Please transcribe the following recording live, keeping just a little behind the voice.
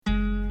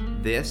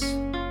This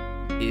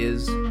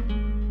is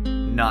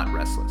not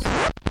restless.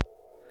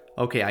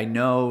 Okay, I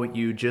know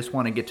you just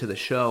want to get to the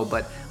show,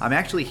 but I'm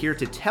actually here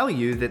to tell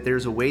you that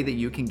there's a way that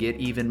you can get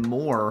even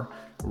more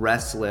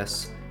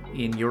restless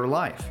in your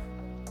life.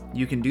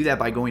 You can do that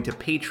by going to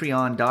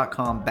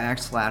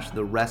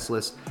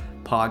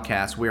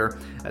patreon.com/therestlesspodcast, where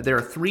there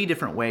are 3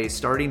 different ways,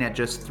 starting at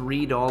just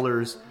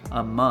 $3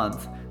 a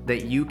month,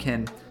 that you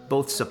can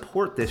both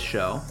support this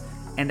show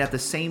and at the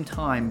same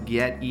time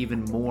get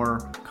even more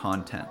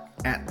content.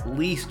 At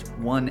least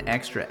 1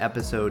 extra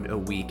episode a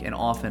week and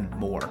often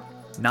more.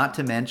 Not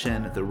to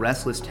mention the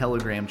Restless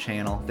Telegram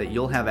channel that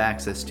you'll have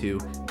access to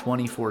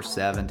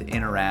 24/7 to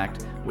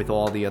interact with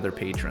all the other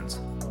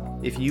patrons.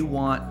 If you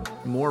want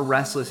more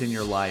restless in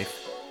your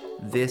life,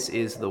 this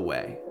is the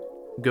way.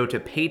 Go to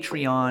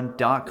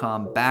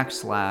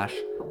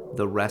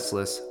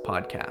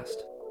patreon.com/therestlesspodcast.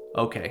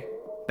 Okay,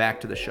 back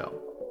to the show.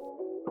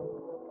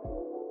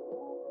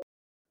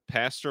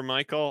 Pastor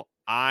Michael,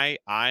 I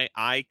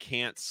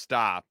can't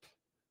stop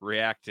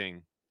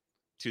reacting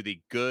to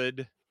the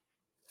good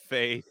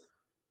faith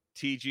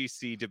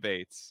TGC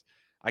debates.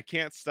 I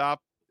can't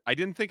stop. I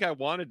didn't think I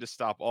wanted to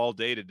stop all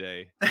day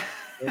today.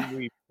 When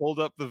we pulled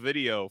up the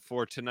video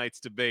for tonight's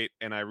debate,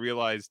 and I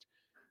realized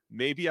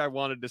maybe I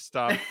wanted to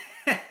stop.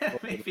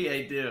 Maybe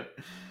I do.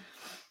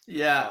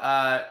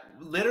 Yeah,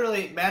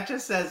 literally, Matt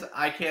just says,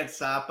 I can't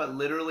stop, but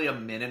literally a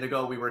minute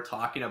ago we were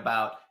talking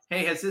about,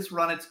 hey, has this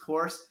run its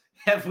course?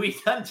 Have we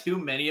done too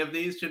many of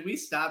these? Should we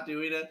stop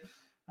doing it?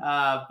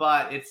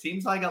 But it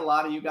seems like a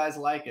lot of you guys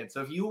like it.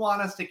 So if you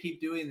want us to keep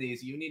doing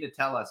these, you need to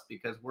tell us,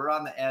 because we're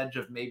on the edge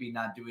of maybe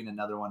not doing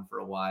another one for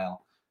a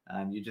while.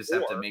 You just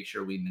have to make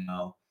sure we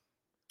know.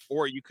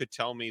 Or you could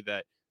tell me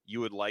that you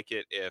would like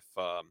it if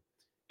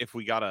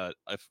we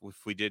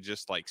did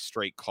just like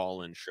straight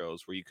call-in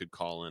shows where you could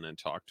call in and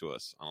talk to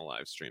us on a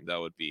live stream.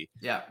 That would be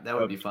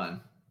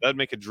fun. That'd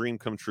make a dream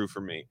come true for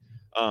me.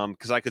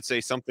 Because I could say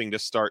something to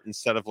start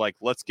instead of like,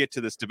 let's get to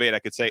this debate. I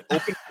could say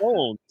open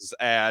phones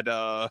at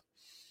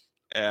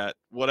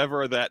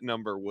whatever that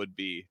number would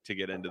be to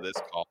get into this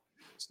call.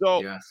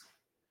 So, yes.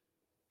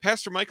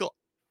 Pastor Michael,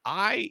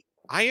 I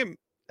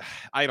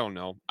don't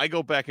know. I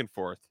go back and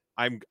forth.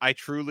 I am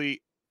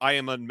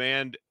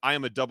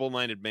a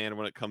double-minded man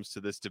when it comes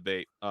to this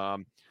debate.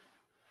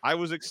 I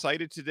was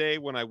excited today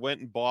when I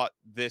went and bought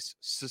this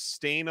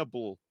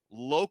sustainable,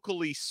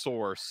 locally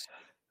sourced.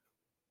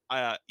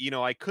 I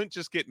couldn't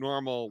just get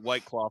normal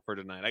White Claw for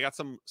tonight. I got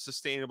some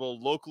sustainable,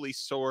 locally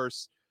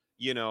sourced,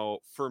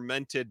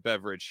 fermented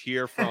beverage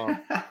here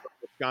from the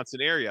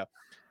Wisconsin area.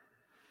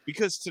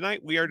 Because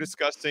tonight we are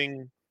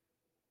discussing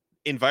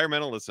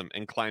environmentalism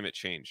and climate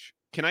change.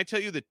 Can I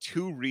tell you the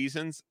 2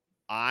 reasons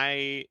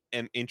I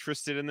am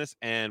interested in this?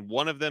 And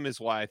one of them is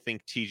why I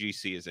think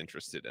TGC is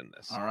interested in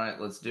this. All right,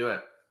 let's do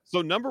it.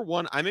 So number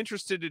 1, I'm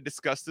interested to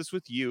discuss this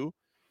with you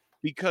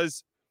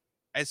because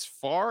as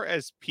far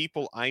as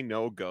people I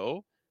know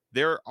go,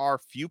 there are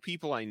few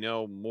people I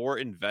know more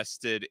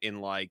invested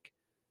in like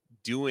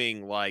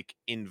doing like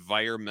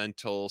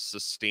environmental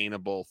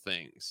sustainable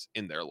things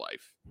in their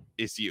life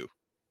is you.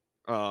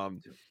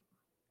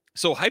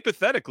 So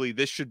hypothetically,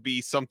 this should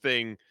be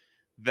something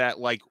that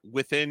like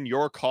within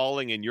your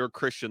calling and your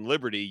Christian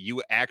liberty,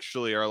 you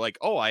actually are like,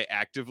 oh, I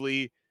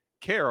actively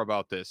care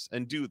about this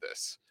and do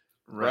this.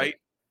 Right?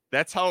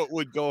 That's how it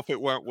would go if it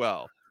went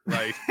well.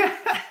 Right.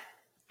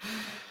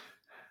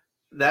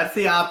 That's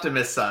the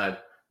optimist side.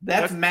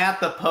 That's Matt,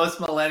 the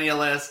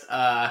post-millennialist,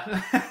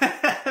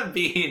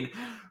 being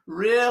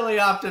really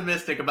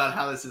optimistic about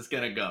how this is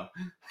going to go.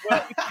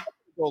 Well,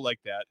 go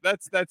like that.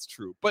 That's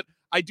true. But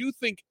I do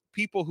think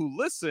people who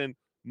listen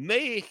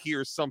may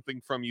hear something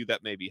from you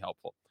that may be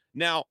helpful.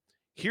 Now,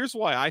 here's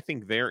why I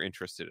think they're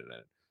interested in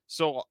it.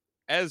 So,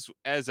 as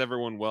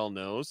everyone well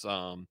knows,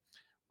 I'm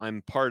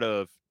part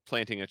of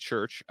planting a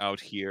church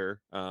out here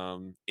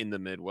in the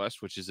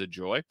Midwest, which is a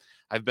joy.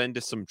 I've been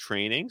to some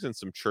trainings and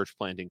some church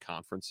planting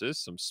conferences,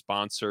 some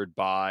sponsored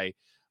by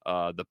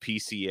the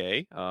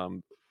PCA,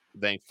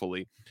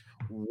 thankfully.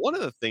 One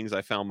of the things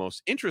I found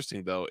most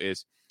interesting, though,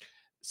 is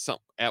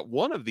at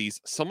one of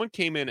these, someone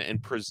came in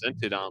and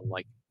presented on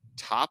like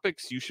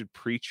topics you should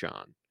preach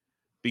on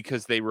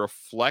because they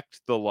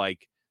reflect the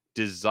like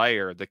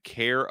desire, the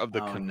care of the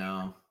community.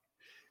 No.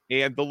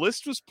 And the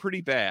list was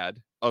pretty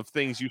bad of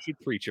things you should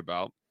preach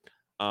about.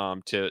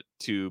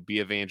 To be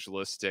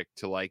evangelistic,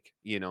 to like,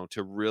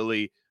 to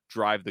really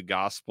drive the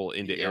gospel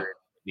into areas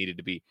it needed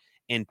to be.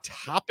 And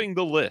topping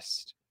the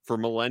list for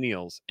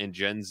millennials and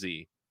Gen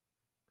Z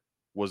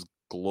was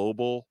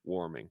global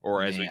warming,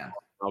 or as we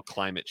call it,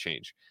 climate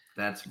change.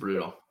 That's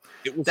brutal.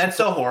 That's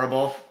so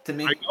horrible to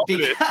me.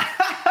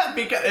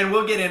 Because, and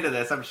we'll get into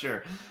this, I'm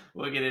sure.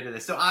 We'll get into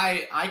this. So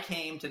I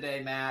came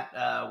today,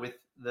 Matt, with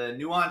the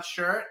Nuance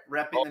shirt,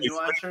 repping the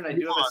Nuance shirt. I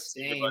do have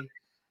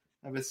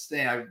a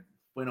stain. I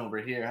went over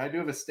here. I do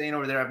have a stain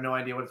over there. I have no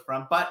idea what it's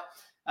from, but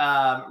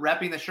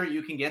repping the shirt,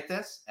 you can get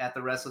this at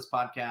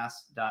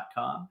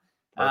therestlesspodcast.com.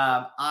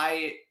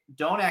 I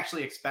don't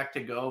actually expect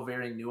to go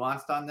very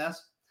nuanced on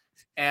this.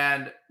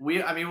 And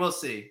we'll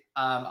see.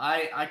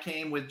 I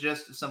came with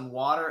just some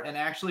water and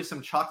actually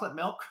some chocolate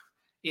milk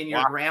in your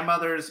Wow.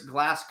 grandmother's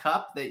glass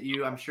cup that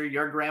I'm sure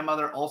your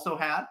grandmother also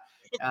had,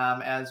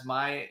 as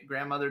my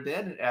grandmother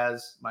did,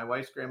 as my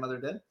wife's grandmother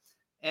did.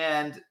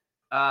 And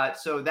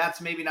so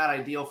that's maybe not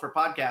ideal for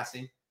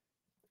podcasting.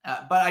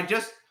 But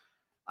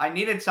I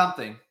needed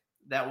something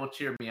that will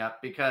cheer me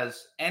up,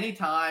 because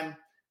anytime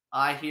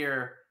I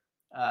hear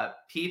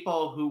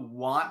people who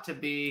want to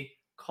be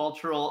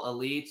cultural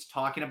elites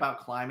talking about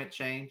climate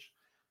change,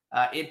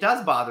 it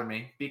does bother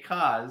me,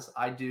 because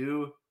I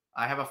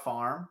have a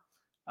farm.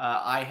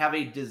 I have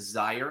a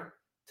desire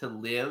to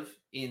live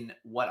in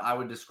what I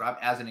would describe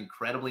as an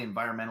incredibly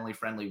environmentally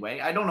friendly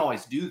way. I don't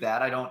always do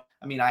that.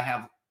 I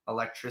have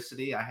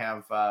electricity. I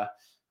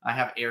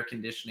have air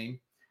conditioning.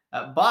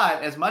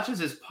 But as much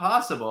as is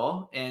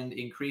possible, and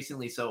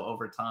increasingly so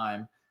over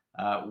time,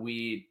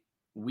 we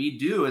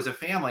do as a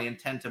family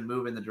intend to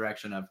move in the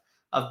direction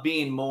of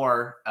being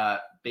more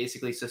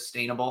basically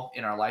sustainable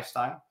in our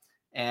lifestyle.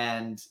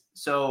 And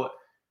so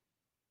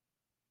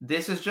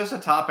this is just a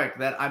topic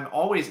that I'm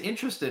always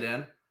interested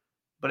in,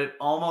 but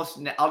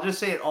I'll just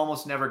say it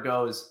almost never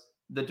goes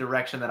the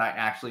direction that I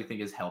actually think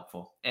is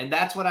helpful. And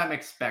that's what I'm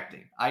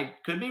expecting. I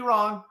could be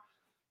wrong,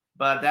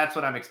 but that's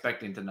what I'm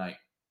expecting tonight.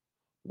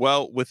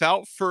 Well,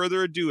 without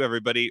further ado,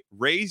 everybody,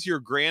 raise your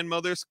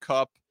grandmother's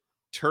cup,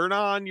 turn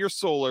on your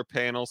solar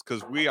panels,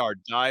 because we are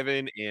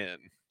diving in.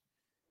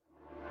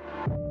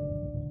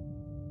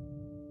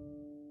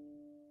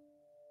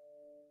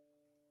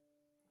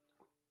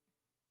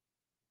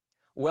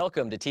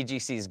 Welcome to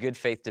TGC's Good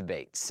Faith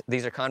Debates.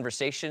 These are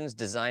conversations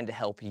designed to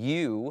help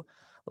you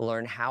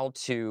learn how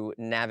to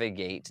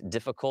navigate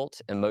difficult,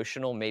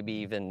 emotional, maybe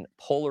even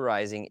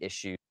polarizing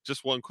issues.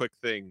 Just one quick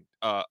thing.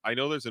 I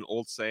know there's an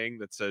old saying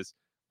that says,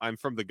 I'm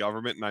from the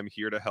government and I'm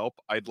here to help.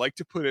 I'd like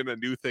to put in a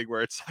new thing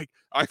where it's like,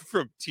 I'm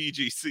from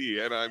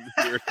TGC and I'm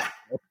here to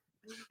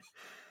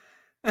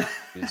help.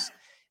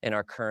 In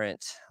our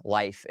current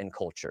life and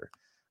culture.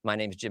 My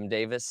name is Jim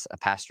Davis, a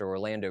pastor of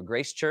Orlando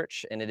Grace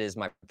Church, and it is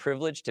my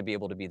privilege to be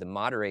able to be the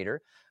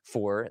moderator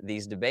for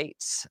these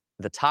debates.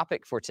 The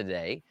topic for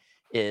today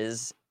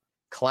is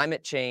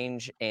climate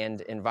change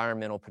and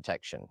environmental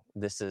protection.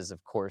 This is,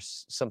 of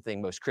course,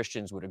 something most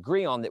Christians would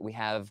agree on, that we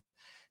have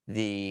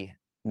the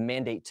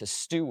mandate to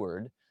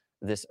steward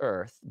this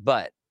earth.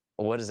 But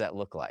what does that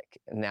look like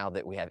now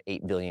that we have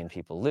 8 billion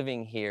people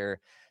living here,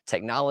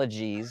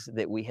 technologies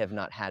that we have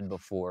not had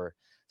before?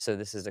 So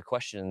this is a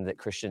question that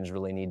Christians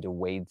really need to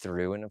wade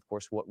through. And of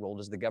course, what role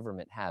does the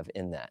government have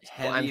in that?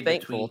 Well, I'm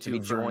thankful to be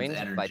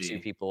joined by two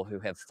people who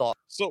have thought.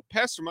 So,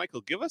 Pastor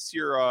Michael, give us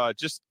your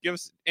just give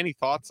us any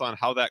thoughts on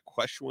how that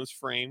question was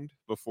framed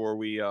before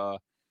we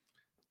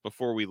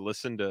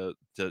listen to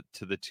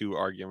the two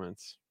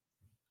arguments.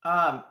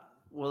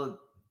 Well,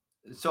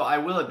 so I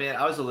will admit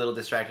I was a little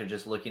distracted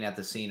just looking at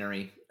the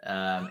scenery,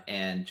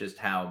 and just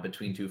how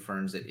between two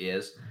ferns it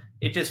is.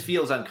 It just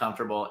feels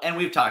uncomfortable, and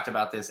we've talked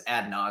about this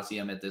ad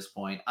nauseum at this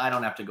point. I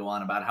don't have to go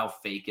on about how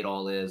fake it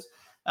all is,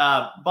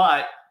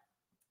 but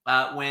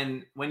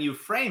when you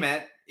frame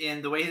it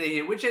in the way they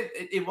did, which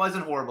it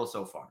wasn't horrible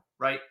so far,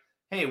 right?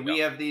 Hey, we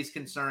have these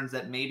concerns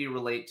that maybe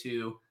relate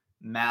to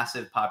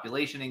massive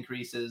population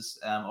increases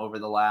over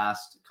the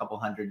last couple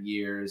hundred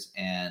years,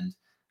 and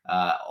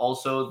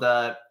also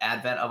the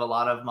advent of a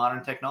lot of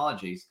modern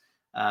technologies.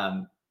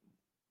 I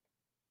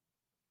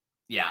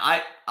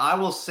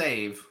will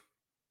save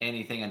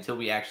anything until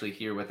we actually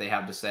hear what they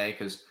have to say,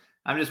 because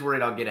I'm just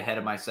worried I'll get ahead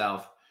of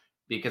myself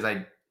because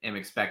I am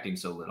expecting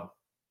so little.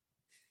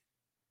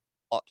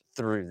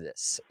 Through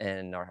this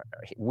and are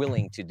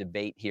willing to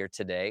debate here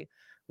today.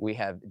 We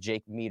have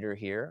Jake Meter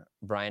here,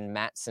 Brian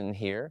Matson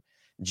here.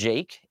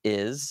 Jake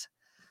is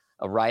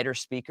a writer,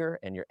 speaker,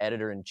 and your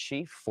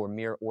editor-in-chief for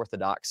Mere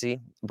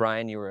Orthodoxy.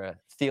 Brian, you're a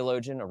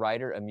theologian, a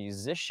writer, a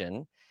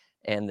musician,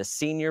 and the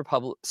senior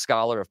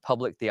scholar of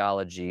public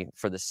theology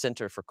for the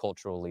Center for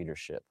Cultural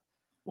Leadership.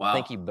 Wow.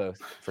 Thank you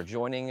both for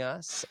joining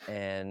us.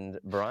 And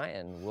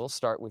Brian, we'll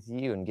start with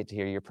you and get to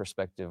hear your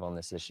perspective on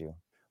this issue.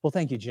 Well,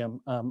 thank you, Jim.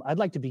 I'd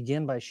like to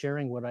begin by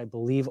sharing what I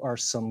believe are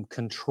some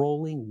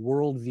controlling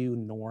worldview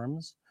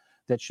norms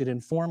that should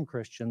inform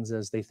Christians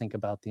as they think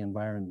about the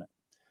environment.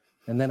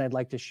 And then I'd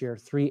like to share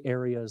 3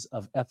 areas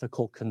of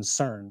ethical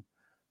concern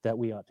that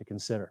we ought to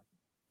consider.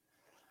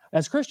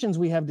 As Christians,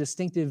 we have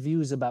distinctive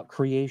views about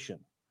creation,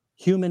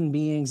 human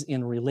beings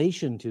in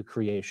relation to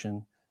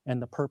creation, and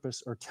the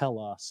purpose or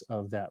telos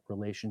of that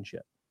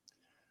relationship.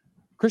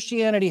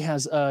 Christianity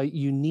has a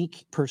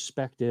unique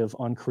perspective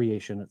on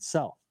creation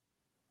itself.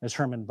 As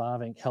Herman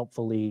Bavinck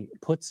helpfully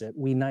puts it,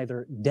 we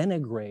neither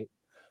denigrate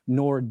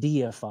nor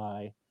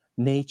deify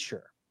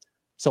nature.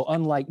 So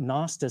unlike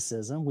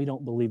Gnosticism, we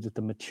don't believe that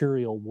the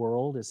material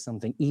world is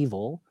something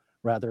evil.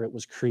 Rather, it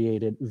was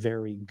created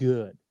very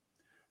good.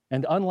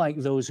 And unlike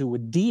those who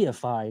would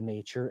deify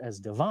nature as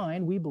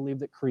divine, we believe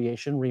that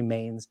creation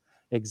remains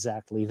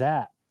exactly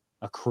that,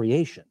 a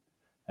creation.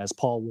 As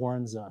Paul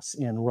warns us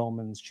in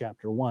Romans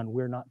chapter 1,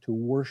 we're not to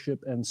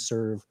worship and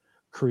serve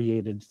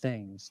created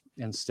things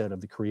instead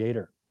of the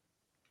Creator.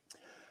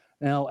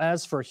 Now,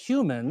 as for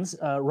humans,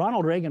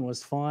 Ronald Reagan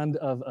was fond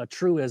of a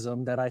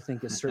truism that I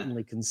think is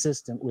certainly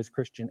consistent with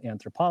Christian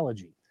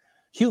anthropology.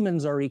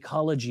 Humans are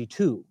ecology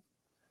too.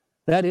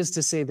 That is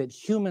to say that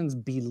humans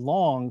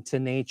belong to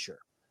nature.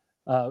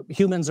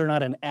 Humans are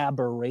not an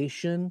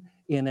aberration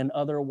in an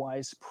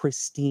otherwise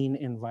pristine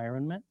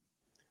environment.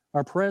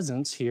 Our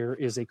presence here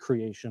is a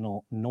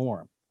creational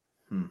norm.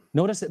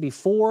 Notice that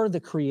before the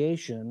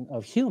creation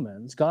of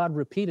humans, God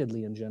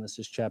repeatedly in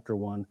Genesis chapter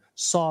 1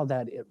 saw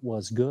that it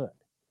was good.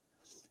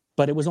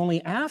 But it was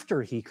only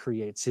after he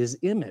creates his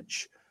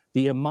image,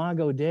 the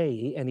imago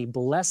Dei, and he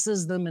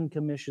blesses them and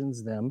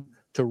commissions them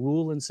to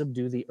rule and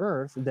subdue the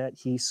earth, that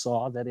he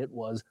saw that it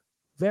was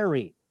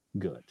very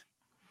good.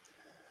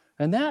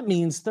 And that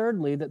means,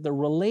 thirdly, that the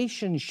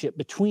relationship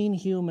between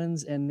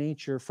humans and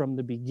nature from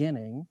the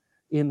beginning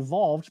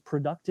involved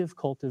productive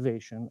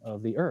cultivation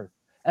of the earth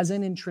as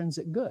an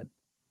intrinsic good.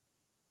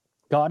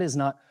 God is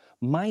not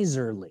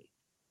miserly.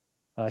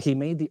 He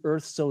made the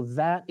earth so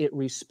that it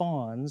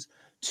responds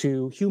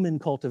to human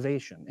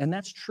cultivation. And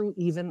that's true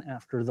even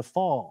after the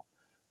fall.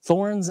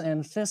 Thorns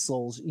and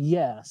thistles,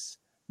 yes,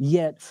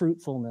 yet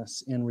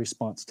fruitfulness in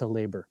response to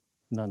labor,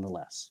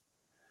 nonetheless.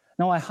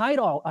 Now, I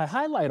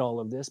highlight all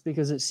of this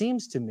because it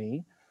seems to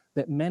me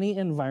that many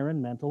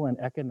environmental and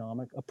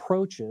economic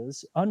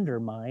approaches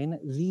undermine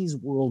these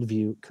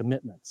worldview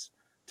commitments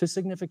to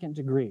significant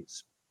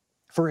degrees.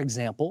 For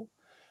example,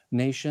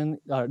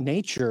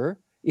 nature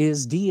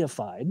is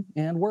deified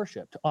and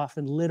worshipped,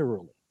 often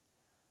literally.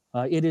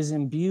 It is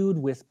imbued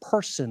with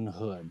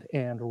personhood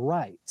and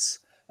rights,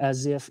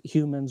 as if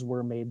humans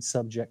were made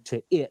subject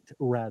to it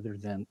rather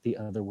than the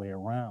other way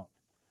around.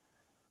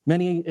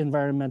 Many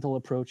environmental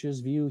approaches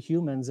view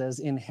humans as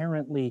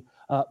inherently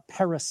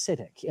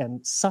parasitic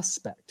and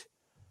suspect.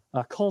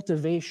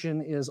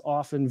 Cultivation is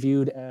often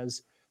viewed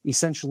as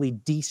essentially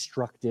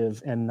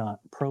destructive and not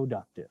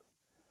productive.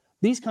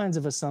 These kinds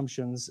of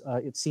assumptions,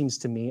 it seems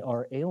to me,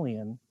 are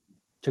alien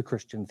to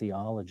Christian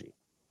theology.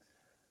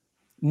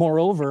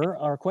 Moreover,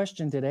 our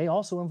question today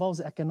also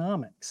involves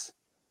economics,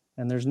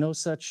 and there's no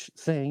such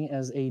thing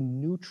as a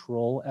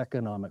neutral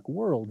economic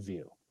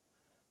worldview.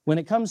 When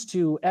it comes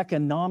to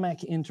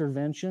economic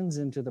interventions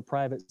into the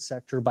private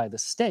sector by the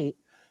state,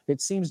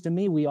 it seems to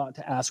me we ought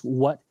to ask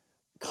what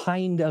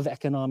kind of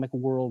economic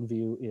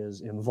worldview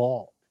is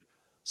involved.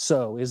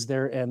 So, is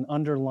there an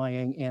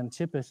underlying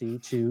antipathy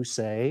to,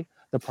 say,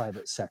 the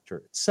private sector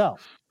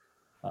itself,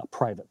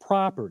 private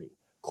property,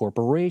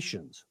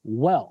 corporations,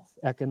 wealth,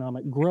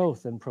 economic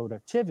growth and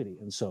productivity,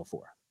 and so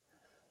forth?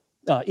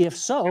 If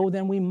so,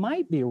 then we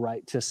might be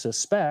right to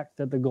suspect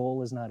that the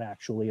goal is not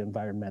actually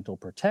environmental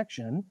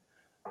protection.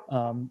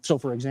 So,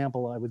 for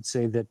example, I would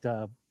say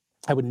that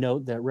I would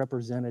note that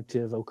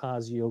Representative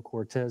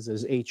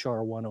Ocasio-Cortez's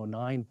H.R.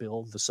 109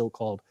 bill, the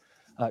so-called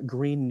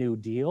Green New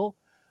Deal,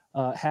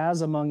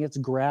 has among its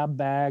grab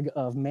bag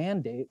of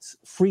mandates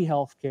free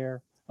healthcare,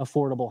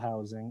 affordable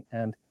housing,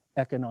 and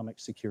economic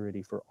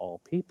security for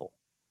all people.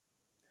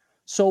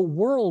 So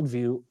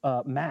worldview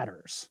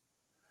matters.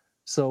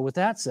 So with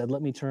that said,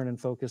 let me turn and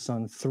focus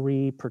on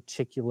three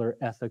particular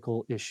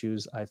ethical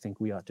issues I think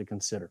we ought to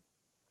consider.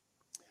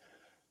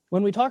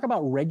 When we talk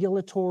about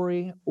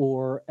regulatory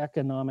or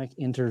economic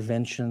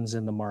interventions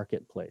in the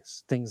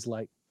marketplace, things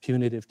like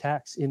punitive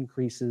tax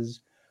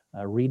increases,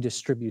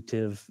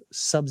 redistributive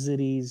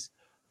subsidies,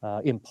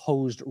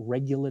 imposed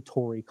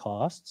regulatory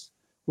costs,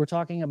 we're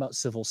talking about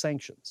civil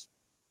sanctions.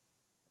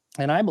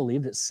 And I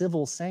believe that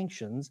civil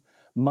sanctions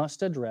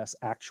must address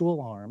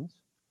actual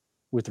harms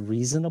with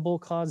reasonable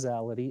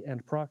causality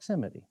and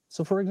proximity.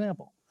 So, for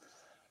example,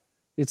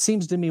 it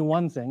seems to me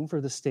one thing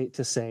for the state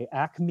to say,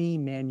 Acme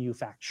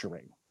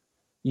Manufacturing,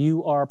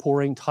 you are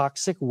pouring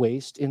toxic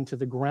waste into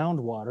the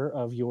groundwater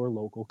of your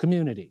local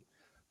community.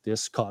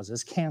 This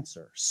causes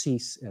cancer.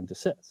 Cease and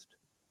desist.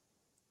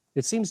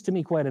 It seems to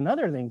me quite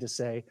another thing to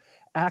say,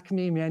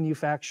 Acme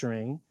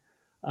Manufacturing,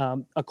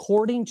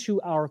 according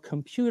to our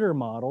computer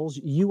models,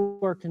 you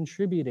are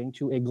contributing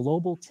to a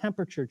global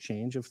temperature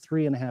change of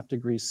 3.5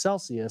 degrees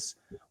Celsius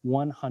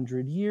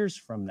 100 years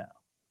from now.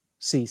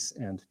 Cease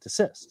and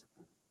desist.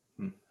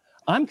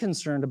 I'm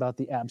concerned about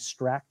the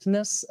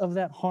abstractness of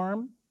that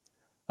harm,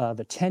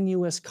 the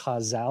tenuous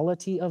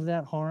causality of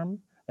that harm,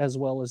 as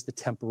well as the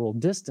temporal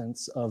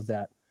distance of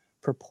that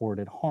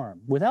purported harm.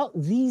 Without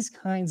these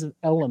kinds of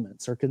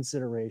elements or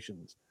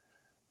considerations,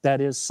 that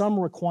is, some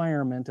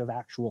requirement of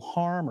actual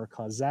harm or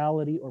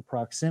causality or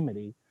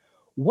proximity,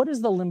 what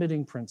is the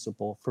limiting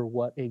principle for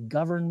what a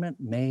government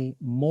may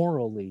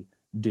morally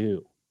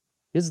do?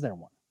 Is there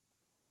one?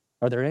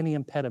 Are there any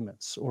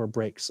impediments or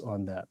brakes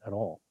on that at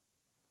all?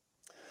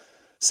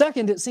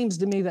 Second, it seems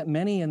to me that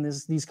many in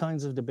these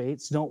kinds of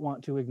debates don't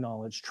want to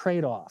acknowledge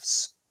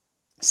trade-offs.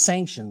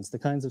 Sanctions, the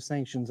kinds of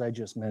sanctions I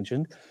just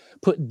mentioned,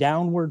 put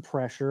downward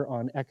pressure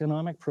on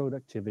economic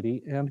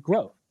productivity and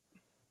growth.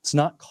 It's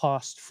not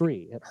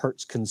cost-free. It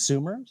hurts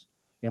consumers,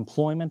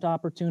 employment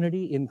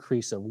opportunity,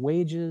 increase of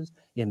wages,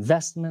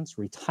 investments,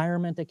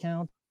 retirement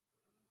accounts,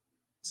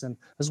 and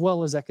as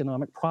well as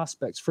economic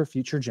prospects for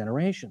future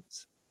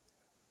generations.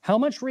 How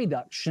much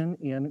reduction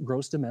in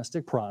gross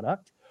domestic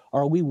product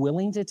are we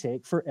willing to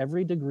take for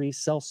every degree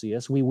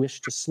Celsius we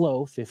wish to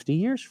slow 50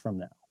 years from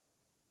now?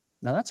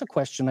 Now, that's a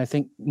question I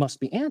think must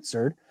be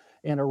answered,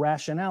 and a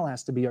rationale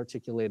has to be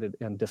articulated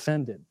and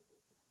defended,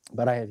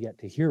 but I have yet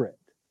to hear it.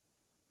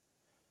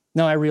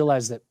 Now, I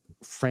realize that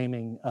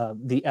framing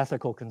the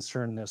ethical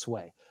concern this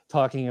way,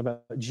 talking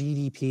about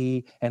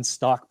GDP and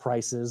stock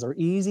prices, are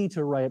easy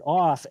to write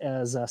off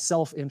as a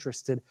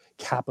self-interested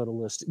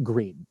capitalist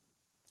greed,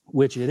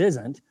 which it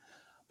isn't.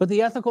 But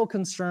the ethical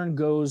concern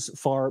goes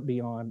far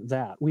beyond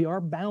that. We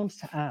are bound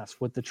to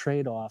ask what the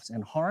trade-offs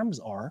and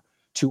harms are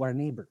to our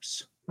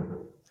neighbors.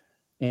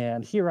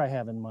 And here I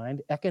have in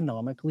mind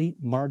economically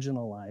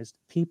marginalized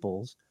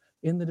peoples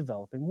in the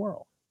developing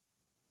world.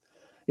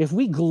 If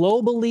we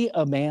globally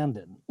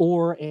abandon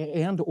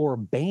or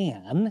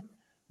ban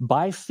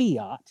by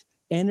fiat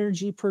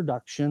energy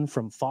production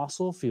from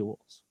fossil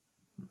fuels,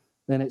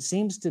 then it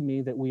seems to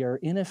me that we are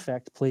in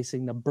effect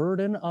placing the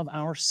burden of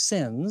our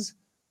sins,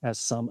 as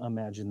some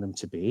imagine them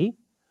to be,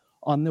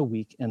 on the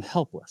weak and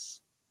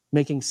helpless,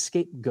 making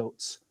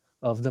scapegoats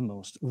of the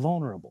most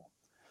vulnerable.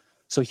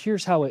 So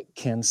here's how it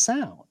can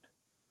sound.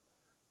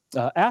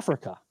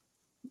 Africa,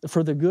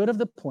 for the good of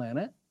the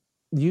planet,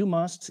 you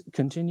must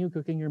continue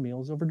cooking your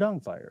meals over dung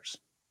fires.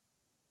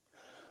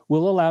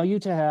 We'll allow you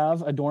to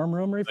have a dorm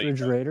room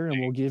refrigerator, and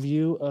we'll give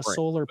you a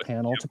solar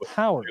panel to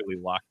power it. Really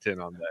locked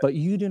in on that. But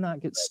you do not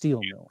get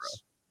steel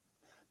mills.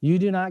 You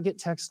do not get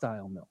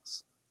textile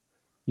mills.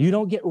 You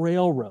don't get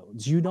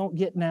railroads. You don't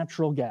get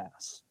natural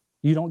gas.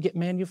 You don't get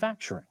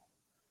manufacturing.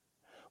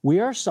 We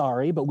are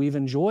sorry, but we've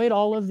enjoyed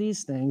all of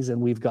these things,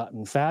 and we've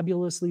gotten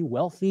fabulously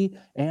wealthy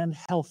and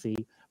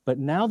healthy. But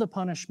now the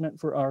punishment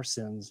for our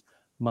sins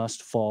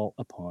must fall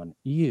upon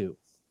you.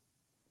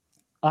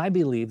 I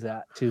believe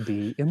that to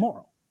be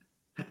immoral.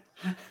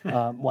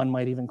 One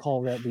might even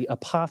call that the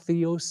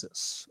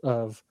apotheosis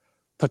of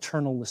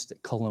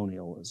paternalistic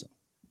colonialism.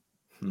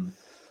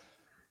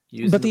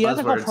 But the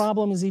ethical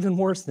problem is even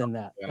worse than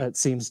that, it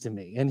seems to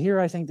me. And here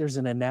I think there's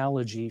an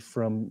analogy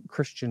from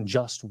Christian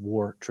just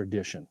war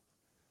tradition.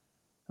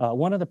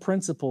 One of the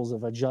principles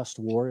of a just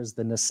war is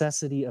the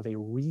necessity of a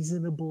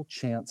reasonable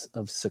chance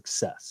of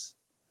success.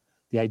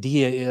 The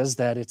idea is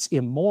that it's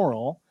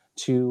immoral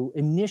to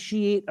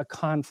initiate a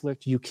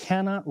conflict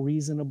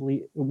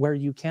where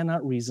you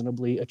cannot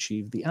reasonably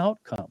achieve the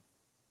outcome.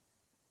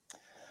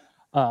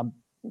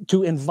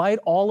 To invite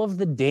all of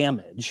the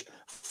damage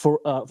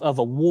of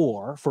a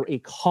war for a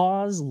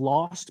cause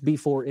lost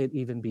before it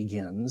even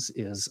begins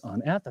is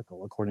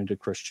unethical, according to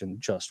Christian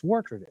just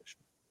war tradition.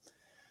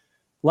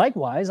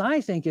 Likewise,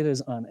 I think it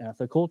is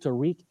unethical to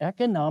wreak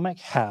economic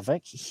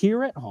havoc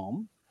here at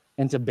home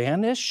and to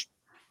banish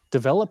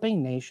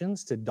developing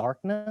nations to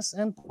darkness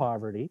and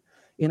poverty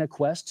in a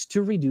quest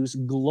to reduce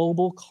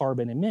global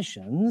carbon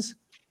emissions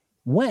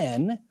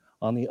when,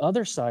 on the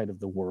other side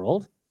of the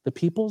world, the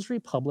People's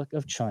Republic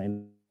of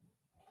China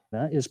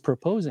is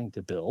proposing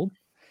to build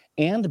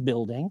and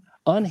building,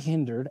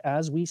 unhindered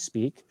as we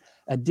speak,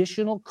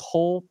 additional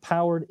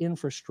coal-powered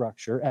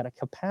infrastructure at a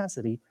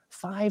capacity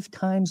 5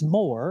 times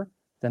more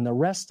than the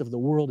rest of the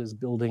world is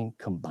building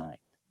combined.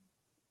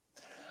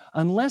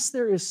 Unless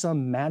there is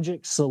some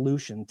magic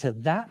solution to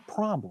that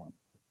problem,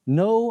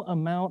 no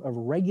amount of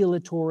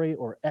regulatory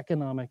or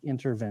economic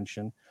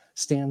intervention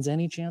stands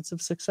any chance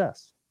of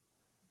success.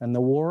 And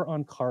the war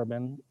on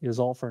carbon is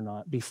all for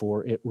naught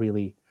before it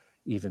really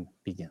even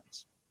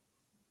begins.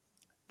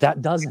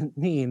 That doesn't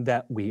mean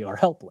that we are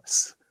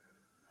helpless.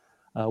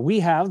 We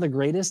have the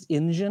greatest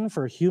engine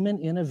for human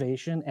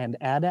innovation and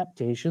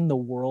adaptation the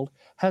world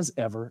has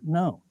ever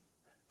known.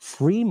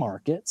 Free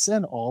markets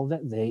and all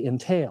that they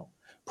entail,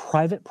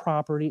 private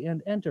property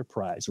and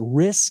enterprise,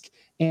 risk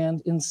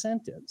and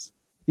incentives.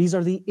 These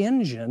are the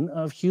engine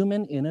of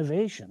human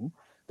innovation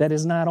that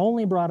has not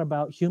only brought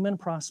about human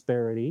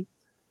prosperity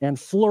and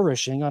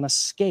flourishing on a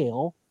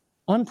scale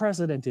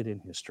unprecedented in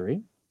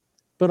history,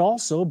 but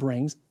also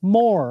brings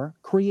more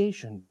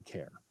creation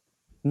care,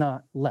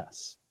 not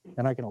less.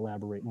 And I can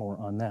elaborate more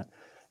on that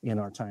in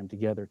our time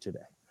together today.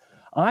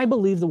 I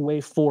believe the way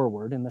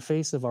forward in the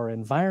face of our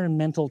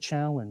environmental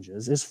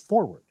challenges is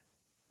forward,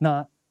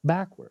 not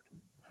backward.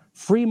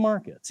 Free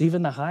markets,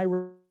 even the high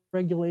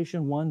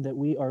regulation one that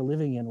we are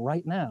living in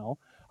right now,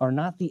 are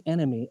not the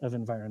enemy of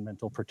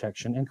environmental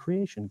protection and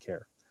creation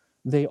care.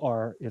 They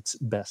are its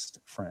best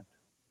friend.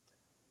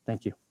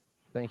 Thank you.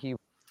 Thank you.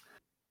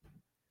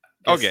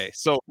 Okay,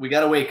 so we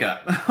got to wake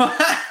up.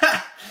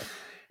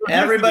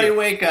 Everybody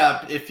wake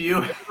up. If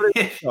you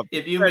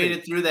made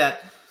it through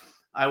that,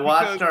 I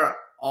watched our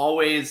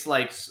always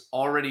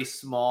already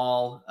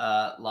small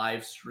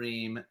live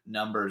stream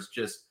numbers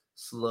just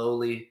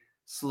slowly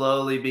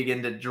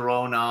begin to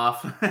drone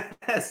off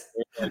as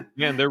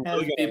they're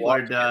really people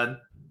are done.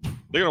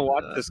 They're gonna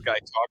watch this guy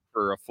talk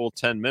for a full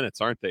 10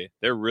 minutes, aren't they?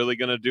 They're really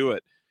gonna do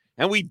it.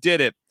 And we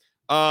did it.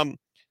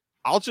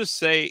 I'll just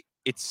say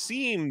it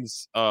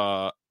seems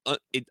I'll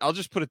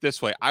just put it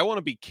this way. I want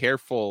to be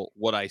careful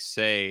what I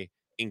say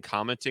in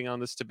commenting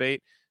on this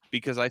debate,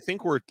 because I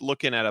think we're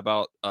looking at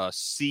about a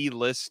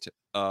C-list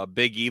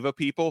Big Eva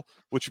people,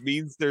 which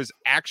means there's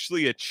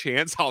actually a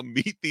chance I'll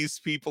meet these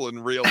people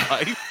in real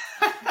life.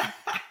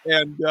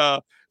 And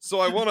so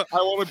I want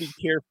to be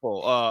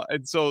careful.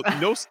 And so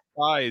no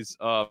surprise,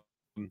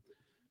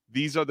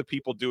 these are the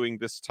people doing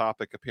this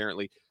topic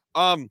apparently.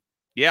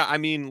 Yeah, I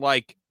mean,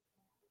 like,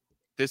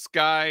 this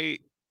guy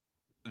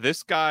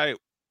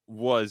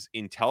was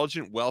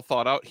intelligent, well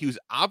thought out. He was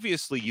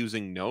obviously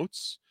using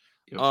notes.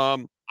 Yep.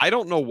 I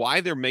don't know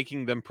why they're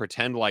making them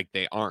pretend like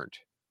they aren't,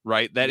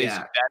 right? That is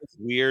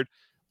weird.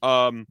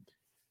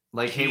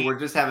 Like, hey, we're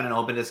just having an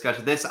open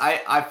discussion.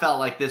 I felt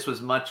like this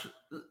was much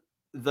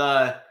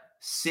the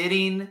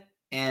sitting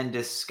and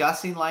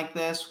discussing like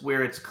this,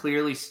 where it's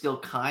clearly still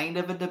kind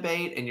of a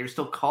debate and you're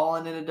still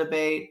calling it a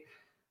debate.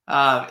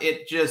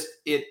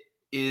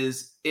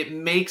 It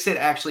makes it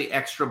actually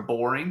extra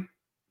boring.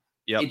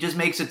 Yep. It just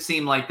makes it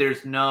seem like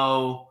there's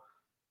no,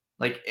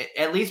 like,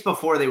 at least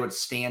before they would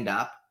stand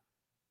up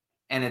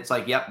and it's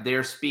like, yep,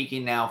 they're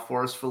speaking now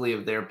forcefully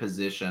of their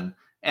position.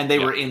 And they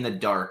were in the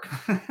dark,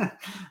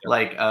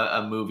 like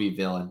a movie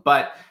villain.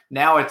 But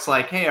now it's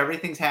like, hey,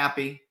 everything's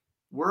happy.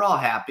 We're all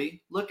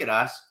happy. Look at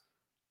us.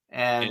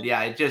 And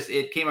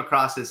it came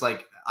across as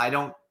like,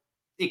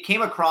 it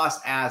came across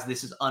as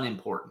this is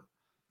unimportant.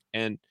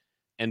 And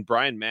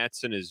Brian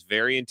Mattson is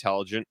very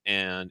intelligent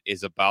and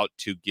is about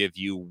to give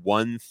you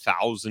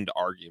 1,000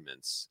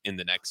 arguments in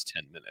the next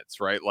 10 minutes,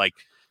 right? Like,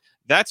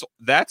 that's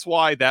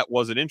why that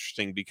wasn't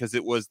interesting, because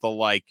it was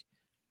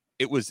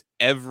it was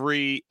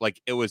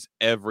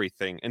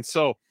everything. And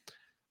so,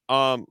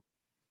 I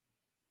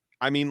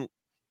mean,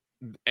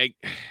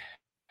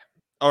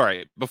 all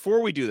right,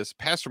 before we do this,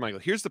 Pastor Michael,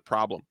 here's the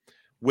problem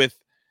with,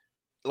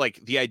 like,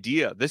 the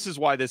idea. This is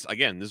why this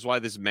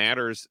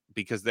matters,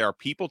 because there are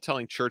people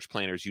telling church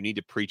planners you need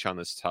to preach on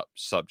this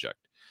subject.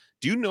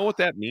 Do you know what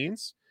that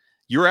means?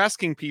 You're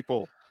asking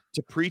people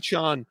to preach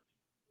on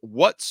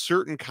what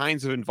certain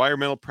kinds of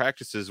environmental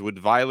practices would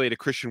violate a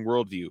Christian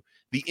worldview,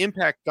 the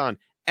impact on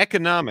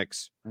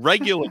economics,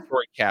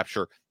 regulatory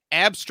capture,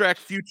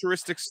 abstract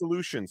futuristic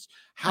solutions,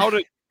 how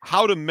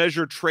to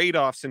measure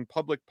trade-offs in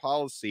public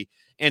policy,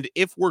 and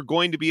if we're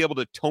going to be able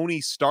to Tony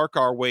Stark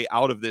our way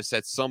out of this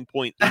at some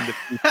point in the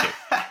future.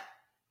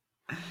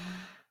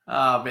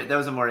 But that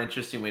was a more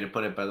interesting way to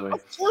put it, by the way.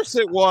 Of course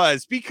it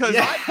was, because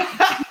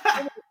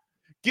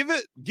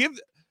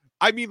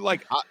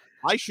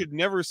I should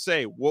never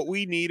say what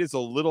we need is a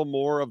little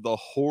more of the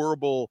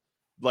horrible,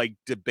 like,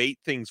 debate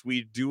things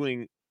we're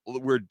doing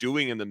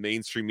in the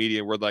mainstream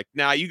media. We're like,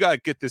 nah, you got to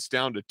get this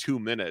down to 2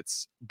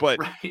 minutes. But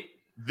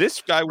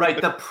this guy,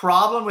 the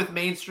problem with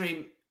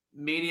mainstream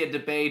media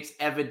debates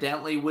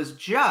evidently was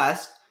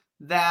just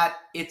that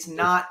it's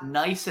not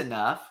nice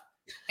enough,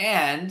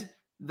 and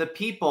the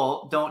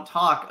people don't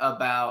talk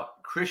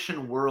about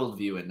Christian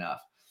worldview enough.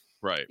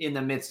 Right. In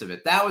the midst of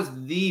it. That was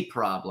the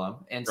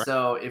problem. And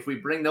so if we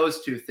bring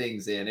those two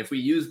things in, if we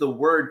use the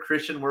word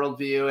Christian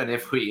worldview, and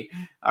if we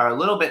are a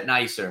little bit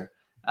nicer,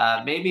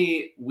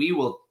 maybe we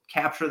will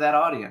capture that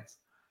audience.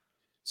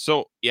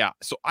 So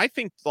I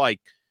think, like,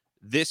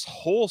 this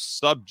whole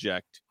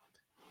subject,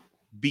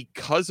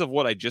 because of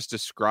what I just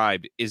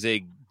described, is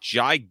a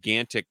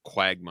gigantic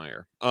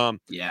quagmire.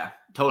 Yeah,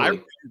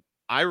 totally.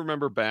 I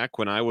remember back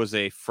when I was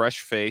a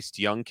fresh-faced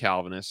young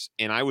Calvinist,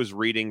 and I was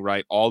reading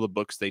all the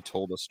books they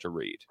told us to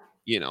read.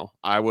 You know,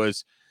 I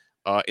was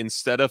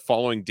instead of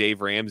following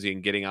Dave Ramsey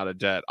and getting out of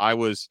debt, I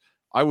was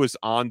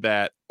on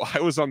that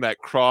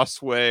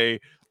Crossway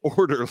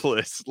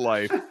orderless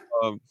life,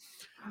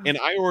 and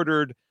I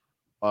ordered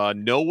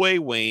No Way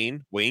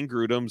Wayne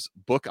Grudem's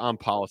book on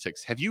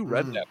politics. Have you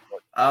read that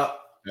book?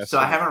 So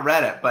I haven't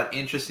read it, but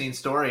interesting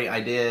story.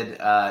 I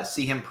did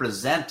see him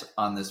present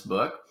on this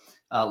book.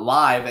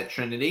 Live at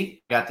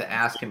Trinity. Got to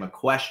ask him a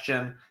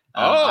question.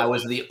 I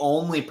was the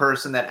only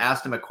person that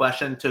asked him a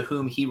question, to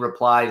whom he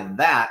replied,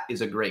 "That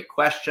is a great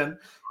question."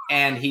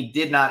 And he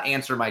did not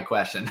answer my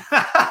question.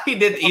 He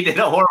did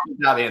a horrible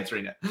job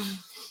answering it.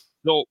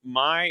 So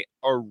my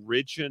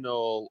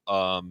original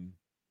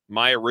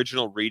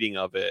reading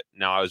of it,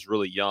 now I was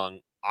really young,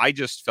 I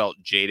just felt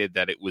jaded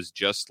that it was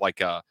just like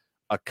a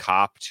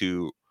cop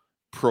to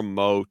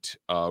promote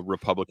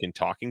Republican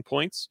talking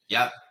points.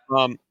 Yeah.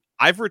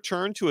 I've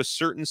returned to a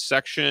certain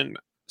section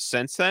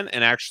since then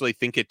and actually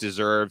think it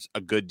deserves a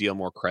good deal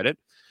more credit.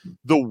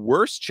 The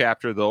worst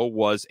chapter, though,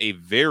 was a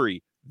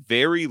very,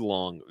 very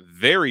long,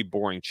 very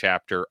boring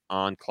chapter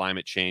on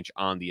climate change,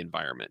 on the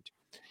environment.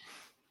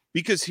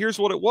 Because here's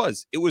what it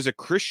was. It was a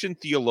Christian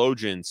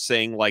theologian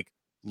saying, like,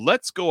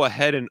 let's go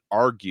ahead and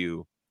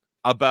argue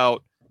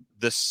about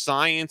the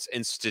science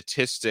and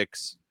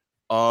statistics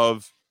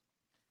of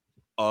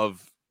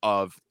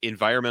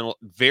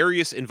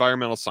various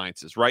environmental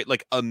sciences, right?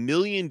 Like a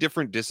million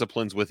different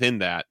disciplines within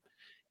that,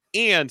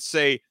 and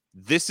say,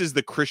 this is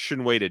the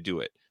Christian way to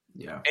do it.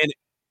 Yeah. And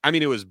I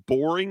mean, it was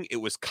boring. It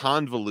was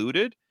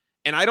convoluted.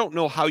 And I don't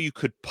know how you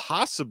could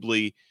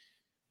possibly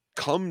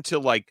come to,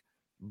 like,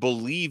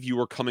 believe you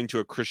were coming to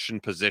a Christian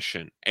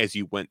position as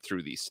you went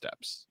through these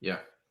steps. Yeah.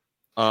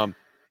 And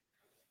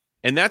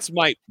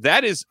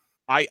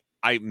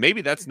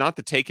maybe that's not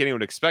the take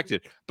anyone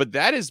expected, but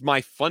that is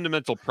my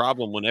fundamental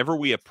problem whenever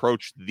we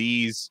approach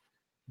this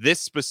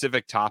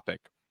specific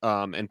topic,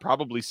 and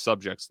probably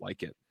subjects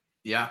like it.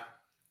 Yeah.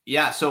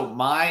 Yeah. So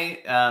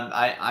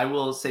I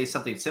will say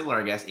something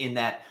similar, I guess, in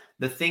that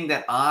the thing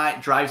that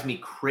drives me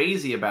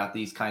crazy about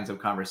these kinds of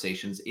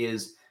conversations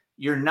is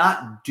you're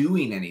not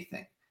doing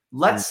anything.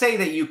 Let's say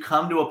that you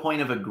come to a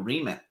point of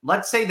agreement.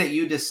 Let's say that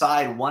you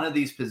decide one of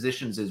these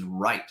positions is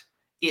right.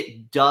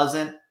 It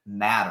doesn't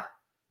matter,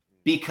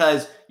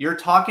 because you're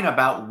talking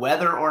about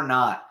whether or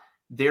not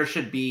there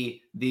should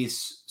be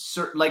these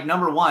certain, like,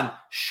 number one,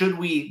 should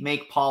we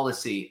make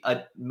policy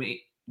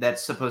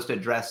that's supposed to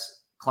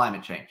address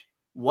climate change?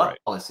 What Right.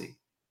 policy?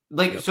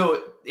 Like, Yep.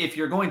 so if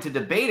you're going to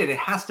debate it, it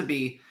has to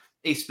be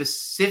a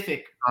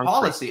specific Concrete.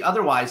 policy.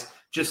 Otherwise,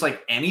 just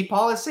like any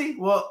policy,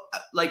 well,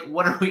 like,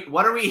 what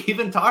are we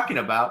even talking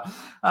about?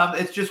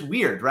 It's just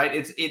weird,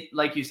 right? It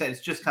like you said,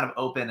 it's just kind of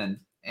open, and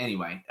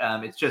anyway,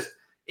 it just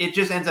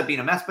ends up being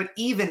a mess. But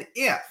even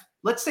if,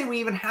 let's say we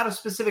even had a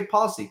specific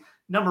policy,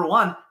 number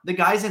one, the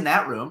guys in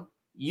that room,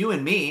 you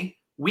and me,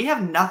 we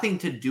have nothing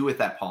to do with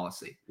that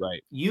policy.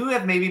 Right. You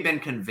have maybe been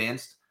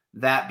convinced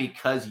that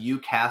because you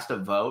cast a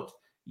vote,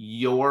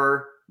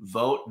 your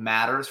vote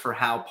matters for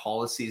how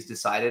policy is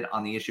decided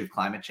on the issue of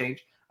climate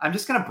change. I'm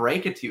just going to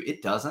break it to you.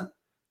 It doesn't.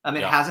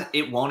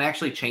 It won't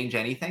actually change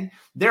anything.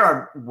 There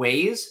are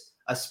ways,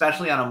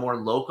 especially on a more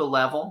local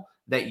level,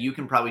 that you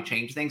can probably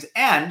change things.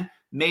 And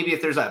maybe if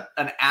there's an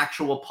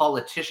actual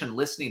politician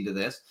listening to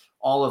this,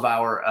 all of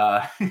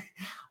our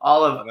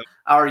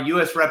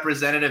U.S.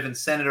 representative and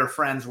senator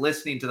friends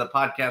listening to the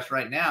podcast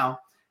right now,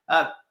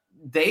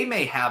 they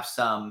may have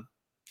some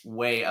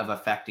way of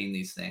affecting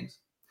these things.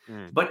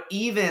 But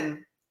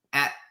even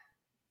at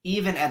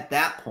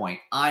that point,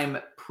 I'm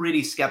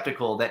pretty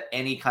skeptical that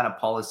any kind of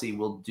policy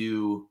will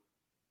do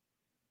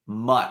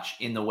much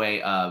in the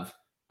way of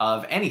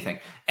anything.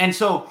 And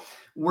so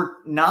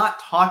we're not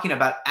talking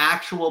about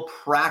actual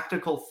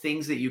practical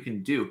things that you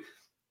can do.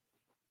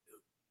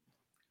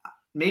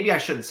 Maybe I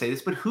shouldn't say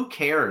this, but who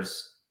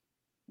cares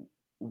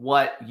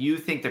what you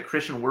think the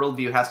Christian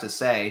worldview has to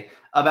say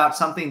about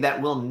something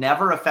that will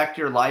never affect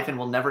your life and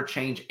will never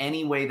change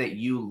any way that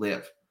you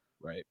live?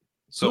 Right.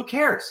 So who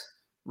cares?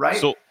 Right.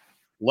 So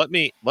let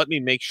me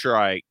make sure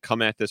I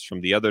come at this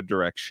from the other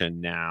direction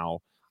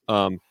now,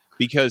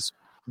 because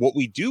what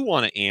we do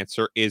want to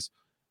answer is,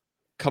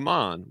 come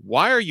on,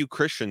 why are you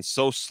Christians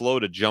so slow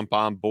to jump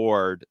on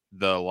board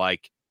the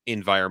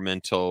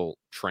environmental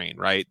train,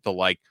 right?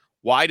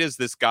 Why does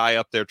this guy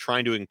up there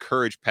trying to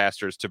encourage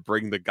pastors to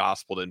bring the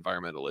gospel to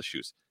environmental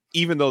issues,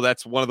 even though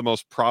that's one of the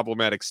most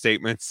problematic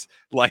statements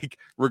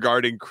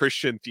regarding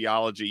Christian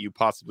theology you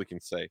possibly can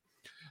say?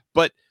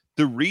 But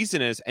the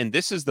reason is, and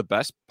this is the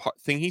best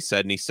thing he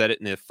said, and he said it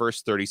in the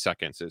first 30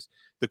 seconds, is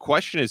the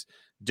question is,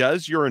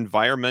 does your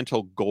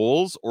environmental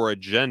goals or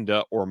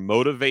agenda or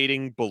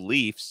motivating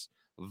beliefs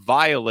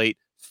violate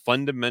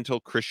fundamental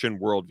Christian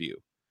worldview?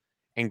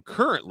 And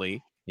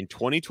currently, in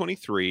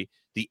 2023,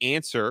 the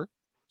answer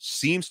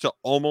seems to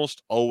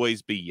almost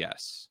always be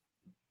yes.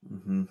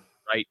 Mm-hmm.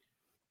 Right?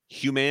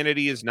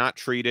 Humanity is not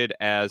treated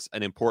as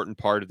an important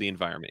part of the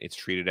environment. It's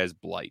treated as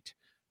blight,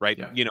 right?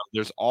 Yeah.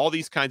 There's all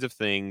these kinds of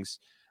things.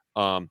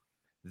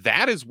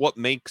 That is what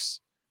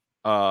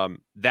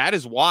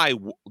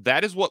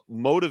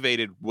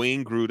motivated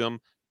Wayne Grudem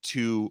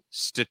to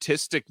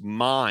statistic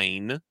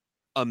mine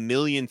a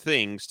million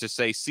things to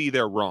say, see,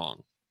 they're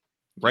wrong,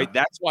 right?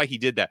 Yeah. That's why he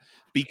did that,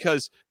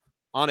 because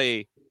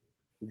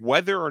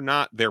whether or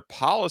not their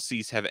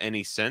policies have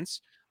any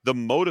sense, the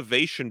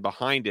motivation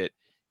behind it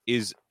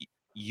is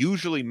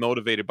usually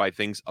motivated by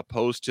things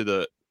opposed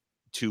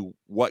to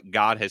what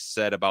God has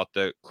said about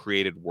the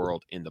created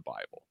world in the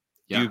Bible.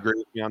 Yeah. Do you agree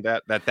with me on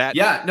that?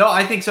 Yeah, no,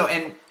 I think so.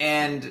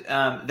 And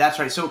that's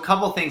right. So a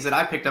couple of things that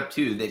I picked up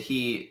too that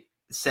he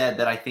said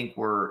that I think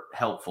were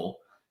helpful.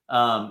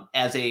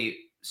 As a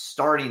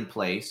starting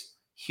place,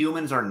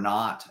 humans are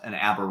not an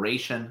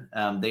aberration.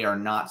 They are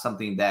not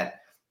something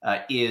that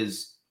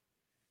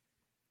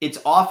it's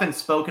often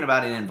spoken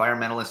about in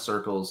environmentalist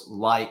circles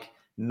like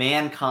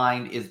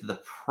mankind is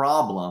the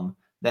problem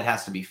that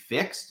has to be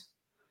fixed,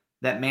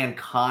 that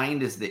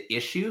mankind is the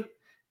issue.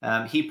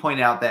 He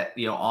pointed out that,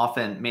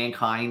 often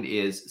mankind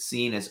is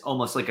seen as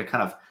almost like a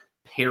kind of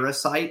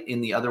parasite in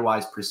the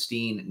otherwise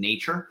pristine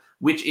nature,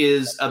 which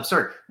is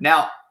absurd.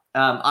 Now,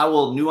 I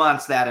will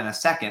nuance that in a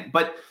second,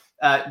 but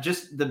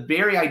just the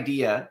very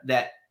idea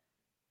that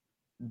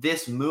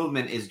this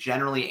movement is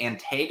generally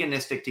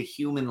antagonistic to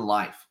human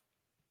life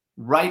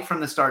right from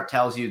the start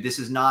tells you this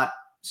is not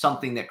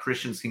something that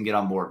Christians can get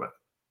on board with,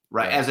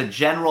 right? As a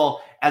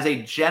general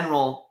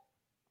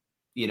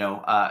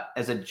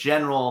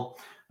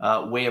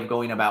way of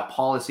going about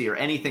policy or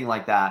anything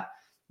like that,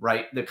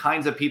 right? The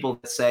kinds of people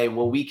that say,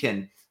 well, we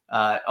can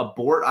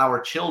abort our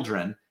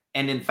children,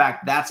 and in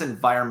fact, that's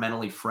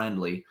environmentally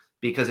friendly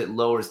because it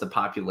lowers the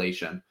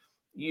population.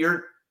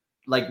 We're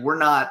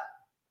not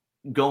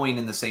going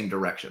in the same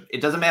direction.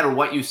 It doesn't matter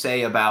what you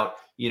say about,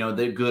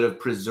 the good of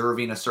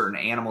preserving a certain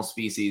animal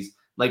species.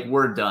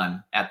 We're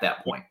done at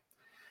that point.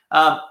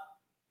 Um,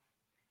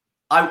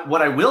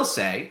 what I will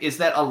say is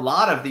that a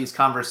lot of these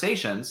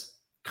conversations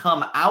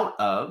come out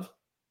of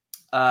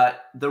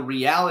the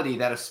reality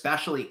that,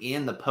 especially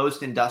in the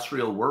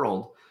post-industrial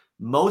world,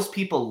 most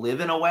people live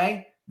in a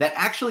way that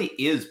actually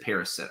is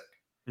parasitic.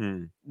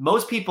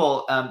 Most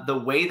people, the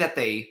way that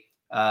they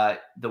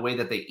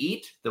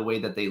eat, the way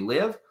that they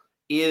live,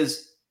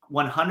 is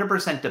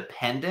 100%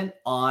 dependent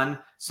on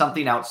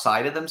something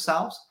outside of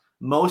themselves.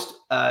 Most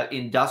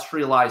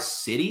industrialized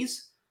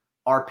cities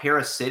are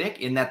parasitic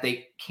in that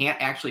they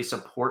can't actually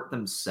support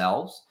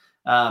themselves.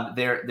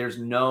 There's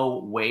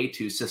no way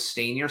to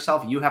sustain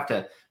yourself. You have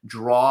to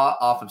draw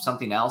off of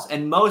something else.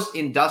 And most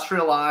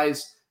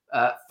industrialized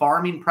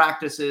farming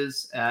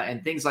practices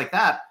and things like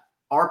that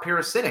are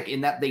parasitic in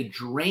that they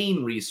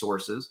drain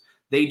resources.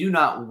 They do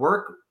not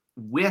work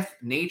with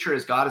nature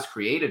as God has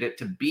created it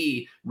to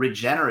be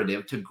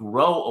regenerative, to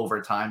grow over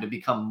time, to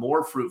become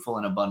more fruitful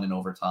and abundant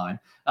over time.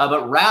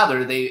 But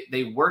rather,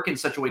 they work in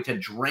such a way to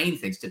drain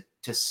things, to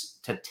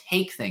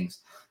take things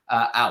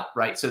out,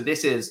 right? So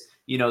this is,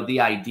 the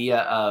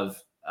idea of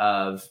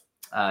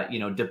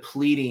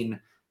depleting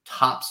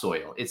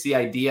topsoil. It's the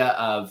idea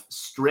of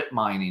strip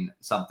mining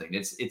something.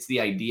 It's the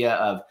idea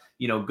of,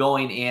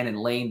 going in and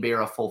laying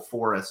bare a full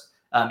forest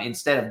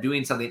instead of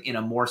doing something in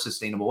a more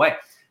sustainable way.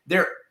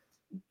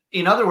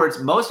 In other words,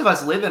 most of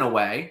us live in a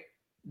way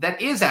that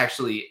is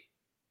actually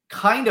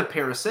kind of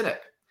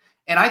parasitic.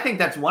 And I think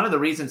that's one of the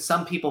reasons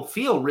some people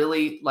feel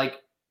really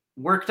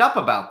worked up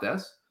about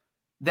this,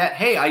 that,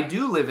 hey, I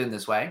do live in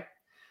this way.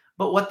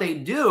 But what they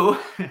do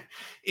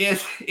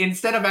is,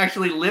 instead of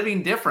actually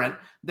living different,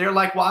 they're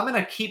like, well, I'm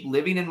going to keep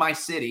living in my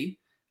city.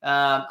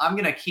 I'm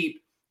going to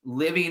keep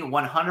living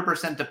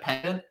 100%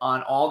 dependent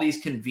on all these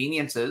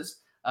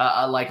conveniences,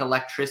 like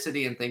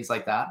electricity and things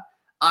like that.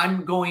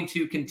 I'm going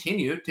to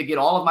continue to get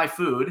all of my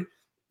food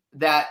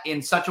that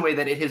in such a way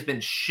that it has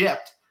been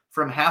shipped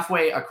from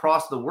halfway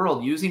across the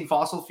world using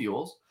fossil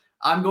fuels.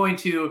 I'm going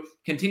to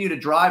continue to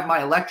drive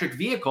my electric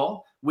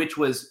vehicle, which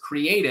was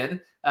created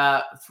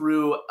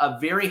through a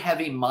very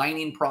heavy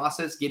mining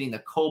process, getting the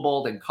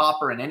cobalt and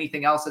copper and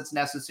anything else that's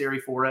necessary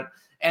for it.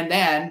 And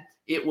then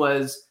it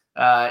was,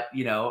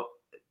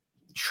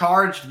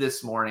 charged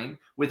this morning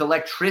with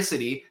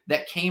electricity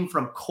that came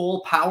from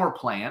coal power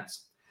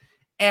plants.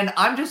 And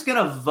I'm just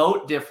going to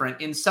vote different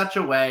in such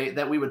a way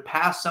that we would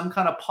pass some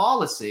kind of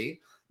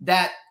policy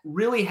that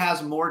really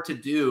has more to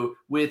do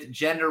with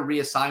gender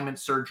reassignment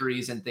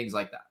surgeries and things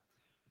like that.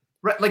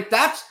 Right? Like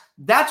that's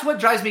what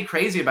drives me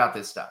crazy about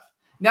this stuff.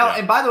 Now,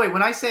 And by the way,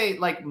 when I say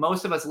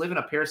most of us live in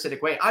a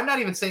parasitic way, I'm not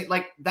even saying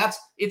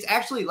it's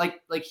actually like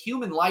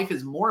human life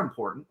is more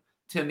important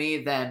to me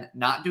than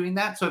not doing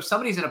that. So if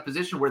somebody's in a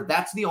position where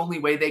that's the only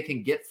way they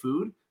can get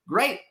food,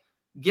 great.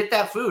 Get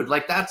that food.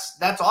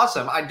 That's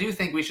awesome. I do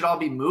think we should all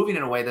be moving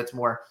in a way that's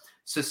more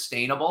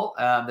sustainable,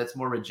 that's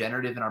more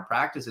regenerative in our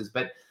practices.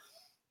 But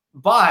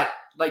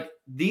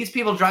these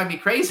people drive me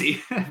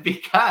crazy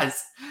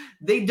because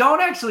they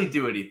don't actually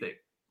do anything.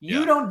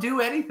 You don't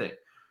do anything.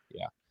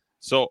 Yeah.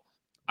 So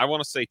I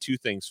want to say two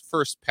things.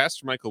 First,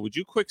 Pastor Michael, would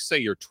you quick say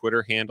your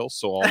Twitter handle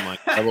so all my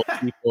fellow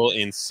people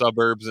in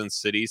suburbs and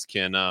cities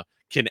can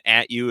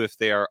at you if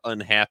they are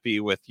unhappy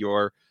with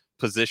your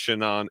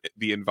position on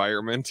the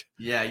environment?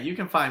 Yeah, you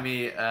can find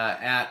me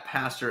at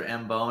Pastor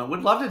M. Bowman.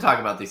 Would love to talk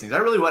about these things. I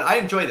really would. I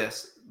enjoy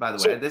this, by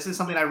the way. This is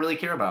something I really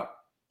care about.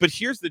 But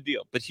here's the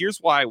deal. But here's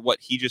why what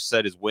he just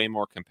said is way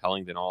more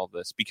compelling than all of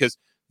this. Because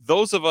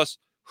those of us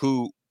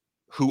who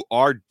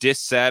are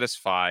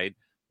dissatisfied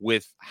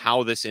with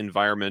how this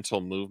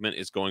environmental movement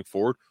is going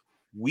forward,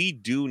 we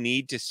do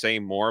need to say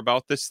more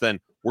about this than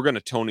we're going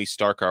to Tony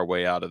Stark our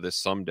way out of this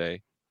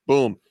someday.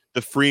 Boom.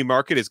 The free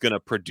market is going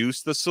to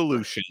produce the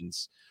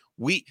solutions.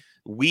 We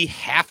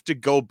have to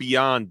go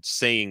beyond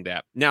saying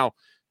that now,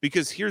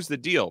 because here's the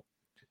deal.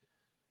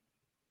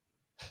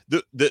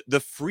 The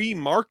free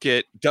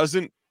market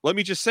doesn't, let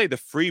me just say, the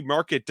free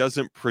market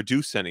doesn't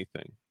produce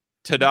anything.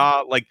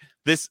 Ta-da. Like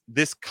this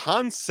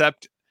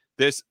concept,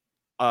 there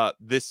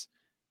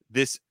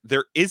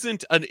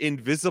isn't an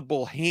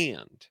invisible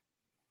hand.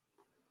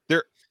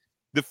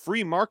 The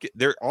free market,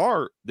 there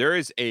are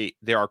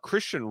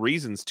Christian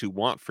reasons to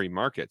want free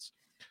markets,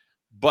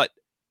 but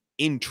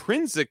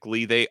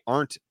intrinsically they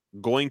aren't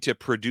going to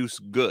produce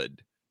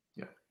good.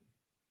 Yeah.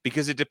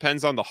 Because it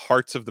depends on the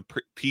hearts of the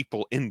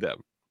people in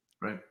them.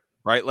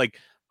 Right? Like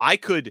I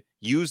could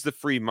use the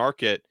free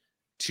market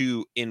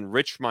to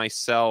enrich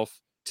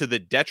myself to the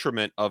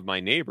detriment of my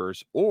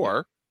neighbors,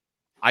 or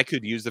I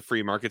could use the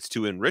free markets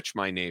to enrich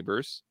my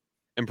neighbors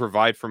and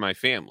provide for my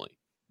family.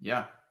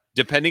 Yeah.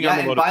 Depending on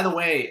the and by the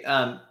way,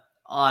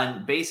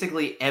 on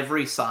basically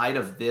every side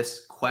of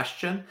this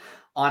question,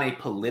 on a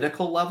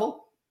political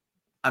level,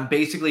 I'm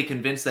basically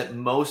convinced that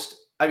most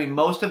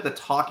of the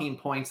talking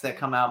points that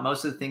come out,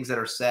 most of the things that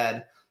are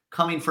said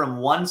coming from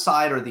one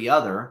side or the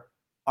other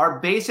are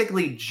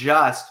basically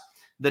just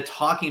the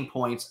talking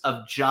points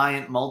of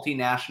giant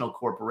multinational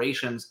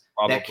corporations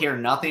that care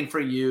nothing for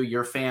you,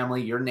 your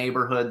family, your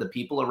neighborhood, the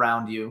people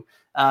around you.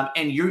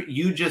 And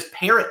you just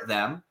parrot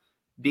them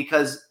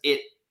because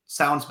it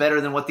sounds better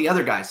than what the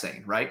other guy's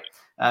saying, right?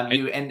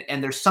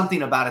 And there's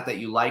something about it that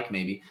you like,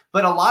 maybe,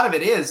 but a lot of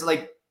it is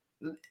like,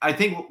 I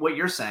think what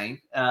you're saying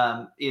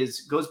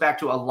goes back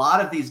to a lot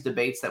of these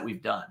debates that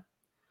we've done.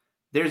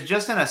 There's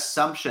just an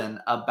assumption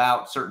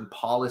about certain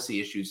policy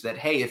issues that,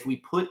 hey, if we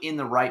put in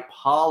the right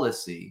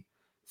policy,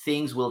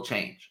 things will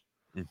change.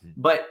 Mm-hmm.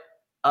 But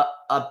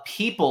a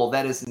people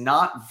that is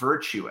not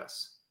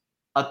virtuous,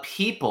 a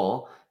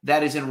people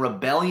that is in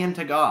rebellion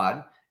to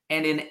God,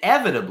 and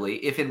inevitably,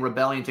 if in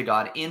rebellion to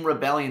God, in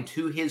rebellion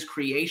to his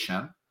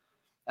creation,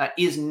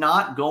 is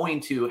not going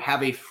to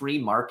have a free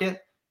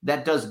market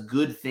that does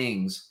good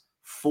things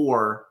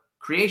for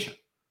creation.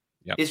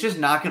 Yep. It's just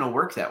not going to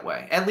work that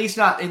way, at least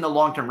not in the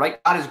long term,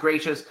 right? God is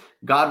gracious.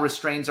 God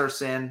restrains our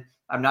sin.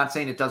 I'm not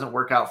saying it doesn't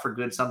work out for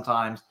good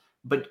sometimes,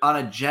 but on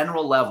a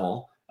general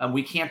level,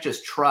 we can't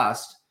just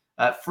trust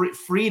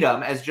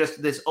freedom as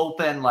just this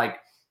open, like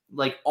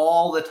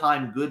all the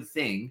time good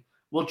thing.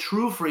 Well,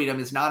 true freedom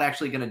is not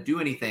actually going to do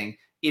anything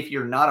if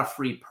you're not a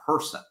free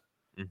person.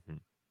 Mm-hmm.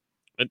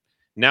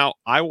 Now,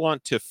 I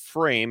want to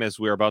frame, as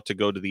we're about to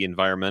go to the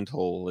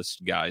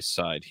environmentalist guy's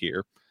side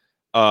here.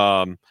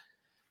 And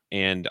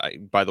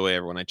by the way,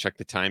 everyone, I checked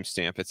the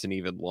timestamp. It's an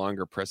even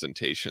longer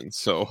presentation.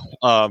 So,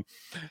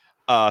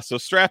 so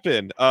strap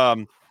in.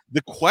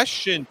 The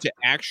question to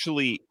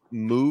actually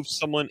move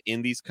someone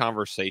in these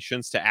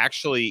conversations, to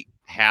actually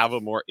have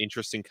a more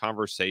interesting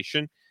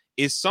conversation,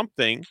 is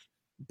something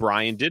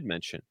Brian did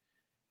mention.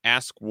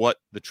 Ask what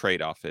the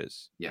trade-off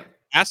is. Yeah.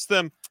 Ask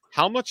them,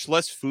 how much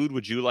less food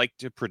would you like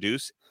to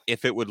produce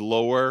if it would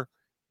lower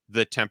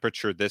the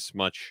temperature this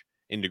much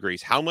in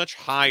degrees? How much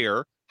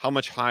higher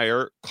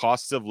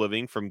costs of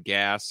living from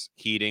gas,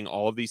 heating,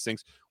 all of these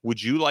things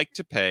would you like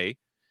to pay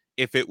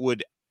if it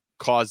would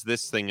cause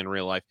this thing in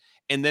real life?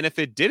 And then if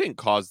it didn't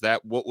cause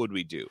that, what would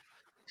we do?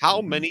 How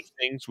many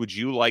things would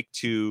you like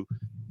to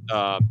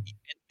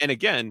and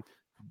again,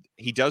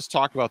 he does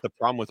talk about the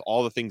problem with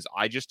all the things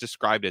I just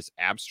described as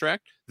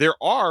abstract. There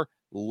are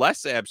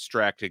less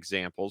abstract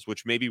examples,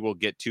 which maybe we'll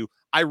get to.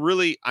 I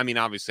mean,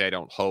 obviously I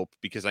don't hope,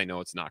 because I know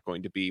it's not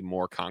going to be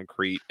more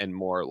concrete and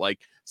more like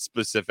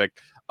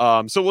specific.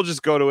 So we'll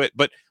just go to it.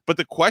 But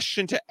the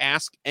question to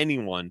ask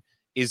anyone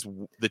is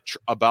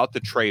about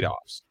the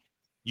trade-offs.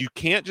 You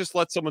can't just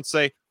let someone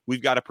say,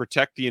 we've got to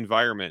protect the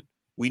environment.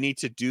 We need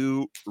to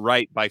do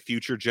right by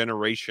future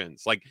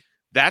generations. Like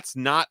that's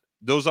nothing.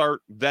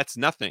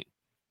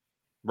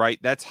 Right?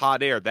 That's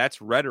hot air. That's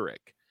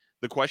rhetoric.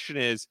 The question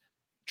is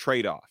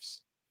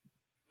trade-offs.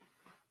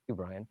 Thank you,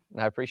 Brian.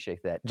 I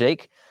appreciate that.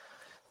 Jake,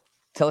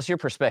 tell us your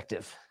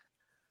perspective.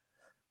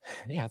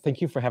 Yeah, thank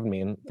you for having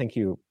me, and thank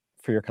you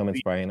for your comments,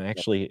 Brian. I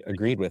actually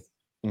agreed with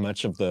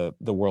much of the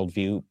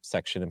worldview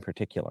section in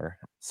particular.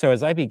 So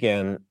as I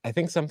begin, I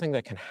think something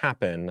that can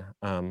happen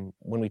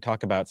when we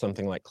talk about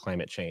something like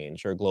climate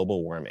change or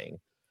global warming,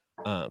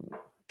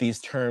 these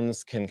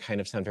terms can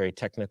kind of sound very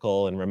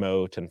technical and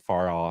remote and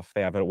far off.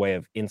 They have a way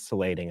of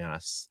insulating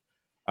us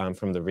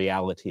from the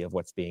reality of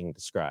what's being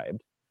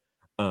described.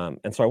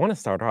 And so I want to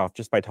start off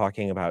just by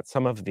talking about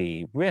some of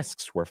the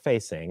risks we're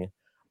facing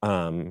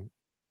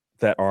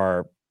that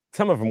are,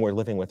 some of them we're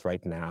living with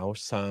right now.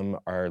 Some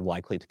are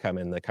likely to come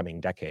in the coming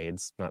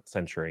decades, not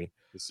century.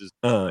 This is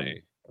my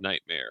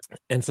nightmare.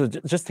 And so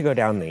just to go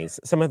down these,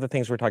 some of the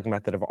things we're talking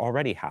about that have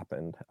already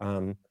happened.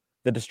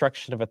 The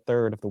destruction of a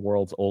third of the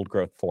world's old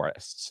growth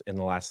forests in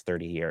the last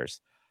 30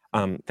 years.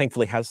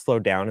 Thankfully has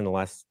slowed down in the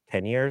last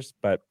 10 years,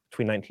 but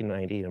between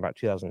 1990 and about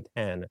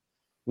 2010,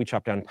 we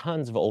chopped down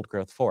tons of old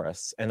growth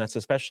forests. And that's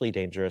especially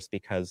dangerous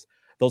because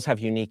those have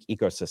unique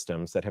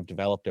ecosystems that have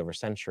developed over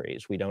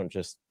centuries. We don't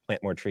just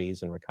plant more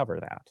trees and recover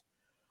that.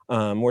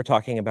 We're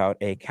talking about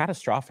a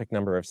catastrophic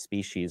number of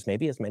species,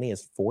 maybe as many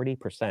as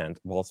 40% of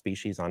all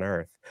species on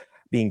Earth,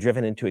 being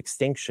driven into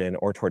extinction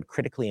or toward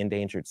critically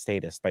endangered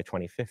status by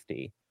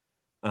 2050.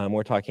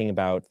 We're talking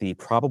about the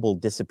probable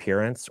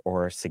disappearance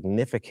or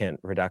significant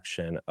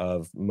reduction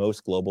of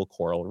most global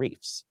coral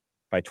reefs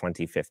by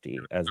 2050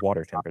 as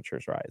water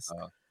temperatures rise.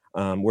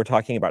 We're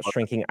talking about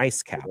shrinking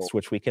ice caps,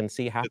 which we can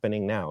see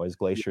happening now as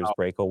glaciers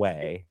break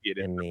away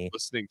in the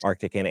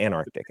Arctic and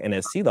Antarctic. And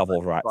as sea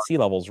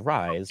levels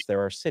rise,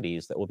 there are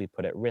cities that will be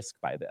put at risk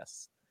by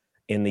this.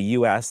 In the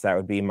US, that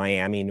would be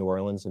Miami, New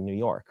Orleans, and New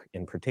York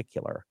in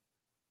particular.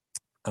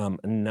 A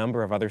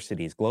number of other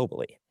cities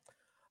globally.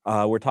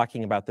 We're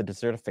talking about the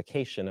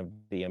desertification of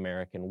the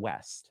American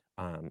West.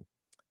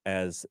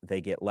 As they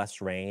get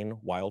less rain,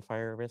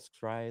 wildfire risks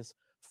rise.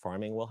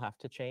 Farming will have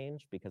to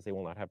change because they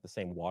will not have the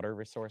same water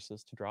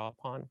resources to draw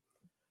upon.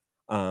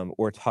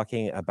 We're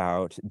talking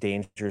about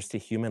dangers to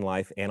human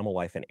life, animal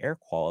life, and air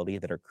quality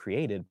that are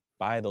created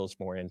by those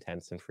more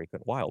intense and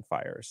frequent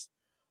wildfires.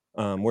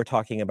 We're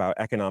talking about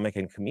economic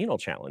and communal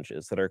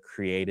challenges that are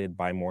created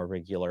by more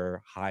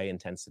regular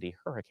high-intensity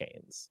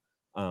hurricanes.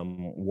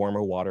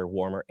 Warmer water,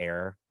 warmer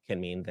air can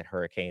mean that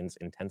hurricanes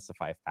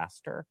intensify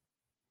faster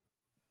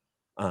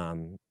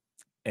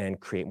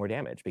and create more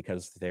damage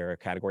because they're a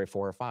category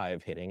 4 or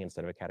 5 hitting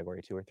instead of a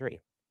category 2 or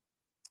 3.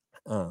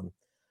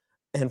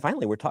 And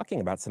finally, we're talking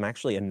about some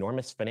actually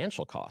enormous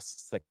financial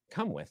costs that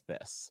come with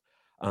this,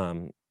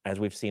 as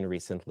we've seen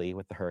recently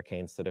with the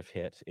hurricanes that have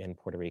hit in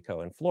Puerto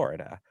Rico and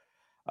Florida,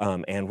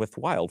 and with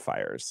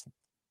wildfires.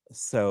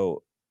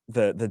 So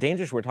the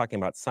dangers we're talking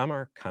about, some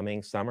are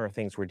coming, some are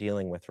things we're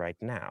dealing with right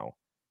now.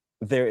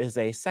 There is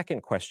a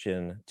second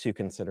question to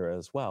consider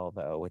as well,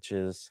 though, which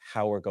is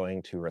how we're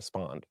going to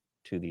respond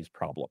to these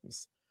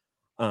problems.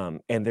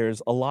 And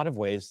there's a lot of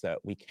ways that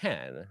we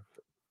can.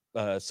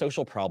 A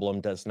social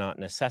problem does not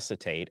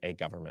necessitate a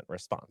government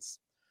response.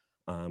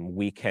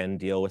 We can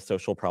deal with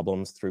social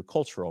problems through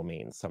cultural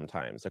means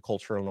sometimes. A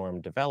cultural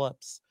norm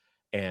develops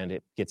and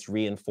it gets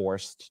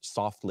reinforced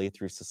softly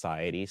through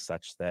society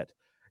such that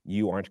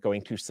you aren't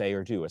going to say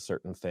or do a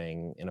certain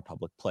thing in a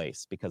public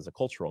place because a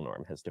cultural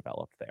norm has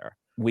developed there.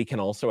 We can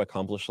also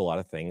accomplish a lot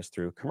of things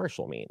through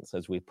commercial means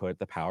as we put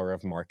the power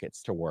of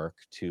markets to work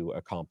to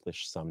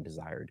accomplish some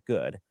desired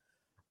good.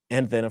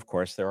 And then, of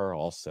course, there are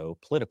also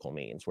political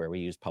means where we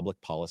use public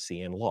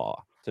policy and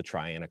law to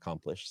try and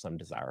accomplish some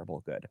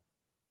desirable good.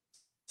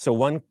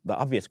 So the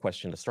obvious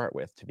question to start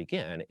with to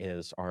begin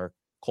is, are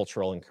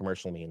cultural and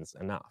commercial means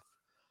enough?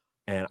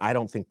 And I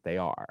don't think they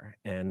are,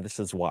 and this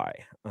is why.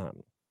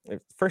 The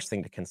first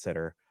thing to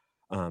consider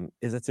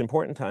is it's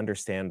important to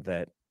understand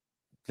that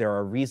there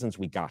are reasons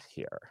we got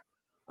here.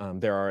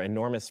 There are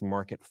enormous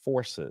market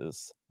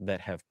forces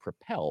that have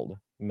propelled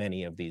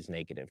many of these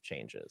negative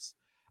changes.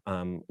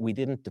 We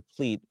didn't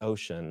deplete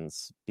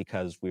oceans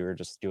because we were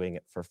just doing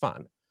it for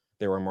fun.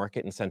 There were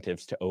market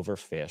incentives to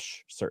overfish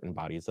certain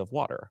bodies of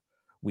water.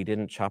 We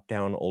didn't chop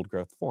down old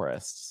growth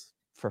forests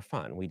for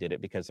fun. We did it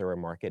because there were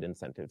market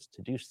incentives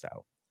to do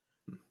so.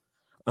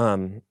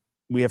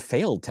 We have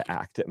failed to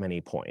act at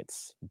many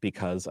points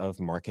because of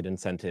market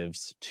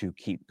incentives to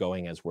keep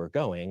going as we're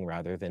going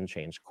rather than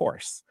change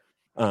course.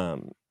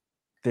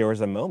 There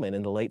was a moment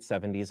in the late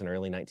 70s and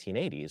early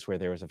 1980s where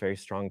there was a very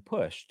strong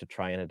push to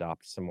try and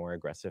adopt some more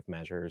aggressive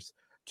measures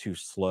to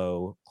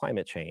slow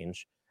climate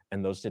change,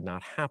 and those did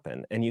not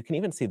happen. And you can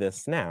even see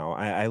this now.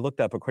 I looked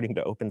up, according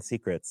to Open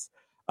Secrets,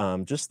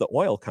 just the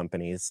oil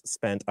companies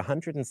spent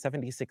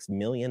 $176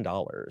 million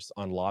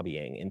on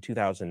lobbying in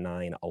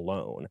 2009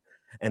 alone,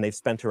 and they've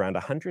spent around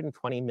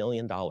 $120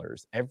 million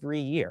every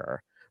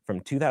year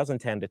from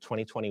 2010 to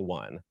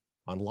 2021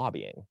 on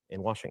lobbying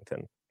in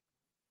Washington.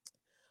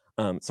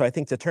 So I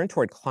think to turn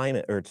toward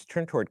climate or to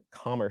turn toward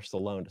commerce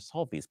alone to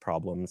solve these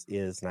problems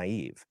is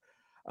naive.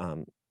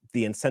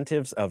 The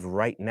incentives of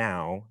right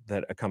now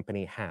that a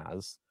company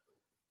has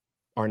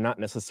are not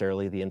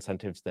necessarily the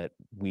incentives that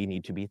we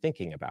need to be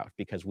thinking about,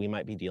 because we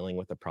might be dealing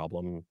with a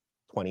problem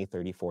 20,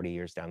 30, 40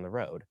 years down the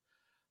road.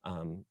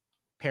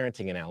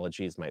 Parenting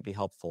analogies might be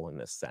helpful in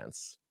this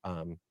sense.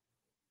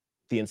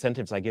 The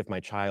incentives I give my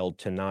child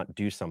to not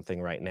do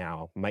something right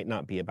now might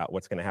not be about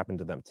what's going to happen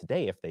to them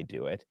today if they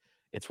do it.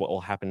 It's what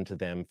will happen to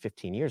them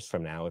 15 years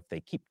from now if they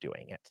keep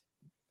doing it.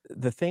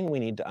 The thing we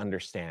need to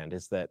understand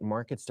is that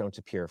markets don't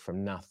appear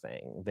from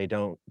nothing. They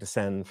don't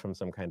descend from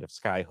some kind of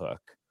skyhook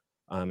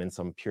in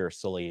some pure,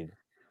 solid,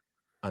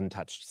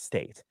 untouched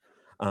state.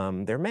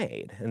 They're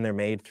made, and they're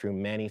made through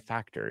many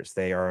factors.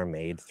 They are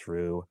made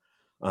through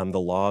the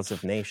laws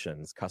of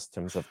nations,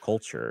 customs of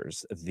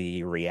cultures,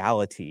 the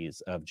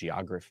realities of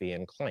geography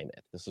and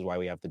climate. This is why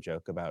we have the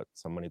joke about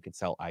someone who could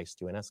sell ice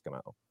to an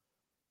Eskimo,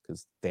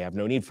 because they have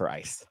no need for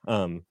ice.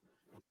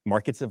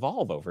 Markets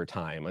evolve over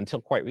time. Until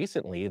quite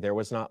recently, there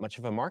was not much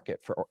of a market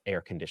for air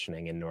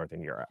conditioning in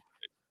Northern Europe.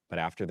 But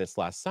after this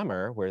last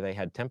summer, where they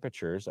had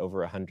temperatures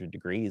over 100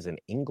 degrees in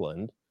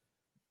England,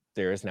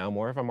 there is now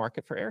more of a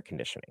market for air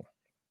conditioning.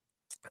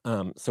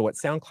 So what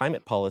sound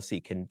climate policy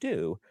can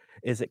do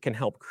is it can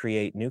help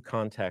create new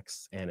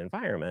contexts and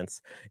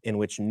environments in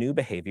which new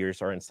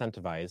behaviors are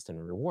incentivized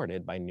and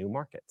rewarded by new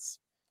markets.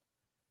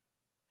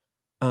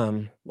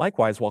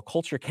 Likewise, while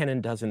culture can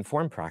and does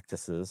inform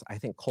practices, I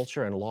think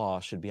culture and law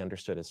should be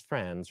understood as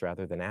friends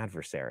rather than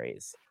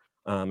adversaries.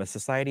 A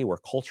society where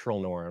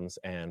cultural norms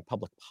and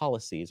public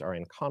policies are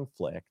in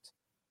conflict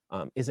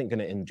isn't going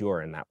to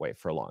endure in that way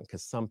for long,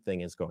 because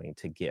something is going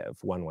to give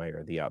one way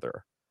or the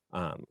other.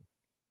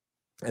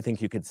 I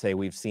think you could say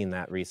we've seen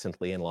that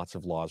recently in lots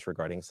of laws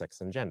regarding sex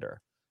and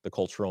gender. The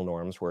cultural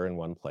norms were in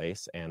one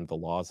place, and the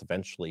laws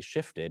eventually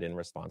shifted in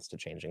response to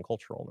changing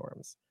cultural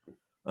norms.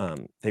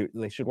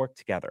 They should work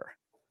together.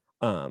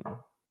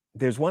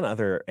 There's one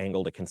other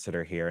angle to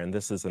consider here, and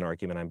this is an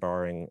argument I'm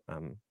borrowing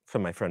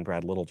from my friend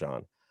Brad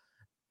Littlejohn.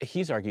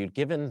 He's argued,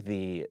 given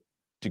the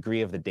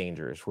degree of the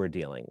dangers we're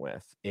dealing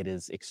with, it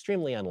is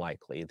extremely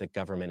unlikely that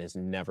government is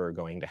never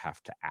going to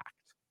have to act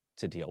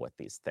to deal with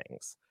these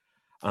things.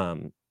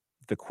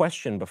 The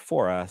question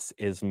before us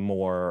is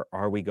more,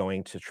 are we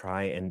going to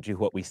try and do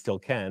what we still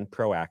can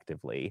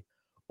proactively,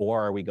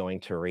 or are we going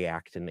to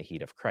react in the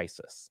heat of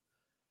crisis?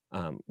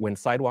 When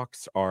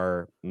sidewalks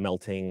are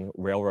melting,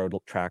 railroad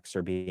tracks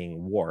are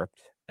being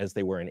warped, as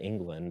they were in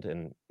England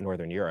and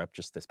Northern Europe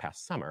just this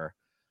past summer,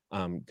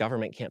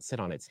 government can't sit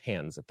on its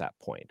hands at that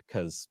point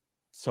because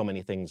so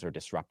many things are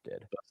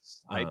disrupted.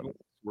 Sidewalks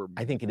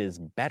I think it is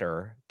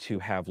better to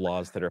have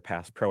laws that are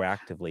passed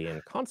proactively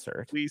in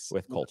concert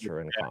with culture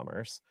and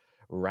commerce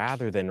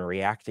rather than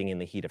reacting in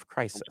the heat of What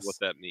crisis.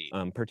 that means.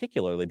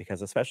 Particularly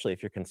because, especially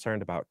if you're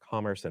concerned about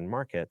commerce and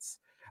markets,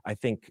 I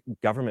think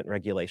government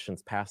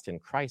regulations passed in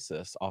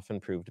crisis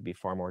often prove to be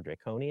far more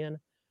draconian,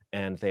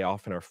 and they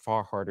often are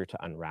far harder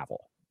to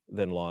unravel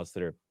than laws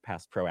that are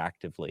passed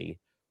proactively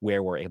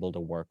where we're able to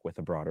work with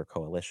a broader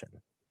coalition.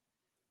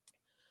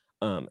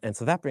 And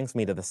so that brings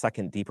me to the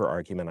second deeper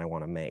argument I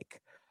want to make,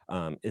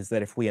 is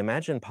that if we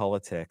imagine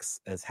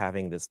politics as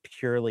having this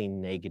purely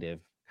negative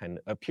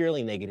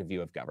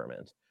view of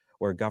government,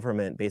 where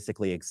government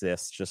basically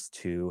exists just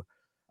to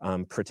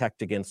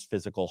protect against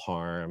physical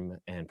harm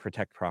and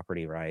protect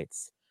property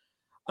rights,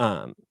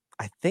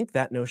 I think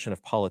that notion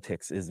of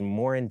politics is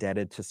more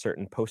indebted to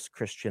certain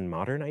post-Christian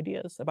modern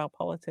ideas about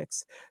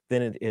politics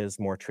than it is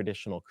more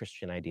traditional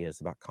Christian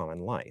ideas about common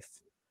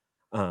life.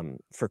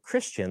 For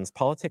Christians,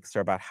 politics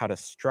are about how to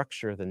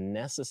structure the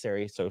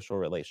necessary social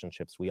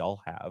relationships we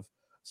all have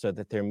so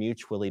that they're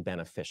mutually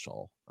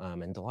beneficial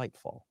and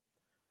delightful.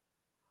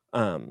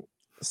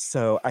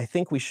 So I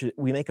think we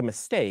make a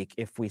mistake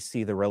if we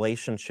see the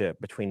relationship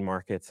between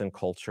markets and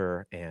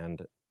culture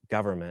and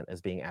government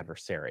as being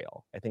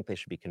adversarial. I think they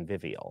should be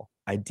convivial.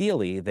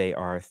 Ideally, they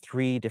are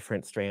three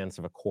different strands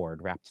of a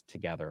cord wrapped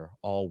together,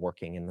 all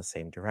working in the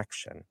same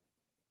direction.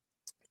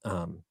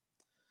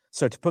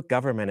 So to put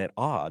government at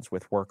odds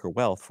with work or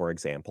wealth, for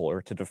example,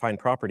 or to define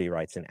property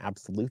rights in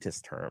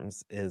absolutist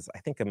terms is, I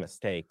think, a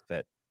mistake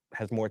that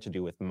has more to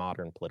do with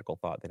modern political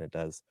thought than it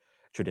does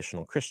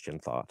traditional Christian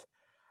thought.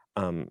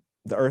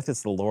 The earth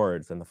is the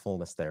Lord's and the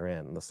fullness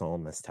therein, the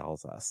psalmist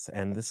tells us.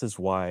 And this is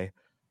why,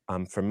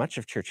 for much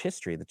of church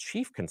history, the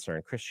chief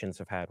concern Christians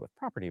have had with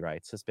property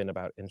rights has been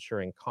about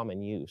ensuring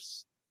common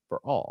use for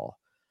all,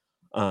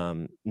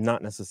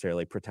 not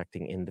necessarily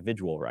protecting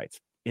individual rights.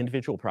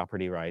 Individual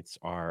property rights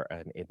are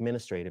an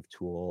administrative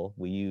tool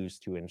we use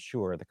to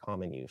ensure the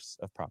common use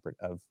of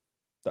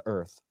the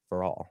earth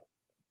for all.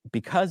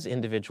 Because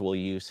individual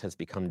use has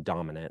become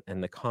dominant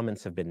and the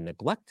commons have been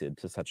neglected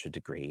to such a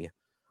degree,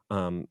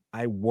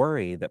 I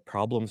worry that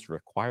problems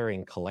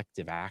requiring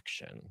collective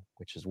action,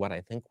 which is what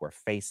I think we're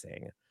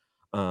facing,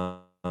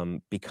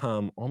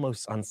 become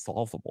almost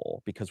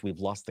unsolvable because we've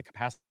lost the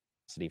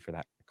capacity for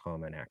that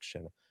common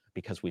action,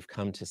 because we've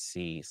come to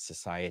see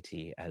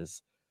society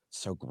as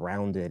so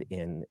grounded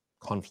in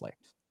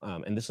conflict.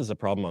 And this is a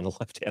problem on the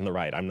left and the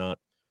right. I'm not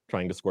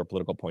trying to score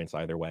political points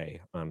either way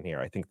here.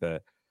 I think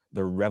the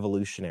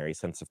revolutionary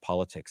sense of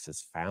politics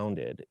is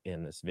founded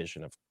in this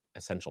vision of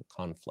essential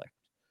conflict.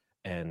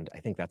 And I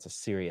think that's a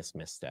serious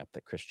misstep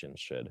that Christians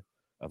should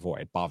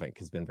avoid. Bhavik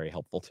has been very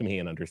helpful to me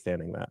in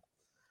understanding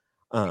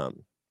that.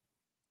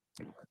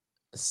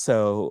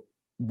 So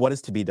what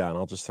is to be done?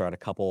 I'll just throw out a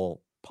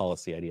couple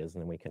policy ideas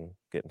and then we can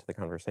get into the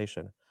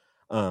conversation.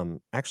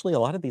 Actually, a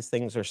lot of these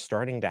things are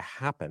starting to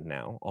happen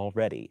now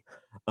already.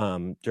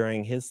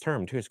 During his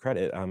term, to his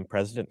credit,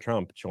 President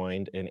Trump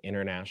joined an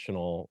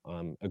international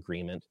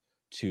agreement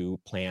to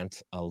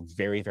plant a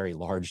very, very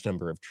large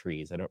number of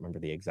trees. I don't remember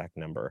the exact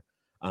number,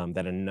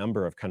 that a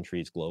number of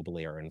countries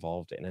globally are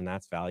involved in, and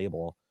that's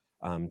valuable.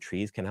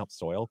 Trees can help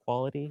soil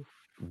quality.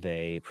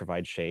 They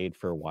provide shade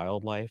for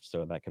wildlife,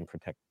 so that can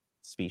protect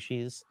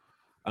species.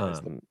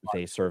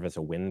 They serve as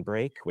a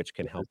windbreak, which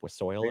can help with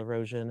soil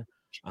erosion.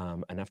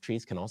 Enough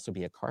trees can also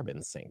be a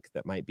carbon sink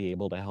that might be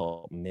able to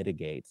help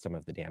mitigate some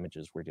of the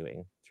damages we're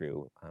doing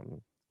through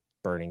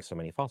burning so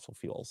many fossil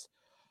fuels.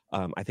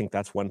 I think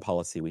that's one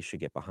policy we should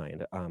get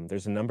behind.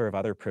 There's a number of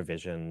other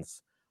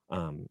provisions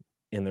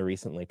in the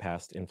recently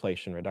passed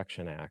Inflation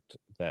Reduction Act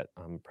that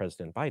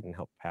President Biden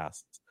helped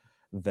pass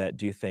that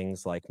do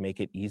things like make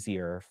it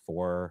easier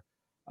for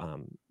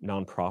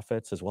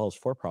nonprofits as well as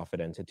for-profit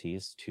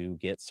entities to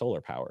get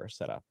solar power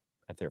set up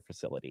at their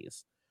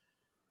facilities.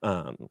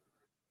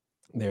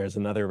 There's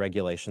another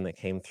regulation that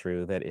came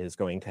through that is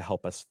going to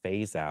help us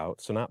phase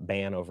out, so not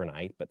ban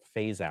overnight, but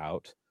phase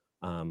out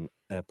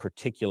a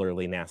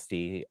particularly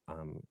nasty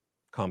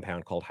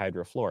compound called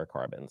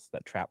hydrofluorocarbons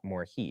that trap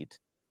more heat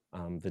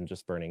than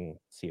just burning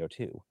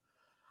CO2.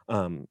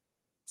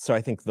 So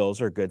I think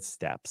those are good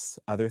steps.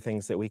 Other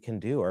things that we can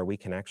do are we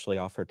can actually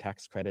offer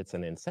tax credits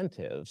and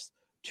incentives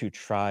to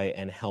try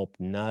and help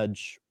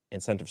nudge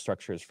incentive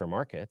structures for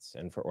markets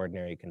and for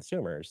ordinary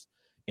consumers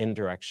in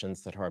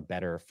directions that are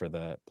better for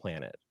the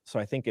planet. So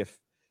I think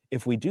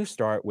if we do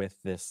start with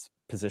this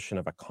position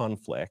of a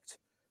conflict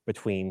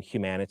between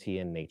humanity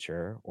and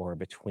nature, or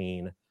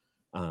between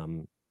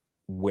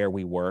where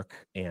we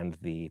work and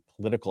the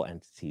political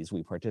entities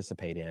we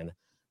participate in,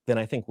 then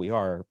I think we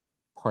are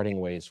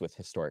parting ways with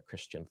historic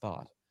Christian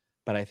thought.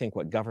 But I think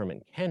what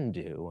government can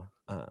do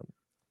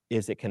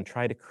is it can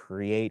try to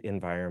create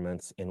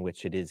environments in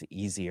which it is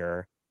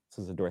easier,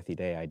 this is a Dorothy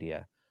Day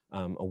idea,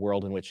 a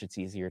world in which it's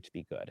easier to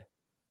be good.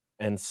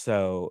 And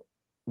so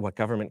what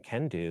government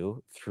can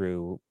do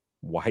through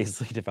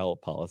wisely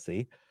developed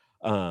policy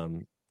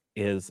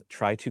is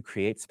try to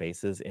create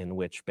spaces in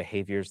which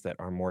behaviors that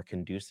are more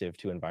conducive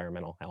to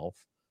environmental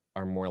health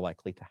are more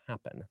likely to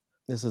happen.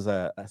 this is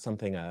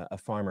something a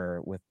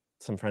farmer with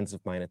some friends of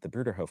mine at the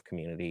Bruderhof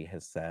community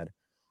has said.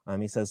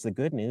 He says, the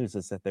good news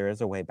is that there is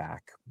a way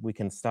back. We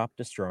can stop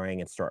destroying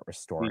and start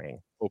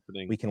restoring.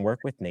 Opening. We can work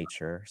with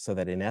nature so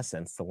that in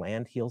essence, the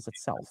land heals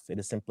itself. It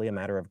is simply a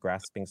matter of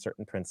grasping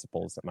certain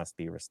principles that must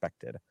be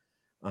respected.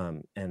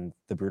 And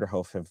the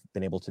Bruderhof have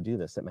been able to do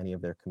this at many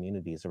of their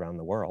communities around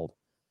the world.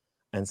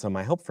 And so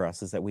my hope for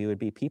us is that we would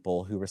be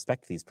people who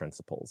respect these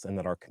principles, and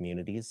that our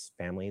communities,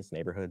 families,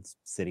 neighborhoods,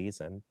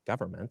 cities, and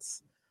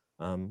governments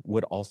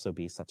would also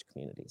be such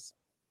communities.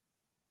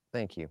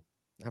 Thank you.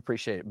 I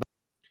appreciate it.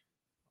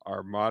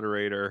 Our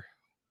moderator,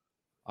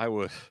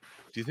 do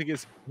you think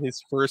his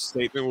first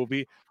statement will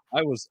be,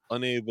 I was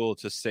unable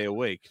to stay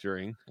awake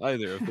during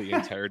either of the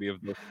entirety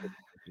of the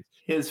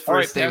His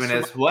first statement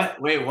is,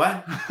 what? Wait,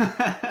 what?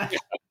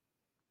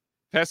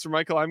 Pastor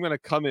Michael, I'm going to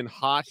come in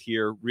hot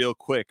here real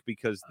quick,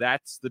 because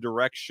that's the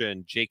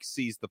direction Jake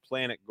sees the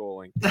planet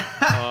going.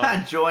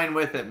 Join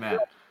with it, man.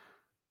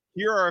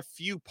 Here are a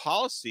few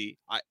policy.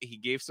 He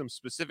gave some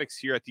specifics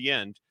here at the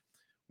end.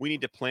 We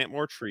need to plant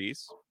more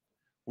trees.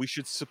 We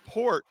should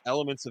support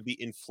elements of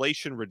the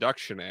Inflation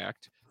Reduction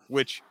Act,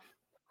 which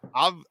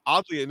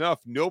oddly enough,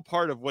 no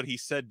part of what he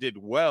said did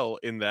well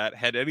in that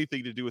had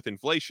anything to do with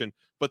inflation,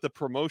 but the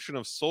promotion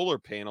of solar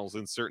panels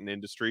in certain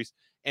industries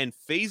and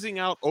phasing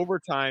out over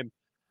time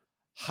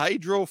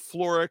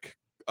hydrofluoric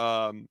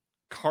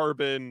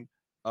carbon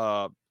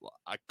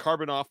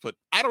output.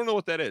 I don't know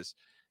what that is.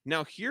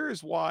 Now, here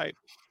is why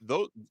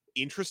those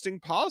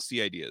interesting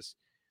policy ideas.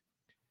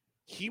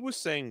 He was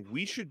saying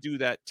we should do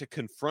that to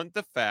confront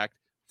the fact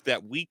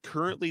that we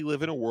currently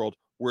live in a world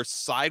where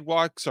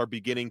sidewalks are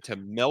beginning to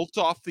melt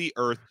off the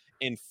earth,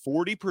 and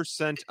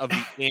 40% of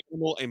the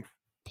animal and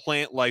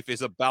plant life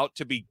is about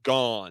to be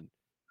gone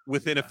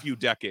within a few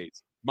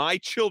decades. My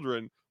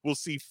children will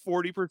see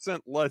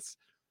 40%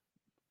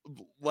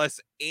 less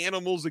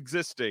animals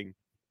existing.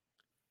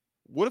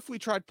 What if we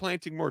tried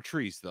planting more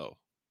trees, though?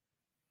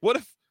 What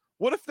if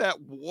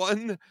that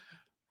one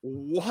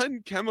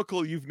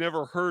chemical you've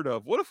never heard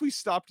of, what if we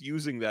stopped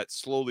using that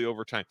slowly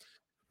over time?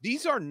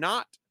 These aren't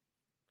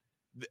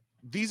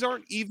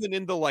even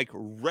in the like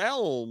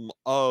realm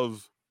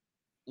of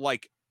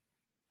like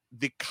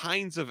the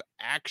kinds of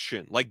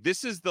action. Like,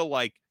 this is the,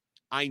 like,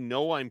 I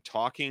know I'm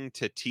talking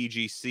to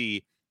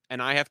TGC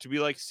and I have to be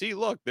like, see,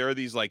 look, there are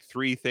these like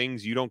 3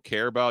 things you don't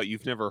care about,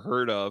 you've never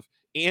heard of,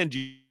 and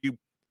you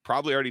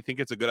probably already think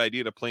it's a good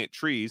idea to plant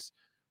trees.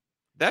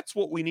 That's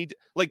what we need.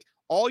 Like,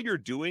 all you're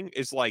doing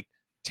is like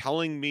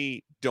telling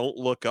me don't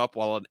look up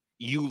while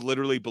you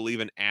literally believe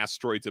an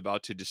asteroid's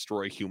about to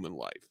destroy human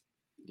life.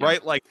 Yeah.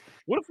 Right? Like,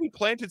 what if we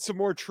planted some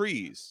more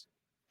trees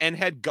and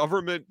had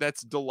government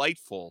that's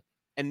delightful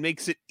and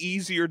makes it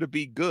easier to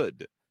be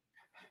good?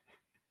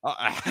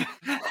 Wouldn't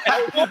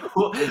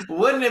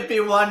it be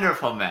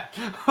wonderful, man?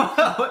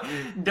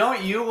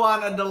 Don't you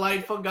want a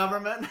delightful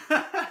government?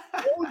 Roads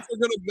are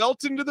going to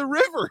melt into the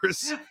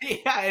rivers.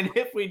 Yeah, and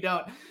if we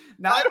don't,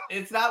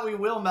 it's not we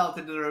will melt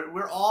into the river.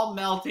 We're all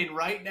melting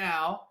right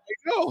now. I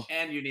know.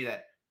 And you need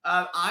that.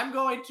 I'm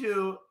going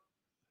to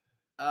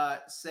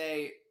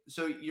say,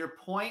 so your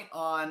point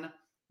on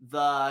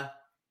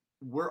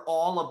we're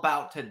all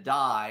about to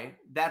die,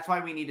 that's why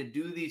we need to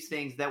do these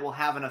things that will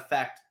have an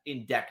effect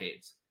in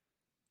decades.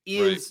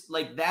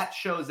 Like, that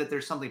shows that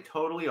there's something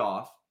totally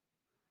off.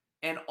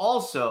 And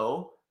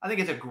also, I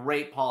think it's a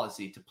great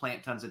policy to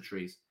plant tons of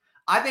trees.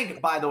 I think,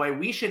 by the way,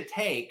 we should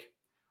take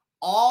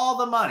all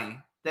the money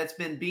that's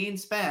been being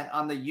spent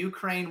on the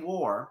Ukraine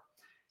war,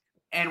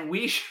 and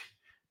we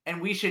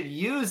should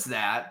use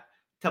that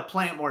to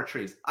plant more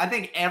trees. I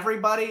think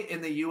everybody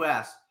in the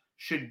U.S.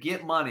 should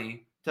get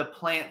money to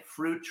plant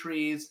fruit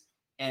trees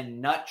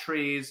and nut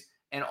trees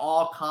and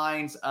all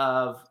kinds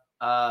of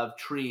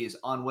trees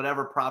on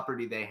whatever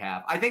property they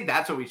have. I think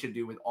that's what we should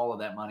do with all of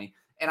that money.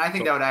 And I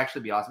think that would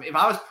actually be awesome. If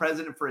I was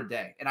president for a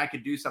day and I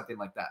could do something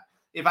like that,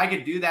 if I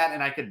could do that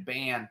and I could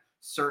ban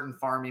certain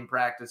farming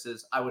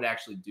practices, I would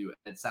actually do it.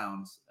 That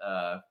sounds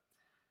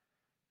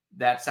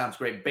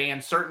great.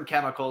 Ban certain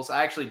chemicals.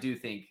 I actually do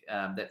think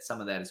that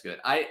some of that is good.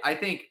 I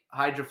think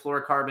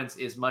hydrofluorocarbons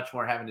is much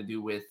more having to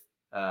do with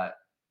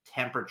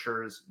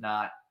temperatures.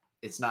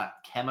 It's not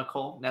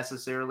chemical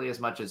necessarily as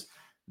much as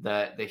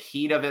the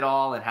heat of it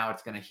all and how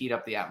it's going to heat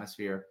up the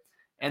atmosphere.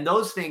 And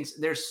those things,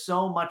 there's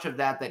so much of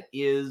that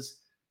is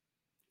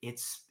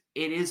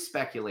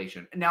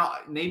speculation. Now,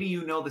 maybe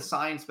you know the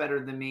science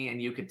better than me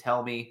and you could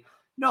tell me,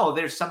 no,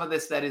 there's some of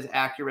this that is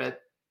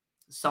accurate.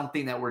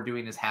 Something that we're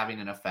doing is having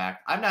an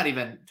effect. I'm not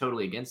even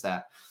totally against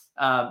that.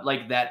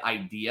 Like that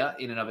idea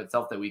in and of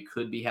itself that we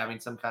could be having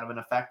some kind of an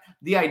effect.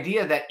 The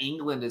idea that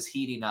England is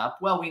heating up,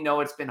 well, we know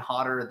it's been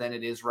hotter than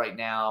it is right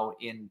now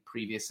in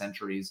previous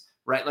centuries,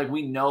 right? Like,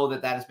 we know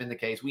that has been the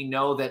case. We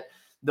know that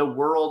the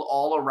world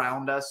all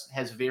around us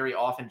has very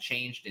often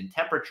changed in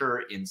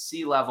temperature, in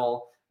sea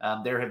level.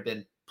 There have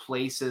been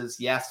places,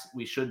 yes,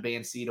 we should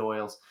ban seed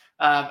oils.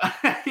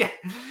 Yeah,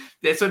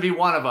 this would be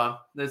one of them.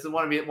 This is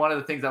one of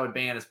the things I would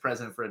ban as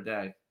president for a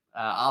day.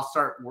 I'll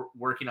start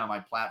working on my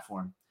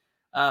platform.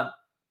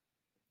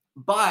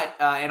 But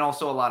and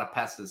also a lot of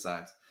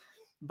pesticides.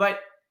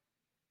 But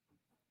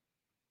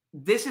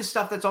this is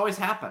stuff that's always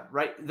happened,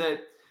 right?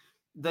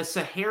 The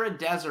Sahara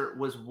Desert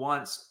was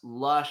once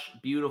lush,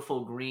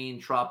 beautiful, green,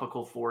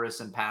 tropical forests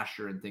and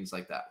pasture and things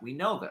like that. We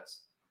know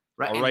this,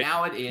 right? All And right.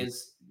 now it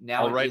is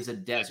a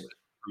desert.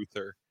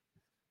 Truther.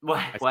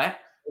 What? What?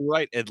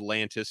 Right,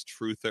 Atlantis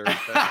truther.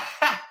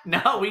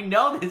 No, we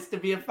know this to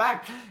be a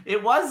fact.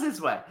 It was this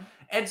way.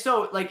 And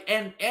so like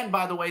and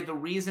by the way, the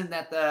reason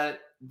that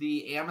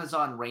the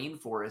Amazon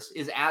rainforest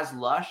is as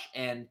lush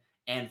and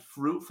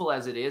fruitful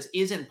as it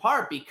is in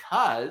part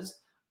because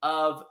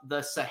of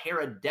the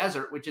Sahara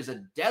Desert, which is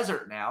a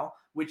desert now,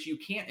 which you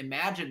can't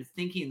imagine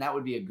thinking that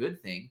would be a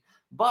good thing.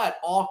 But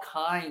all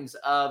kinds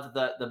of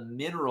the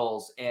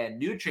minerals and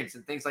nutrients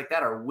and things like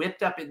that are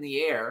whipped up in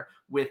the air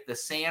with the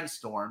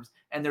sandstorms,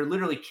 and they're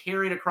literally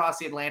carried across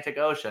the Atlantic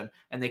Ocean,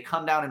 and they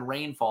come down in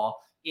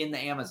rainfall in the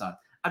Amazon.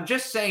 I'm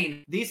just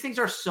saying these things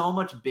are so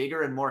much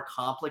bigger and more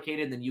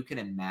complicated than you can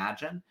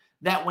imagine,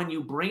 that when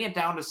you bring it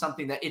down to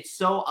something that it's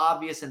so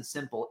obvious and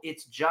simple,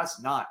 it's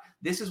just not.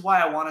 This is why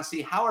I want to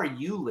see, how are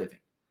you living?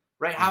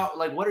 Right? How,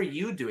 like, what are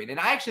you doing? And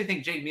I actually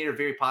think Jake Meter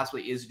very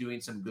possibly is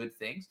doing some good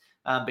things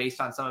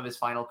based on some of his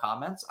final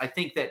comments. I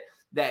think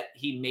that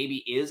he maybe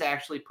is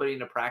actually putting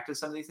into practice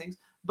some of these things,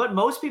 but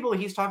most people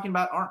he's talking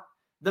about aren't.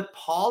 The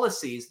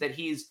policies that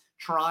he's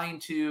trying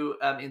to,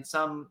 in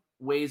some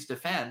ways,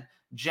 defend,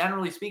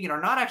 generally speaking,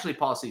 are not actually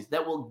policies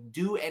that will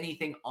do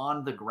anything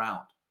on the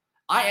ground.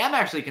 I am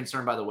actually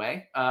concerned, by the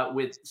way,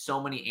 with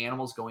so many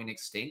animals going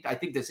extinct. I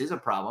think this is a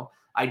problem.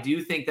 I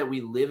do think that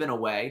we live in a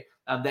way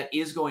that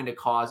is going to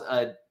cause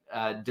a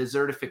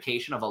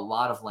desertification of a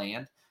lot of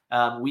land.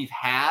 We've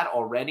had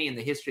already in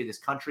the history of this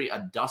country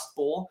a dust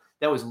bowl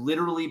that was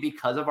literally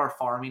because of our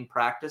farming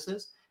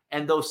practices.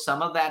 And though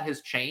some of that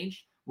has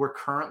changed, we're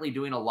currently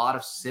doing a lot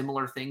of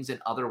similar things in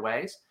other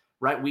ways,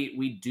 right?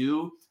 We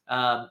do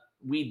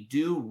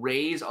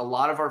raise a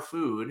lot of our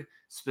food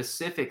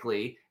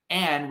specifically,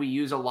 and we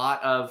use a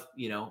lot of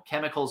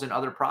chemicals and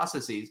other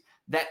processes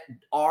that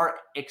are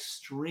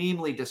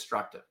extremely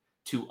destructive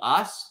to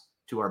us,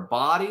 to our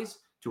bodies,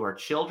 to our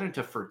children,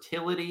 to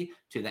fertility,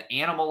 to the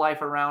animal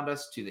life around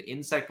us, to the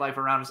insect life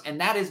around us.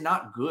 And that is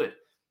not good.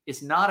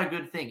 It's not a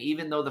good thing,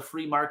 even though the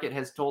free market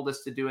has told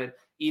us to do it,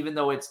 even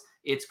though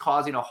it's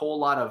causing a whole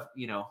lot of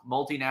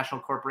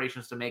multinational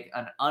corporations to make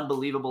an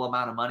unbelievable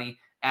amount of money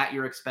at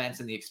your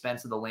expense and the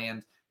expense of the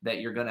land that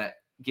you're going to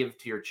give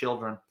to your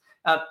children.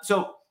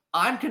 So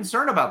I'm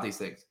concerned about these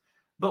things.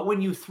 But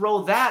when you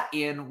throw that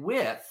in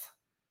with,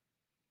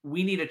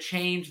 we need to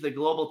change the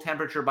global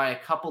temperature by a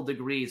couple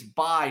degrees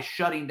by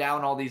shutting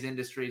down all these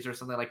industries or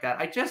something like that,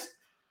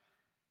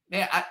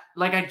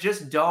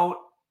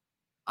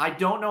 I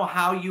don't know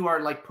how you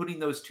are like putting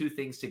those two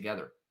things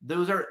together.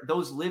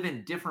 Those live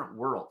in different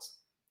worlds,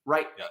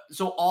 right? Yeah.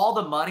 So all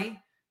the money,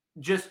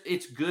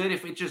 it's good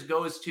if it just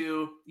goes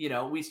to,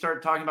 we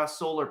start talking about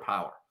solar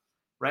power,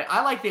 right?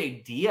 I like the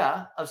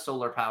idea of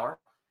solar power.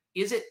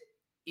 Is it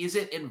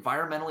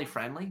environmentally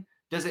friendly?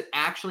 Does it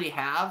actually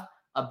have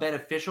a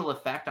beneficial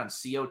effect on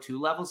CO2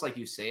 levels like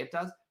you say it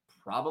does?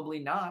 Probably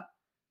not.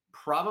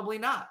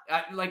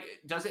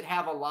 Does it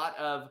have a lot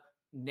of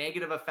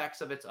negative effects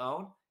of its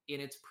own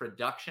in its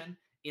production,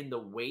 in the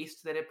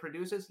waste that it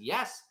produces?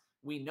 Yes,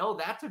 we know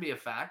that to be a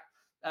fact.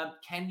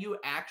 Can you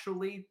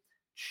actually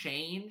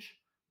change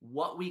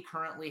what we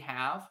currently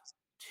have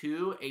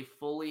to a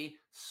fully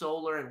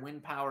solar and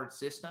wind powered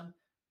system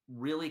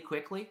really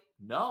quickly?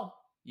 No,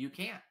 you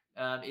can't.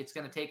 It's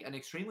going to take an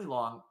extremely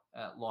long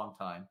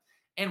time.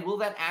 And will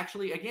that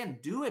actually, again,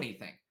 do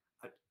anything?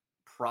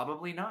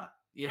 Probably not.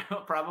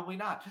 Probably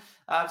not.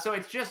 So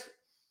it's just,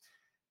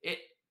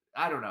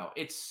 I don't know.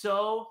 It's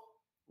so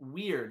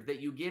weird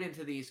that you get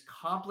into these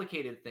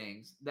complicated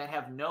things that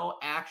have no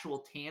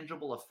actual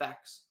tangible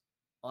effects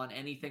on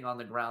anything on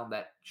the ground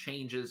that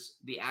changes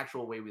the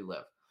actual way we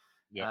live.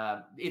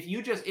 Yeah. If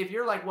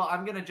you're like, well,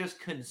 I'm going to just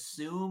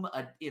consume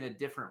in a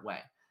different way.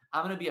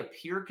 I'm going to be a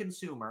pure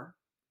consumer,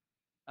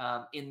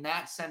 in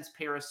that sense,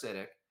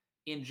 parasitic,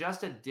 in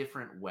just a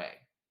different way.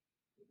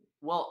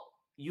 Well,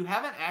 you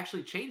haven't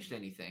actually changed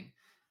anything.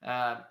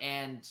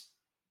 And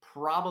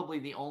probably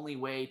the only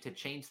way to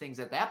change things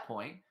at that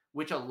point,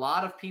 which a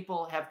lot of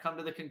people have come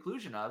to the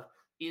conclusion of,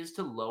 is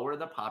to lower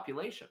the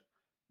population.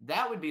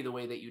 That would be the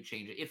way that you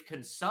change it.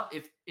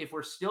 If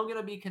we're still going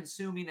to be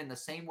consuming in the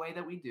same way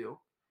that we do,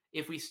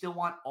 if we still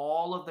want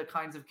all of the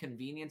kinds of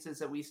conveniences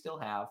that we still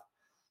have,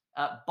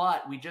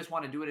 but we just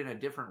want to do it in a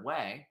different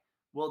way,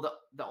 well,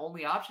 the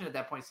only option at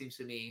that point seems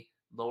to me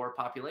lower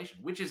population,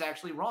 which is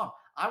actually wrong.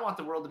 I want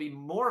the world to be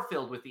more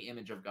filled with the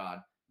image of God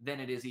than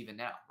it is even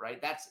now,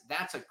 right?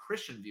 That's a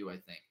Christian view, I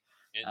think.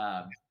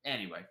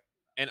 Anyway.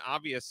 And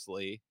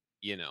obviously,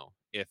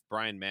 if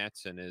Brian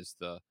Mattson is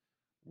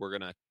we're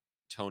going to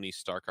Tony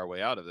Stark our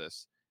way out of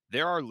this,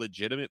 there are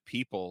legitimate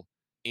people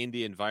in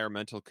the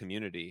environmental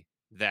community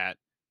that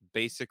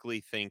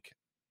basically think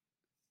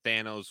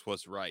Thanos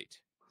was right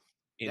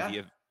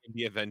in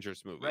the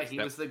Avengers movies. Right, he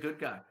was the good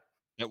guy.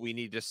 That we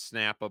need to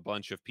snap a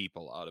bunch of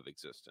people out of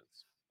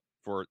existence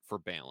for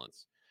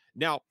balance.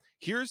 Now,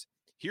 here's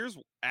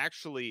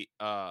actually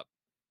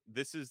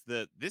this is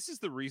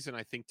the reason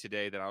I think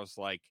today that I was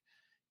like,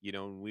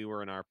 when we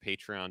were in our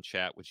Patreon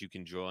chat, which you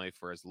can join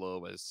for as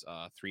low as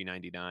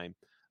 $3.99,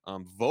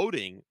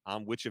 voting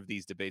on which of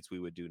these debates we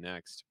would do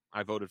next.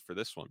 I voted for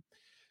this one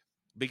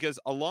because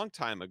a long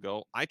time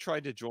ago I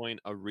tried to join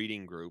a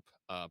reading group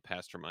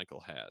Pastor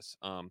Michael has,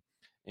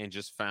 and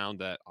just found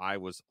that I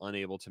was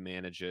unable to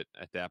manage it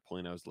at that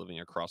point. I was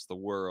living across the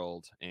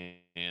world,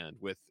 and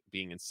with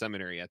being in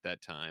seminary at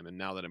that time, and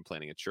now that I'm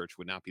planning a church,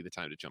 would not be the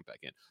time to jump back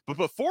in. But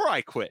before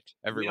I quit,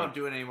 We everyone, don't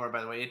do it anymore,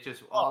 by the way. It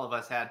just all of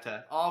us had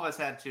to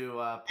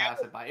pass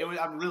it by.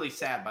 I'm really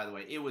sad, by the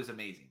way. It was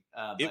amazing.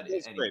 it But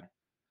was anyway, great.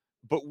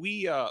 But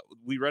we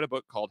read a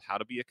book called How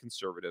to Be a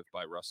Conservative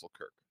by Russell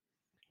Kirk.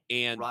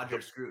 And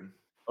Roger Scruton.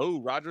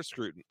 Roger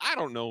Scruton. I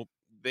don't know.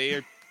 They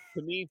are,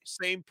 to me,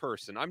 same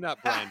person. I'm not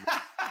Brian.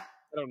 I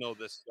don't know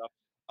this stuff.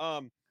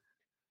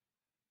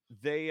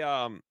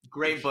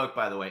 Great book,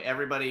 by the way.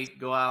 Everybody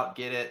go out,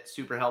 get it.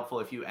 Super helpful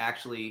if you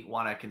actually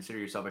want to consider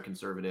yourself a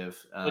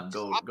conservative.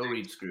 Go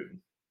read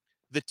Scruton.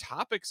 The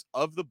topics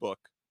of the book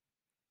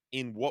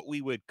in what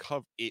we would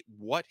cover it,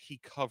 what he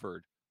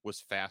covered was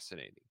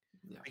fascinating.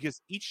 Yeah.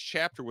 Because each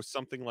chapter was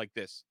something like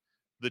this: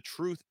 the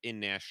truth in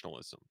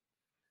nationalism,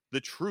 the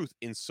truth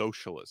in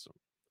socialism.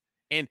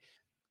 And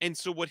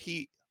so what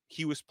he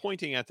was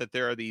pointing at, that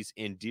there are these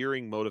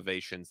endearing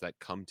motivations that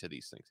come to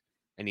these things.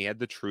 And he had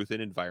the truth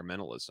in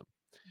environmentalism.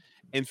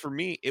 And for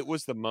me, it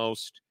was the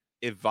most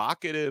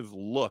evocative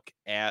look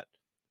at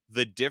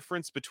the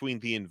difference between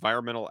the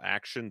environmental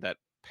action that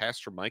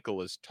Pastor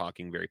Michael is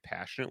talking very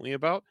passionately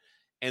about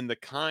and the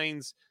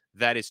kinds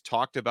that is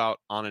talked about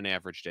on an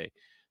average day.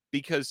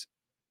 Because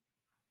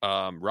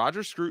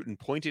Roger Scruton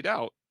pointed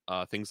out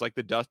things like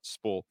the Dust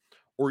Bowl,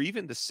 or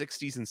even the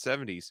 60s and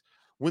 70s,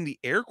 when the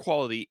air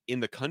quality in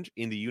the country,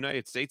 in the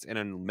United States, and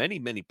in many,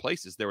 many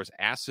places, there was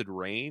acid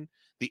rain.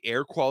 The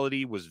air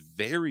quality was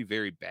very,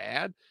 very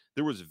bad.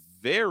 There was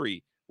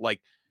very,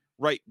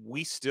 right.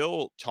 We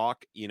still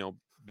talk,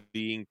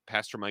 being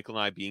Pastor Michael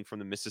and I being from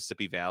the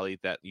Mississippi Valley,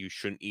 that you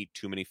shouldn't eat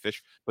too many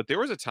fish. But there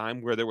was a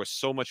time where there was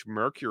so much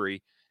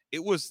mercury.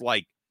 It was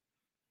like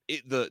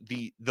the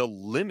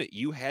limit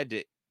you had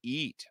to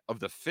eat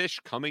of the fish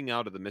coming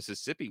out of the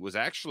Mississippi was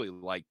actually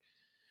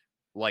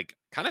like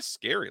kind of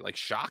scary, like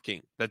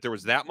shocking, that there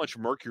was that much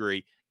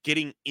mercury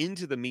getting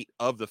into the meat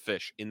of the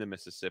fish in the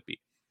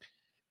Mississippi.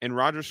 And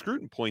Roger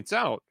Scruton points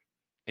out,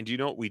 and do you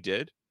know what we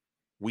did?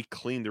 We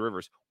cleaned the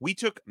rivers. We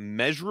took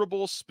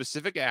measurable,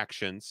 specific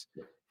actions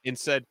and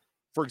said,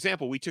 for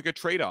example, we took a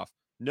trade-off.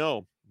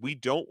 No, we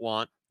don't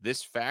want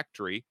this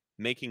factory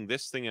making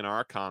this thing in our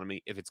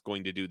economy if it's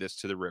going to do this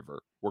to the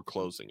river. We're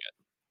closing it.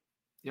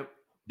 Yep.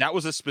 That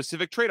was a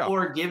specific trade-off.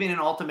 Or giving an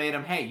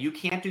ultimatum, hey, you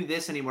can't do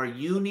this anymore.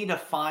 You need to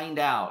find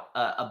out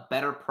a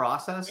better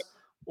process,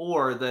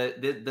 or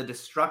the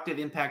destructive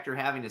impact you're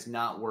having is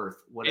not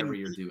worth whatever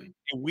you're doing.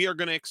 And we are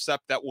going to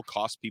accept that will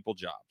cost people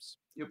jobs.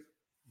 Yep.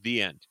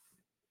 The end.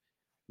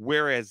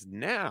 Whereas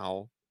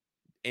now,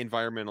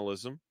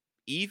 environmentalism,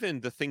 even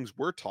the things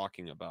we're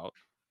talking about,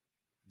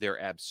 they're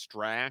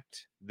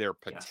abstract, they're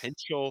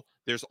potential. Yes.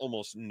 There's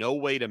almost no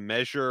way to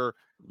measure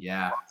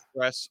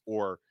progress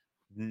or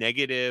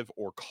negative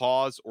or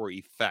cause or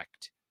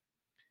effect.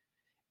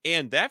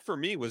 And that for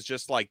me was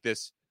just like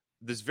this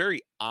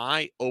very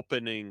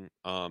eye-opening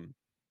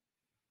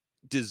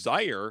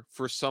desire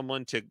for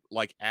someone to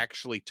like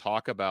actually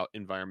talk about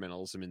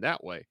environmentalism in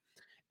that way.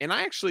 And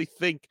I actually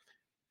think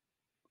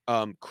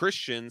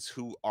Christians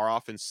who are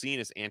often seen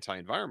as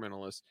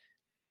anti-environmentalists,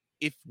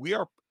 if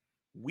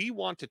we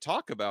want to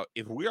talk about,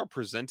 if we are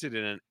presented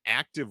in an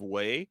active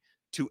way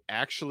to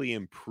actually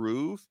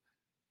improve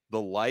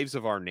the lives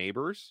of our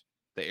neighbors,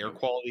 the air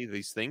quality,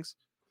 these things,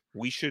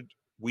 we should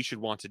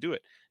want to do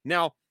it.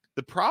 Now,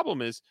 the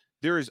problem is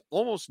there is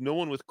almost no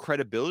one with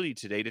credibility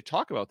today to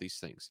talk about these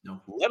things,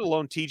 let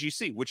alone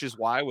TGC, which is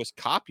why I was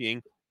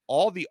copying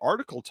all the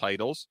article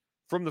titles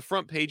from the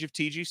front page of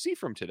TGC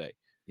from today.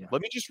 Yeah.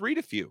 Let me just read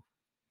a few.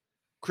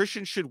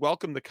 Christians should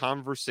welcome the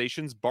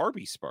conversation's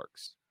Barbie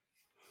sparks.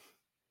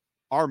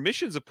 Our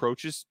missions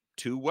approach is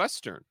too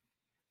Western.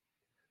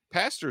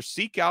 Pastors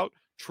seek out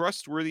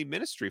trustworthy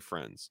ministry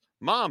friends.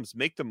 Moms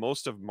make the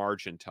most of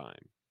margin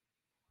time.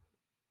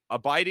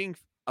 Abiding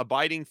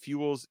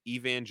fuels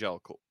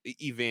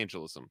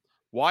evangelism.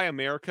 Why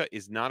America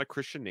is not a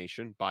Christian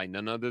nation, by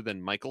none other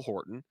than Michael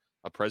Horton,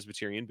 a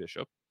Presbyterian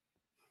bishop.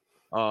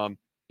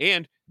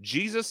 And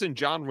Jesus and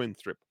John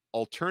Winthrop,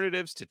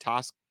 alternatives to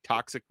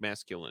toxic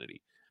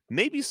masculinity.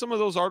 Maybe some of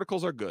those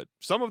articles are good.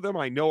 Some of them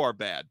I know are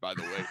bad, by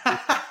the way.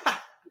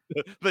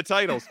 The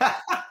titles.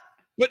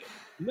 But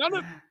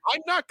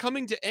I'm not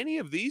coming to any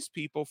of these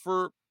people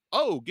for,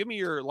 give me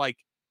your,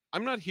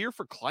 I'm not here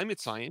for climate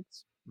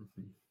science.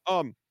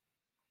 Mm-hmm.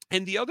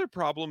 And the other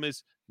problem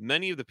is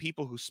many of the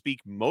people who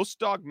speak most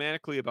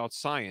dogmatically about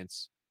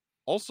science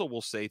also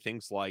will say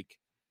things like,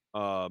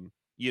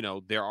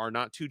 there are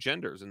not two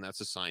genders, and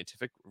that's a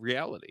scientific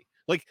reality.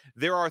 Like,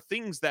 there are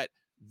things that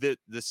the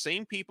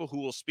same people who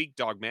will speak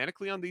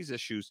dogmatically on these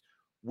issues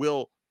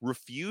will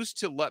refuse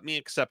to let me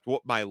accept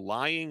what my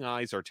lying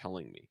eyes are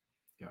telling me.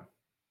 Yeah.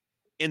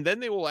 And then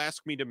they will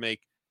ask me to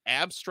make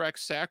abstract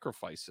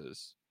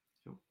sacrifices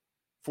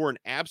for an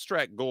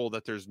abstract goal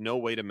that there's no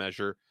way to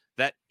measure,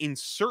 that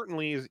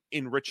certainly is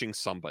enriching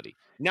somebody.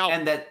 Now,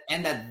 and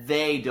that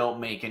they don't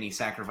make any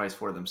sacrifice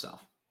for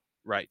themselves.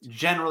 right.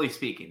 Generally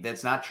speaking,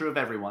 that's not true of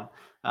everyone,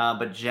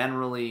 but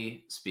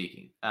generally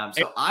speaking.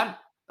 So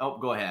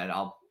go ahead.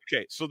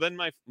 Okay. So then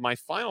my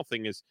final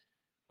thing is,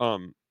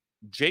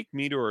 Jake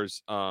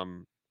Meador's,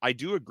 I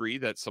do agree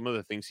that some of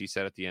the things he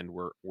said at the end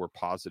were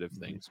positive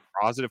things,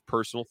 positive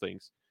personal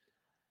things.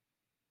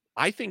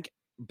 I think,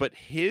 but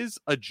his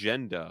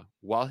agenda,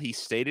 while he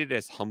stated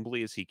as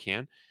humbly as he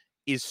can,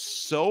 is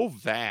so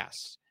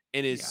vast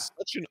and is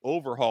such an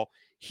overhaul.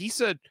 He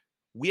said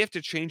we have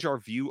to change our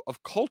view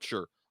of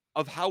culture,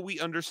 of how we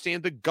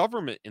understand the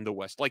government in the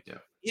West. Like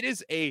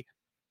he's a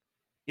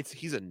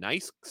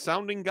nice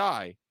sounding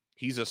guy.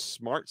 He's a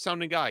smart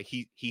sounding guy.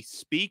 He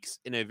speaks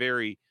in a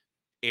very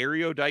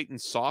erudite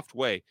and soft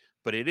way,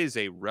 but it is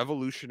a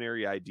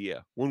revolutionary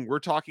idea. When we're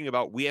talking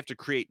about we have to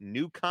create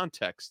new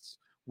contexts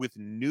with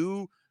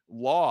new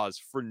laws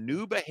for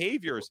new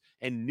behaviors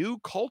and new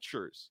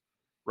cultures,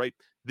 right?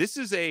 This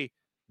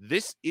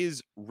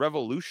is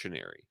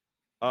revolutionary.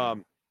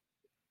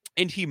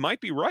 And he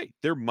might be right.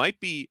 There might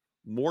be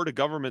more to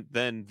government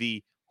than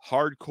the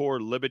hardcore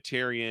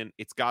libertarian,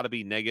 it's got to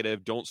be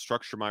negative, don't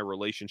structure my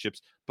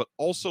relationships. But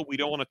also, we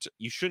don't want to,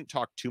 you shouldn't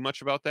talk too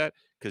much about that,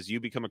 because you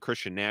become a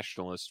Christian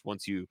nationalist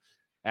once you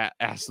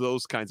ask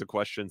those kinds of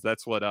questions.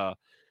 That's what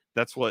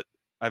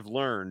I've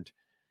learned.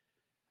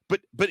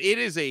 But it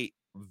is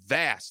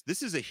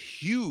this is a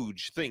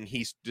huge thing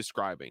he's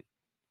describing.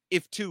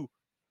 If to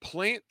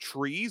plant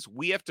trees,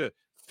 we have to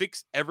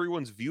fix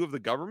everyone's view of the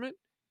government,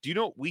 do you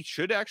know what we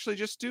should actually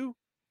just do?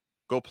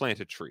 Go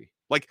plant a tree.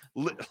 Like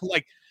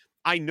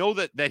I know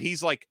that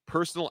he's like,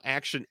 personal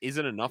action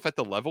isn't enough at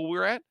the level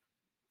we're at.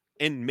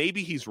 And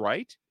maybe he's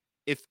right.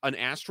 If an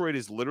asteroid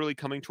is literally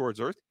coming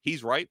towards Earth,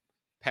 he's right.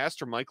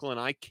 Pastor Michael and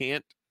I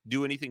can't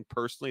do anything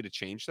personally to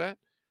change that.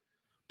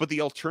 But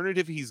the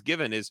alternative he's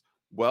given is,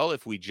 well,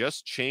 if we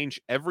just change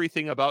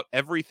everything about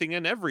everything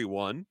and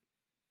everyone,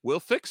 we'll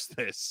fix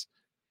this.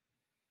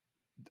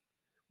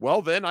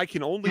 Well, then I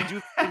can only do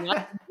the thing I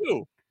can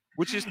do,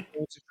 which is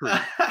true.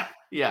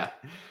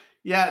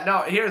 Yeah,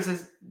 no,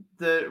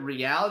 the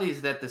reality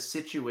is that the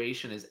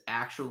situation is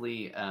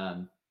actually,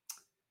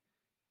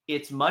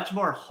 it's much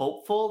more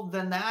hopeful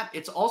than that.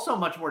 It's also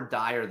much more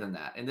dire than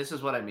that. And this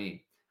is what I mean.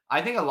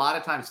 I think a lot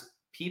of times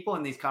people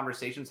in these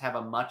conversations have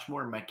a much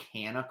more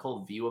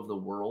mechanical view of the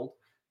world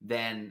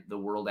than the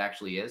world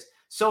actually is.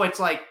 So it's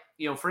like,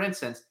 for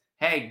instance,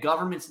 hey,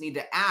 governments need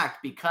to act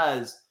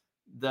because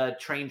the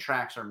train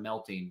tracks are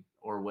melting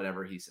or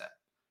whatever he said,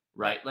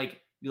 right?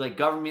 Like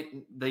government,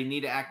 they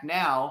need to act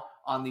now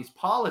on these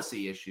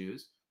policy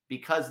issues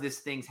because this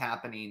thing's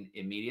happening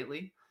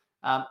immediately.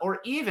 Or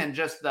even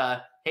just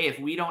hey, if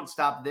we don't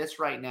stop this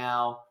right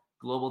now,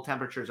 global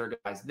temperatures are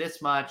rise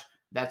this much.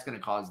 That's going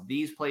to cause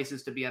these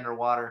places to be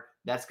underwater.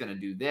 That's going to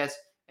do this.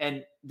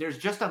 And there's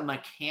just a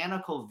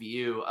mechanical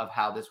view of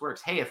how this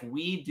works. Hey, if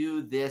we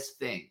do this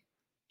thing,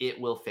 it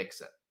will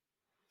fix it.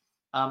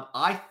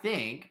 I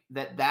think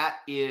that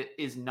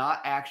is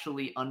not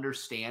actually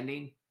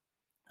understanding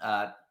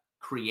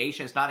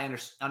creation. It's not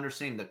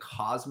understanding the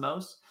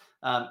cosmos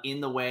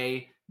in the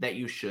way that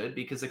you should,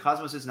 because the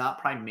cosmos is not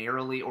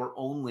primarily or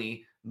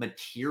only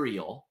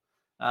material.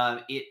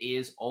 It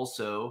is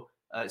also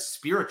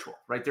spiritual,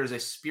 right? There's a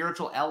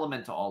spiritual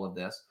element to all of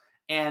this.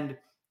 And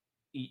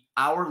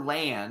our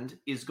land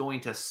is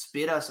going to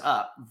spit us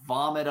up,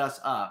 vomit us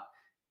up,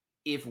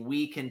 if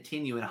we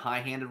continue in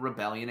high-handed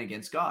rebellion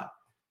against God.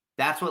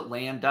 That's what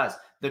land does.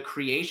 The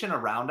creation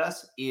around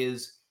us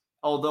is,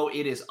 although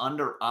it is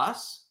under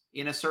us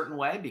in a certain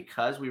way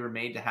because we were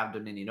made to have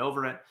dominion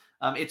over it,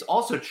 it's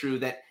also true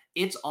that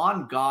it's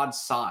on God's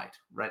side,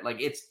 right?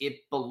 Like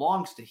it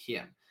belongs to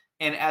him.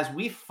 And as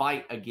we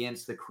fight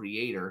against the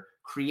creator,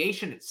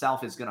 creation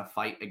itself is going to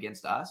fight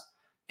against us.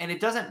 And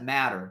it doesn't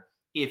matter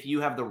if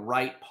you have the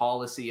right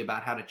policy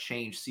about how to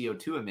change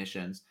CO2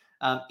 emissions,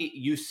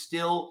 you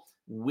still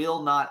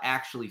will not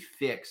actually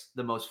fix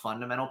the most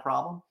fundamental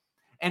problem.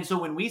 And so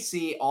when we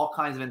see all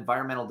kinds of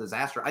environmental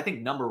disaster, I think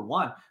the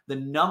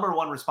number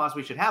one response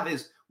we should have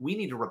is we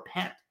need to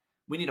repent.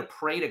 We need to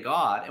pray to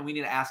God, and we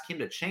need to ask him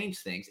to change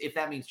things. If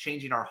that means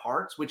changing our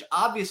hearts, which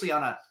obviously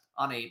on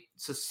a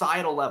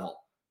societal level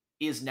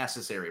is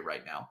necessary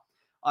right now.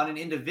 On an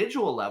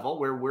individual level,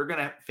 where we're going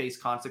to face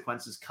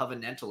consequences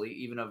covenantally,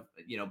 even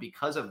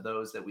because of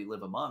those that we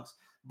live amongst.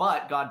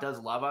 But God does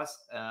love us.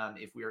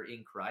 If we are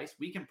in Christ,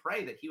 we can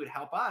pray that he would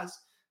help us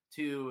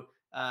to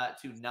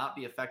not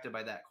be affected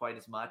by that quite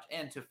as much,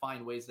 and to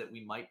find ways that we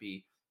might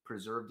be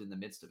preserved in the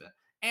midst of it.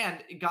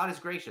 And God is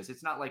gracious.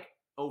 It's not like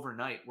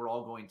overnight we're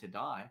all going to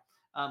die,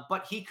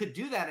 but he could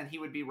do that, and he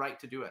would be right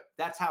to do it.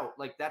 That's how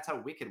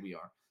wicked we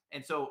are.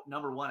 And so,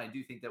 number one, I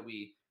do think that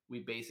we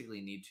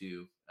basically need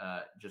to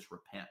just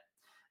repent.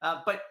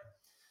 But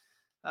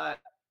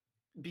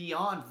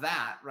beyond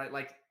that, right?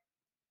 Like,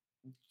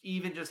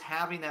 even just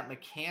having that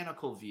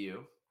mechanical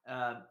view,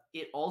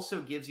 it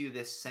also gives you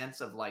this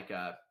sense of like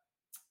a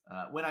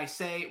when I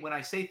say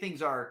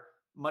things are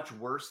much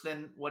worse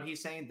than what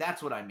he's saying,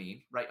 that's what I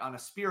mean, right? On a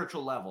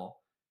spiritual level,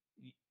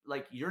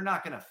 like you're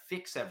not going to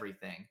fix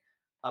everything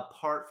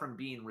apart from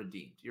being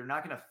redeemed. You're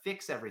not going to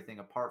fix everything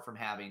apart from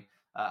having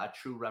a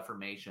true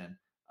reformation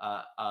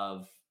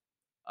of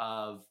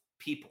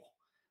people.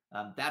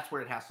 That's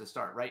where it has to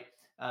start, right?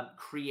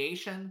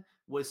 Creation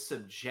was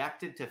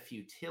subjected to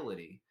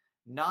futility,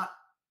 not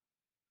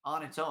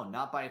on its own,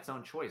 not by its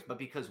own choice, but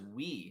because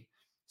we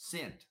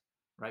sinned,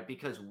 right?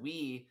 Because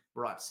we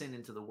brought sin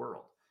into the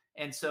world.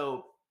 And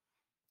so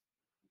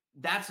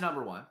that's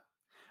number one.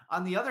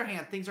 On the other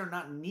hand, things are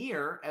not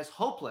near as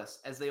hopeless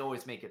as they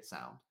always make it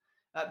sound,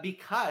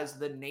 because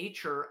the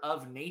nature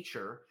of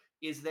nature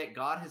is that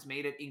God has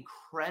made it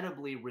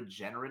incredibly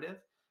regenerative,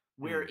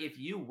 where if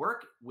you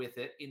work with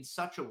it in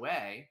such a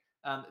way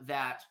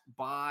that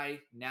by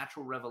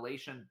natural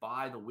revelation,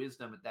 by the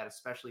wisdom that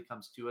especially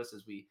comes to us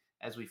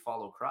as we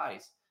follow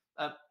Christ,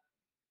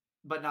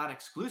 but not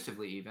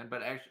exclusively even,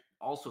 but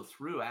also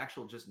through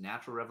actual just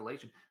natural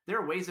revelation, there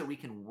are ways that we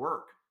can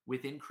work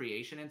within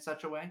creation in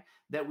such a way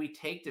that we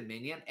take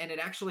dominion, and it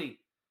actually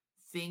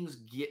things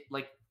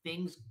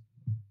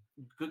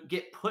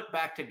get put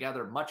back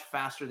together much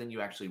faster than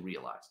you actually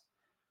realize,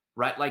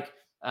 right? Like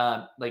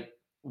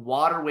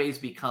waterways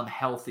become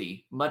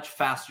healthy much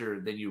faster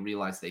than you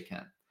realize they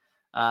can.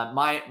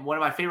 One of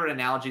my favorite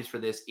analogies for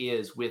this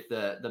is with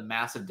the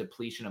massive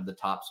depletion of the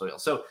topsoil.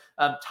 So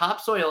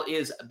topsoil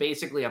is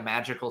basically a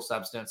magical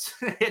substance.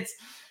 It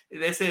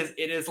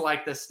is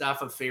like the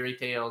stuff of fairy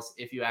tales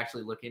if you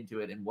actually look into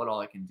it and what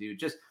all it can do.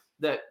 Just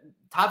the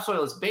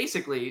topsoil is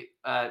basically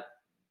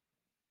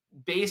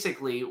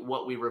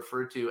what we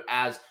refer to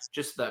as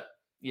just the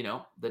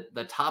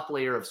top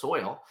layer of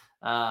soil,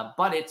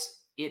 but it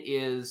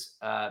is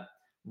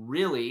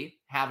really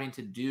having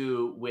to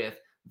do with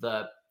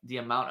the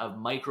amount of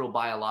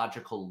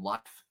microbiological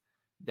life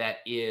that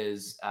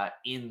is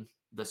in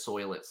the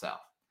soil itself.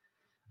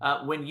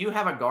 When you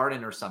have a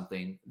garden or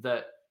something,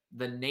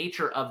 the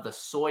nature of the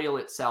soil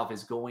itself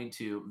is going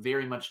to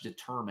very much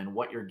determine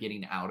what you're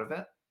getting out of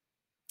it.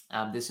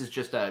 This is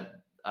just a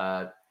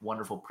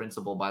wonderful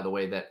principle, by the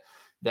way,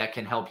 that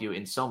can help you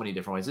in so many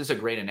different ways. This is a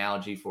great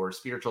analogy for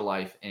spiritual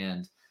life,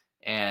 and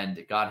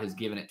God has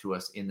given it to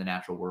us in the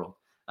natural world.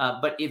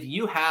 But if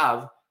you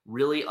have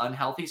really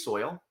unhealthy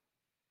soil,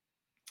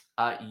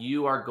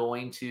 you are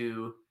going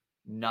to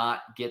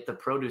not get the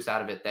produce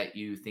out of it that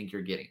you think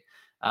you're getting.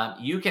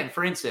 You can,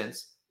 for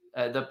instance,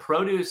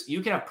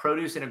 you can have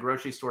produce in a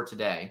grocery store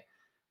today,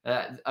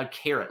 a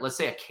carrot, let's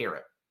say a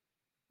carrot,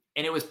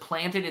 and it was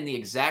planted in the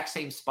exact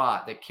same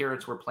spot that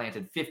carrots were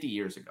planted 50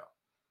 years ago.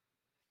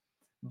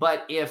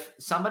 But if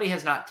somebody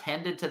has not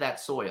tended to that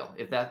soil,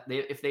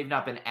 if they've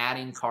not been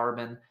adding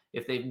carbon,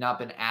 if they've not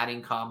been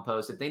adding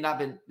compost, if they've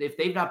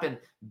not been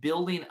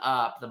building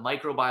up the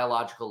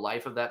microbiological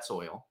life of that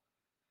soil,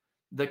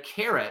 the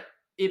carrot,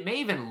 it may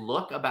even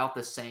look about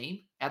the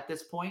same at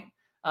this point,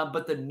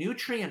 but the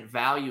nutrient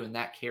value in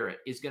that carrot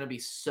is going to be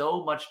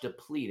so much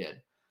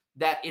depleted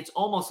that it's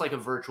almost like a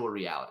virtual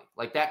reality.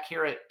 Like that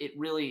carrot, it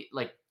really,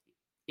 like,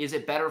 is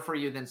it better for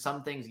you than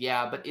some things?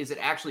 Yeah, but is it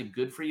actually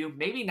good for you?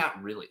 Maybe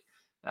not really.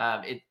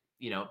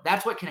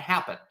 That's what can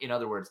happen. In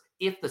other words,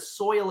 if the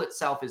soil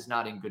itself is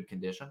not in good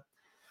condition.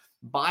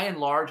 By and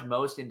large,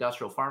 most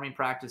industrial farming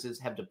practices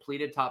have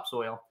depleted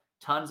topsoil.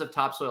 Tons of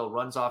topsoil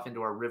runs off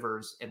into our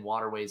rivers and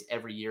waterways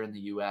every year in the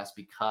U.S.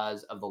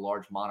 because of the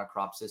large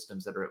monocrop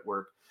systems that are at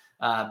work,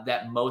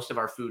 that most of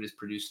our food is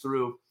produced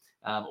through,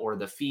 or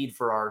the feed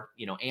for our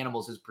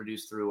animals is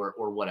produced through,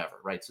 or whatever,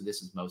 right? So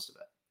this is most of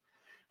it.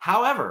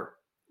 However,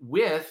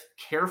 with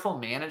careful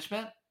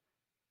management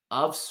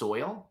of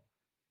soil,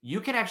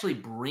 you can actually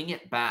bring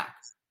it back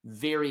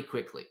very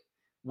quickly.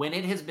 When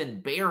it has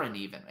been barren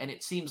even, and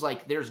it seems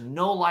like there's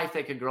no life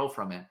that could grow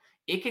from it,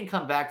 it can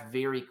come back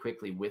very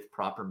quickly with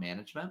proper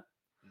management.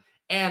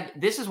 And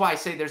this is why I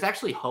say there's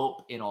actually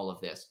hope in all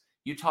of this.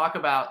 You talk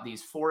about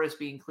these forests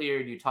being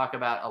cleared. You talk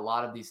about a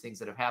lot of these things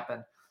that have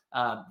happened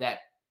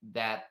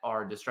that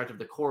are destructive.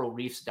 The coral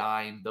reefs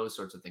dying, those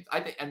sorts of things.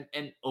 I think,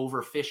 and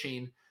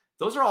overfishing.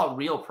 Those are all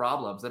real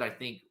problems that I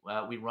think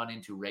we run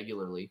into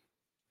regularly.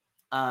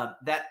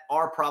 That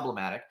are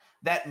problematic,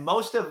 that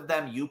most of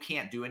them you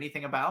can't do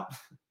anything about.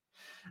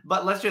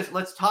 But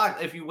let's talk,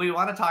 we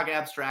want to talk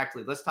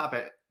abstractly, let's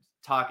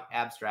talk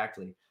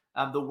abstractly.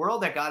 The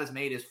world that God has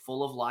made is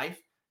full of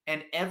life,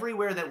 and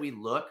everywhere that we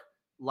look,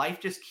 life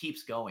just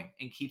keeps going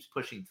and keeps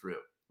pushing through,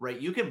 right?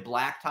 You can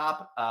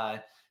blacktop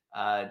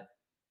a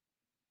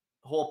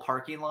whole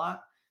parking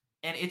lot,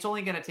 and it's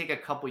only going to take a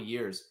couple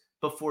years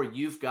before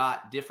you've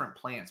got different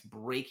plants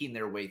breaking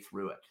their way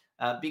through it.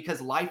 Because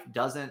life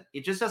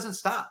just doesn't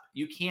stop.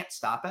 You can't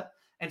stop it.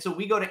 And so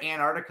we go to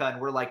Antarctica and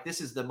we're like,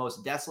 this is the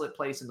most desolate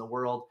place in the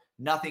world.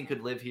 Nothing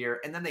could live here.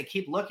 And then they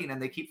keep looking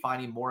and they keep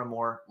finding more and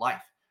more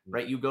life,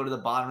 right? You go to the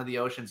bottom of the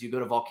oceans, you go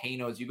to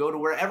volcanoes, you go to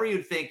wherever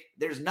you'd think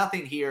there's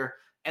nothing here,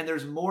 and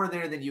there's more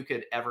there than you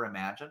could ever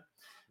imagine.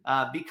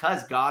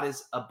 because God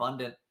is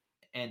abundant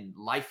and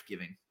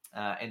life-giving.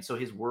 And so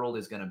his world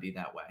is going to be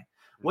that way.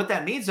 What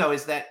that means, though,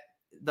 is that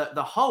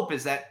the hope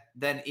is that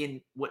then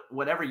in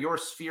whatever your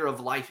sphere of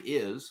life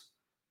is,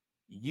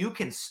 you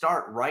can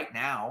start right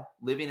now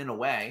living in a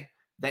way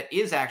that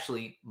is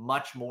actually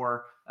much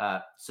more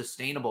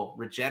sustainable,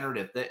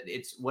 regenerative. That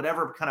it's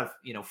whatever kind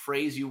of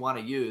phrase you want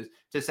to use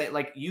to say,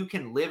 like, you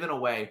can live in a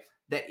way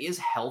that is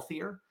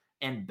healthier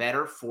and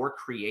better for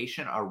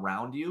creation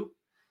around you,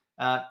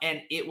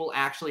 and it will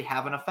actually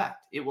have an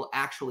effect. It will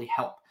actually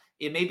help.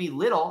 It may be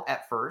little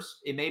at first.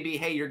 It may be,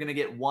 hey, you're going to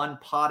get one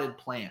potted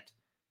plant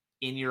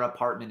in your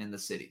apartment in the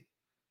city.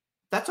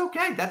 That's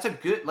okay. That's a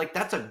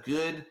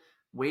good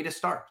way to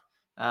start.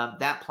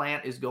 That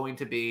plant is going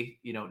to be,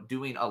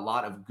 doing a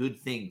lot of good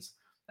things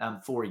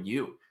for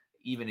you,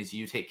 even as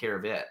you take care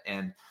of it.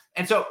 And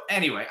so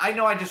anyway, I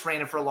know I just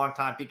ran it for a long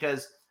time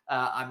because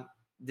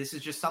this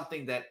is just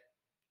something that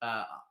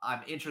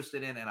I'm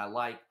interested in and I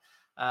like.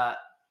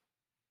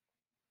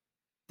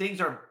 Things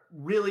are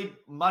really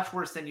much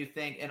worse than you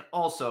think. And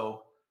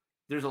also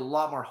there's a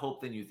lot more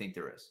hope than you think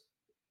there is.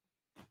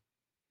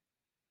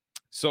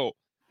 So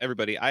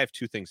everybody, I have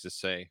two things to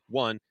say.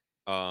 One,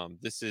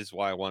 this is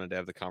why I wanted to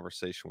have the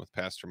conversation with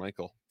Pastor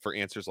Michael for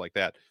answers like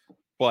that.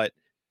 But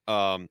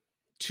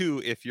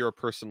two, if you're a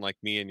person like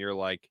me and you're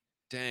like,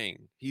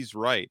 dang, he's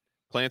right.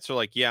 Plants are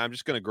like, yeah, I'm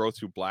just going to grow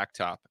through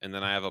blacktop. And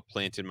then I have a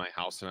plant in my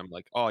house and I'm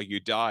like, oh, you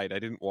died. I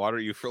didn't water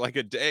you for like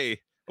a day.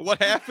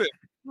 What happened?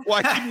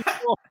 Why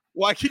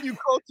can you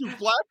go through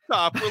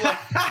blacktop? We're like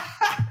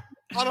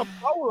on a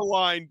power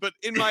line, but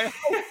in my house,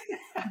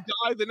 you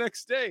die the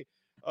next day.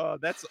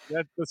 That's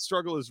the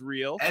struggle is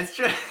real. That's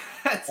true.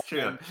 That's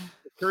true.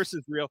 The curse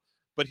is real.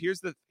 But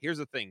here's the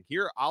thing.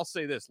 Here, I'll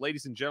say this,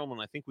 ladies and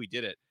gentlemen, I think we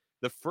did it.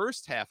 The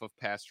first half of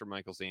Pastor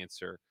Michael's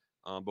answer,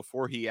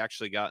 before he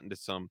actually got into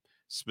some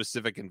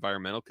specific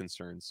environmental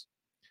concerns,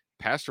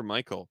 Pastor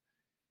Michael,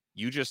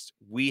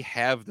 we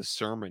have the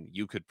sermon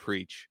you could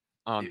preach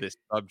on this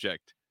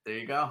subject. There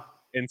you go.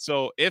 And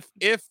so if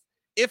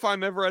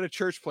I'm ever at a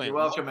church plant, you're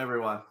welcome,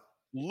 everyone,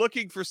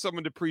 looking for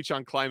someone to preach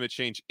on climate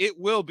change, it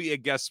will be a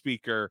guest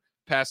speaker,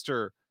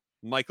 Pastor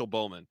Michael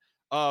Bowman.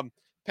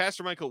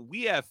 Pastor Michael,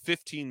 we have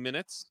 15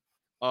 minutes.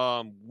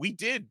 We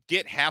did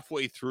get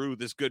halfway through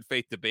this good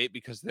faith debate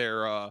because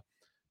their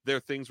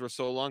things were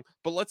so long,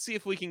 but let's see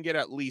if we can get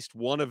at least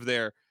one of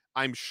their,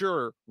 I'm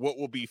sure, what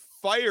will be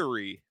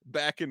fiery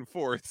back and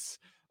forths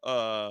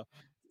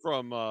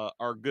from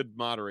our good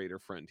moderator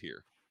friend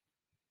here.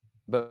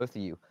 Both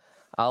of you.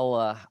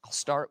 I'll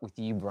start with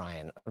you,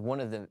 Brian. One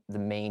of the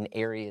main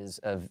areas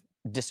of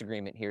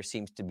disagreement here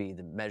seems to be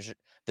the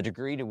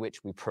degree to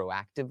which we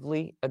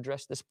proactively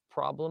address this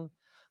problem,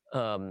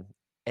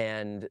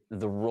 and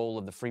the role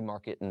of the free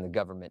market and the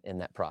government in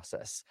that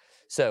process.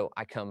 So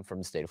I come from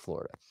the state of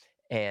Florida,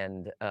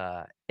 and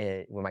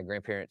when my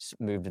grandparents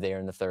moved there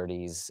in the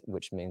 30s,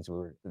 which means we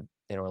were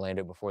in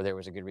Orlando before there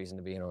was a good reason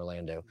to be in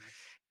Orlando.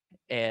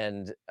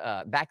 And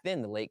back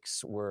then the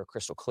lakes were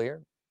crystal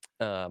clear.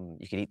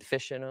 You could eat the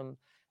fish in them.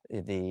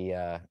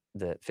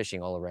 The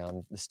fishing all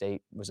around the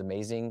state was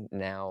amazing.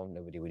 Now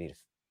nobody would eat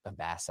a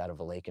bass out of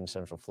a lake in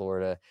Central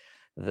Florida.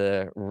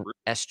 The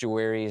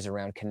estuaries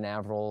around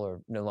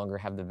Canaveral no longer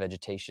have the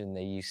vegetation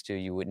they used to.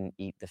 You wouldn't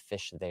eat the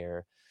fish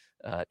there.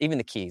 Even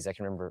the Keys. I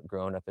can remember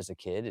growing up as a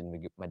kid,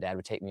 and my dad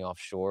would take me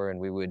offshore, and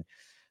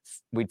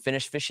we'd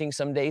finish fishing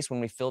some days when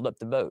we filled up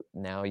the boat.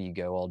 Now you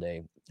go all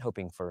day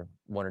hoping for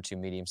one or two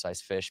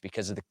medium-sized fish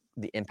because of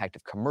the impact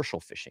of commercial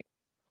fishing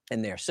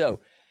in there. So,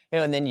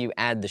 and then you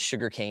add the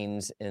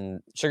sugarcane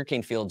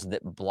fields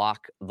that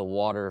block the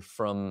water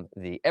from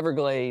the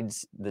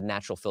Everglades, the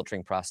natural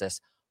filtering process,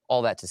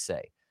 all that to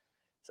say,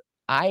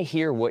 I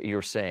hear what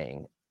you're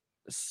saying.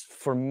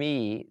 For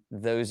me,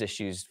 those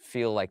issues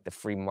feel like the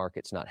free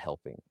market's not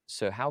helping.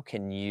 So how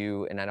can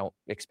you, and I don't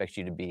expect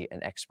you to be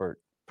an expert,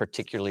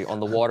 particularly on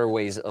the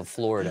waterways of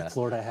Florida.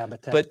 Florida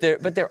habitat.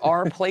 But there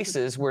are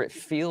places where it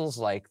feels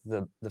like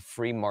the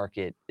free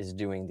market is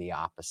doing the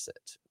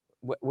opposite.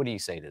 What do you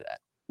say to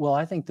that? Well,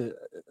 I think that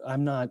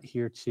I'm not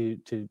here to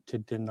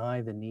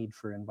deny the need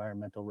for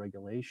environmental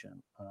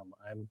regulation.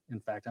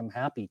 I'm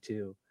happy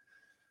to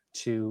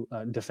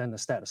defend the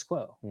status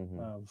quo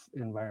of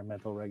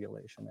environmental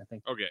regulation. I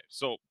think. Okay,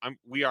 so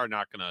we're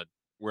not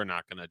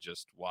gonna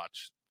just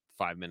watch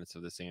 5 minutes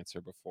of this answer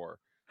before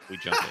we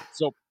jump in.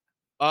 So,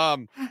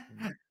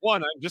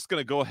 one, I'm just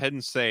gonna go ahead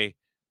and say,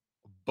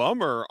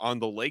 bummer on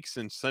the lakes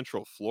in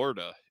Central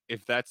Florida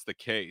if that's the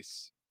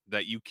case,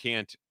 that you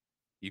can't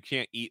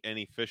eat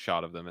any fish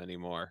out of them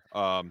anymore.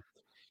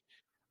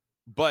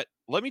 But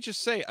let me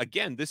just say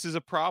again, this is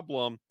a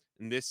problem,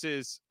 and this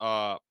is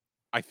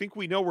I think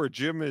we know where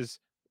Jim's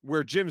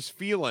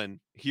feeling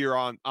here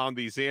on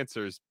these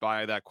answers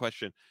by that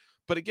question.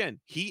 But again,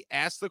 he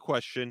asked the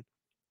question,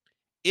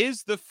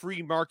 is the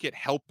free market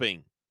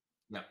helping?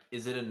 Yeah.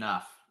 Is it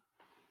enough?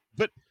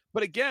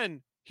 But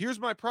again, here's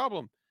my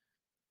problem.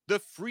 The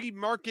free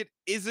market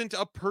isn't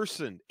a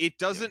person. It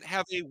doesn't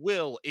have a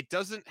will. It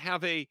doesn't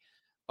have a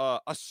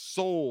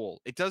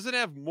soul. It doesn't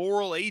have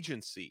moral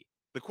agency.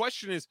 The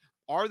question is,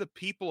 are the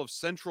people of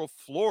Central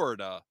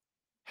Florida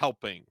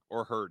helping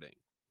or hurting?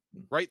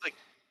 Right? Like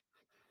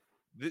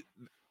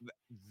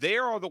they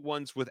are the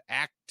ones with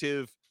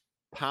active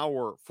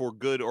power for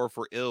good or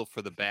for ill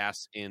for the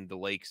bass in the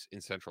lakes in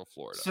Central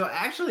Florida. So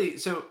actually,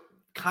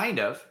 kind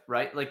of,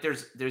 right? Like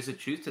there's a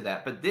truth to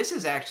that, but this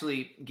is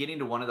actually getting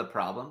to one of the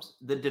problems.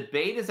 The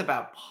debate is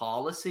about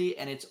policy,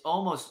 and it's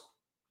almost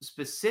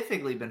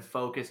specifically been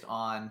focused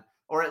on,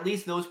 or at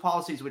least those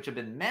policies which have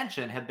been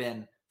mentioned have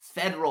been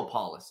federal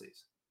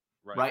policies,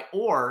 right?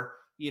 Or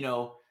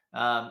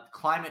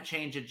climate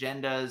change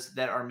agendas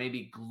that are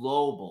maybe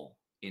global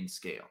in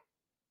scale.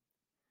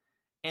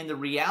 And the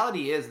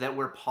reality is that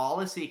where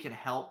policy can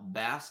help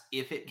best,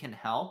 if it can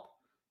help,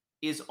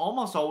 is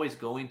almost always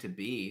going to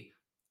be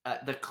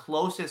the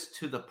closest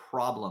to the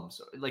problems,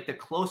 like the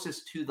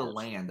closest to the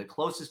land, the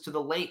closest to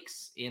the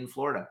lakes in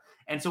Florida.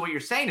 And so what you're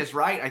saying is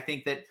right. I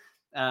think that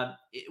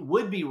it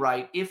would be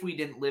right if we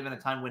didn't live in a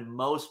time when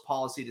most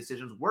policy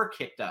decisions were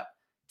kicked up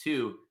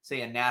to, say,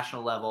 a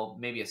national level,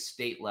 maybe a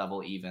state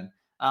level even.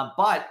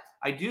 But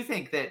I do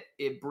think that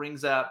it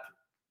brings up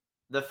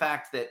the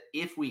fact that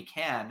if we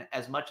can,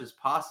 as much as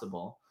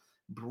possible,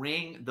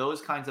 bring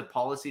those kinds of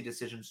policy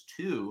decisions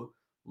to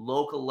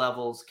local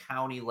levels,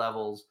 county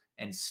levels,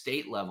 and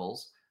state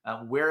levels,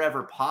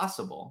 wherever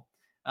possible,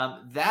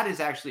 that is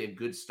actually a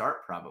good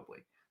start, probably.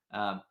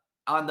 On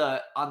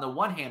the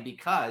one hand,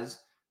 because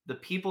the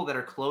people that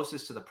are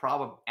closest to the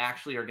problem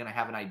actually are going to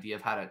have an idea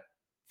of how to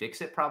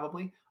fix it,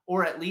 probably,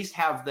 or at least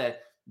have the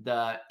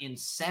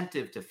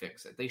incentive to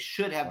fix it. They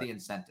should have the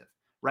incentive.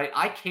 Right.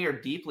 I care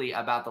deeply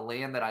about the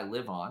land that I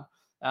live on,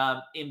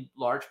 in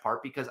large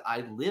part because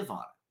I live on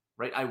it.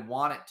 Right. I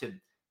want it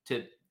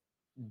to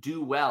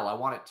do well. I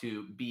want it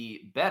to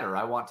be better.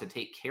 I want to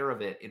take care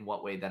of it in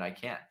what way that I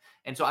can.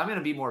 And so I'm going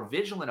to be more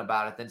vigilant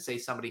about it than, say,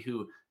 somebody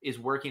who is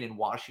working in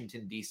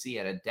Washington, D.C.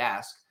 at a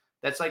desk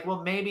that's like,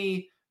 well,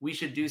 maybe we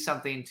should do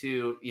something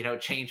to,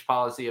 change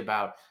policy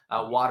about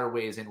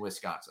waterways in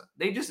Wisconsin.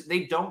 They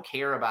don't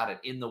care about it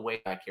in the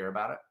way I care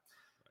about it.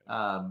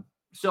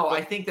 So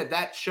I think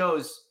that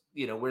shows,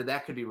 where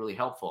that could be really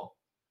helpful.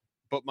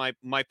 But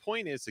my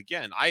point is,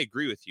 again, I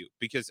agree with you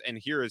because, and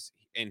here is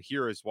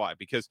why,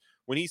 because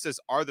when he says,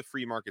 are the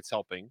free markets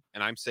helping?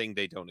 And I'm saying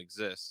they don't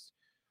exist.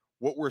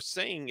 What we're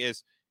saying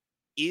is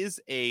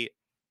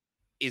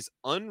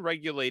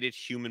unregulated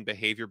human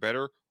behavior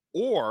better,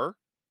 or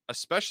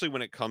especially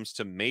when it comes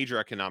to major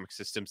economic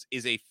systems,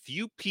 is a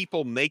few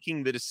people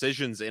making the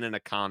decisions in an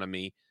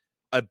economy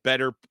a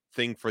better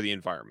thing for the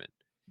environment?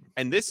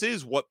 And this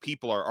is what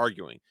people are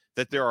arguing,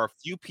 that there are a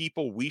few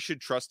people we should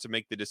trust to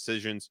make the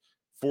decisions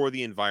for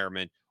the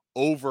environment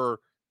over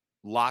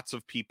lots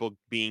of people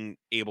being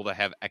able to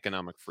have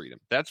economic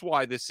freedom. That's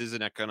why this is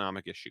an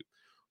economic issue.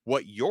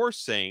 What you're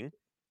saying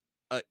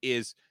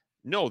is,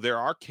 no, there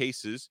are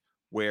cases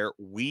where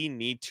we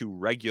need to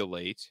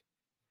regulate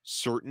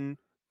certain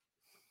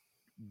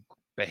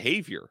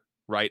behavior,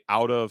 right,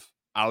 out of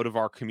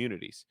our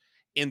communities.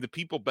 And the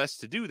people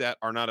best to do that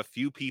are not a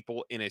few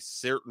people in a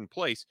certain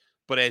place,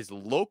 but as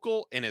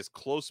local and as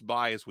close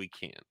by as we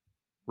can,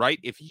 right?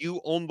 If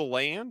you own the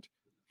land,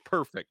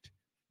 perfect.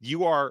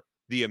 You are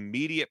the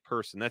immediate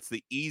person. That's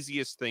the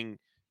easiest thing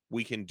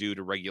we can do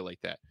to regulate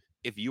that.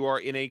 If you are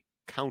in a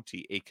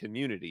county, a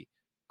community,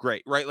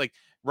 great, right? Like,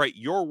 right,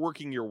 you're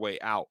working your way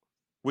out,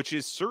 which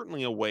is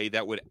certainly a way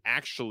that would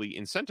actually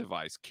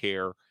incentivize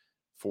care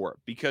for it,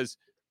 because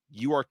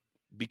you're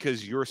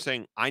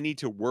saying, I need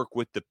to work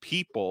with the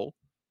people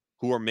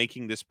who are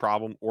making this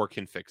problem or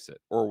can fix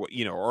it, or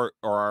or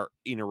are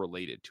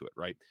interrelated to it,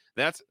 right?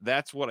 That's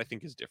what I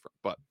think is different.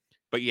 But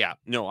yeah,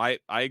 no, I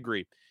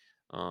agree.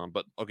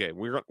 But okay,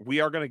 we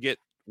are gonna get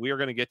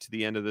to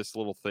the end of this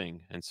little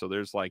thing, and so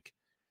there's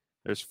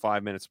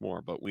 5 minutes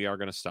more, but we are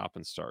gonna stop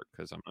and start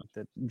because I'm not.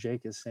 That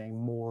Jake is saying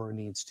more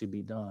needs to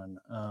be done.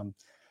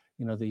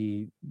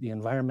 The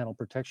Environmental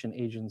Protection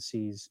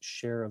Agency's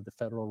share of the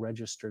Federal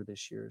Register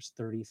this year is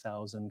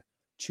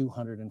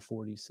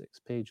 30,246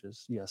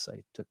 pages. Yes,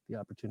 I took the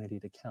opportunity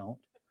to count.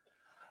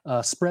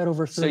 Spread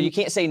over 30. So you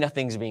can't say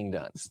nothing's being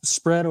done.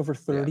 Spread over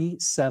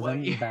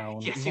 37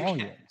 bound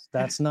volumes.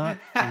 That's not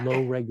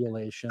low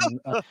regulation.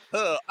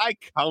 I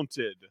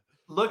counted.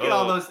 Look at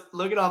all those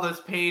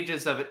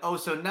pages of it. Oh,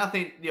 so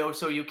nothing.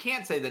 So you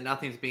can't say that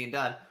nothing's being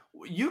done.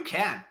 You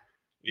can.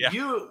 Yeah.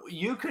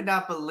 You could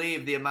not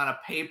believe the amount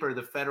of paper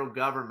the federal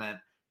government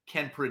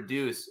can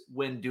produce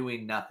when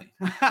doing nothing.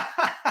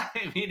 I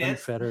mean,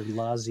 unfettered,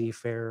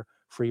 laissez-faire,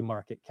 free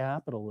market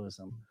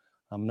capitalism.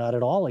 I'm not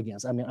at all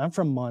against. I mean, I'm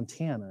from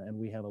Montana, and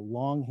we have a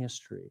long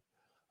history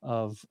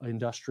of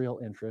industrial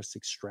interests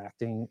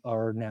extracting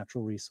our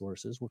natural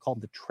resources. We're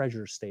called the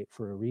treasure state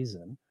for a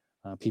reason.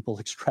 People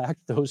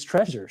extract those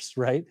treasures,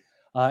 right?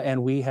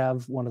 And we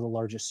have one of the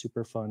largest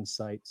Superfund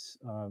sites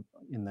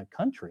in the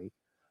country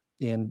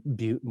in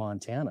Butte,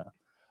 Montana.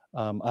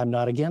 I'm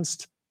not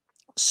against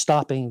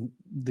stopping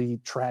the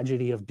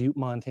tragedy of Butte,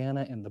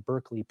 Montana and the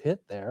Berkeley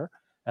pit there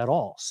at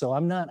all. So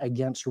I'm not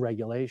against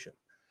regulation.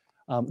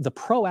 The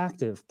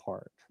proactive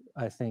part,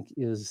 I think,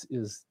 is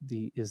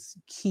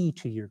key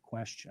to your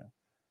question.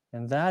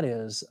 And that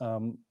is,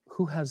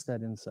 who has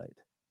that insight,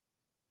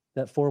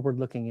 that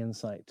forward-looking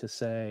insight to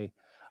say,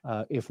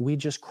 if we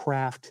just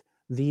craft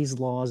these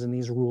laws and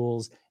these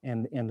rules,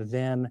 and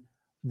then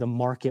the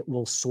market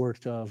will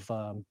sort of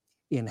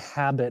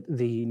inhabit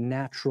the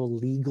natural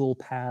legal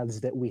paths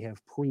that we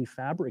have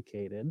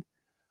prefabricated.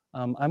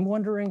 I'm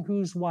wondering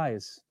who's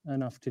wise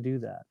enough to do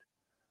that,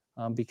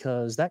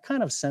 because that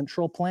kind of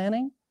central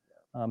planning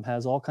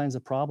has all kinds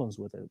of problems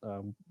with it.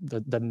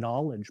 The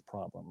knowledge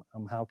problem.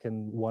 How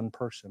can one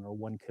person or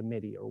one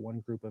committee or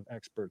one group of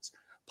experts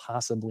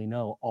possibly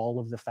know all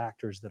of the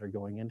factors that are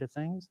going into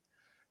things?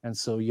 And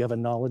so you have a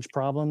knowledge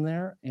problem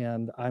there,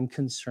 and I'm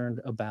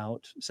concerned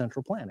about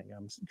central planning.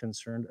 I'm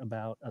concerned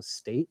about a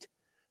state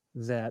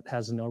that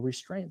has no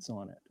restraints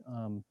on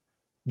it.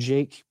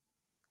 Jake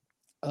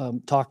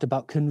talked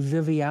about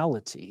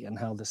conviviality and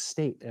how the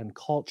state and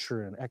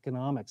culture and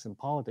economics and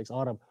politics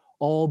ought to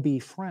all be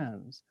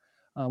friends.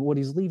 What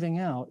he's leaving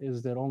out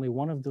is that only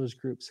one of those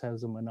groups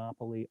has a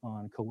monopoly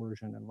on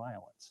coercion and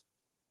violence.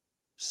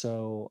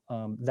 So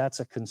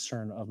that's a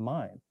concern of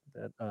mine,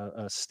 that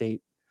a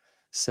state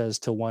says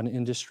to one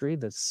industry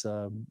that's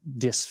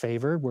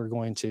disfavored, we're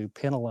going to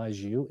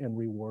penalize you and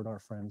reward our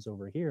friends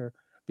over here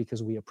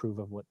because we approve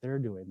of what they're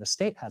doing. The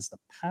state has the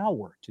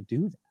power to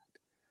do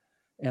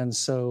that. And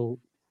so,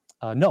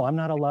 no, I'm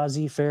not a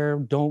laissez-faire,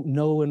 don't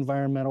know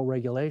environmental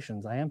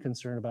regulations. I am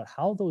concerned about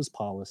how those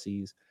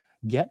policies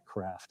get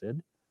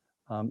crafted.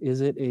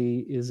 Is it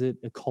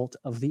a cult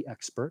of the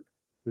expert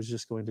who's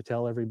just going to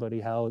tell everybody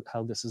how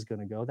this is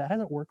going to go? That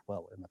hasn't worked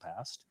well in the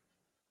past.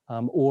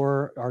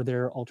 Or are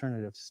there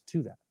alternatives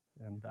to that?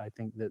 And I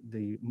think that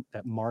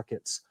that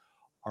markets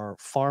are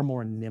far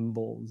more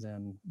nimble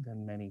than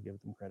many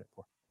give them credit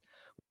for.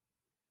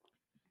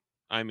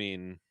 I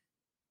mean,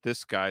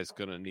 this guy's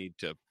gonna need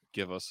to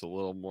give us a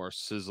little more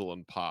sizzle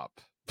and pop.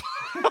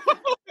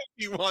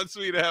 He wants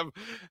me to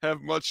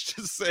have much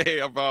to say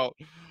about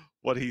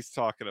what he's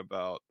talking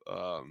about.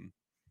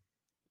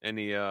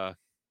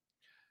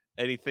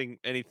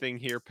 Anything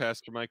here,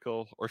 Pastor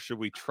Michael, or should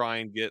we try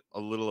and get a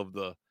little of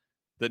the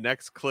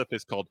next clip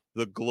is called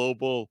the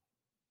global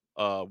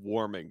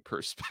warming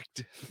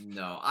perspective.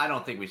 No, I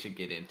don't think we should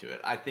get into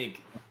it. I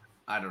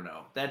don't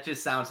know. That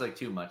just sounds like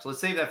too much. Let's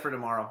save that for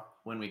tomorrow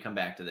when we come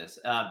back to this.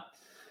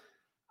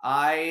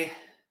 I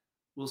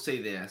will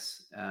say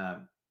this.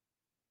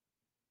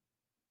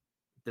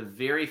 The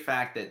very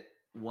fact that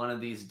one of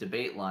these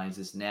debate lines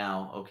is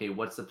now, okay,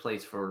 what's the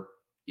place for,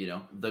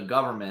 the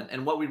government?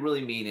 And what we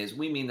really mean is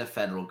we mean the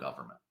federal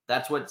government.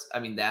 That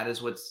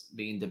is what's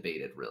being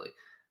debated, really.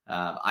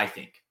 I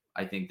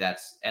think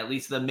that's at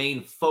least the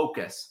main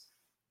focus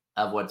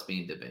of what's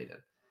being debated.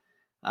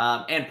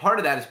 And part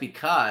of that is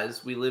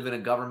because we live in a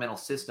governmental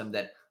system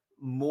that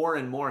more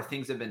and more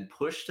things have been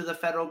pushed to the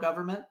federal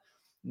government,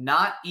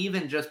 not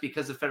even just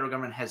because the federal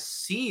government has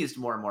seized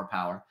more and more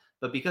power,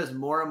 but because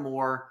more and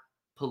more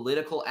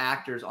political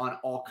actors on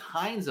all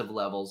kinds of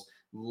levels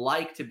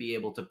like to be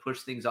able to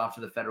push things off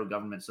to the federal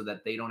government so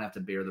that they don't have to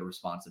bear the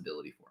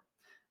responsibility for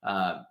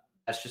it.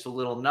 That's just a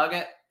little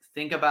nugget.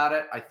 Think about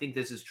it. I think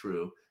this is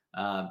true.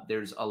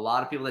 There's a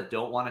lot of people that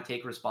don't want to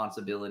take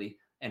responsibility.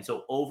 And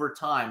so over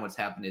time, what's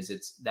happened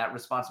is that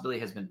responsibility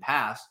has been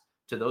passed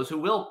to those who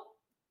will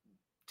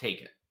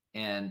take it.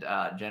 And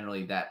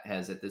generally that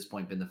has at this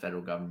point been the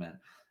federal government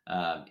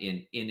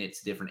in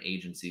its different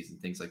agencies and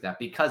things like that,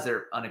 because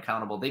they're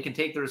unaccountable. They can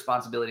take the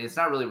responsibility. It's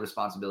not really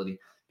responsibility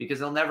because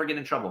they'll never get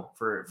in trouble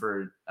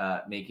for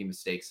making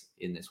mistakes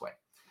in this way.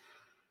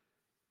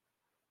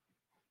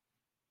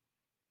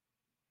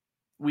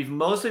 We've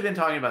mostly been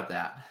talking about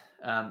that.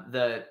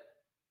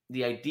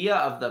 The idea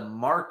of the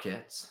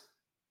markets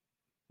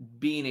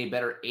being a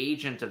better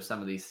agent of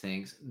some of these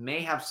things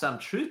may have some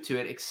truth to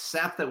it,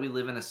 except that we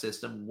live in a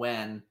system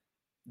when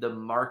the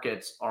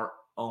markets are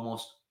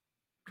almost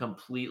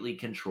completely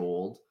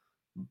controlled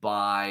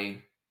by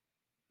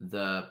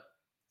the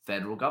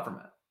federal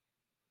government.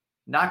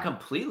 Not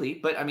completely,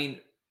 but I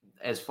mean,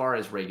 as far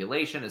as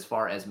regulation, as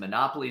far as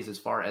monopolies, as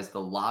far as the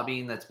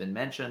lobbying that's been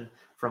mentioned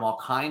from all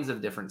kinds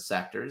of different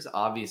sectors.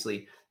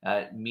 Obviously,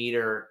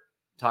 Meter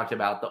talked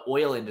about the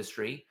oil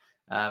industry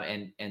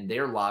and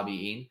their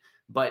lobbying,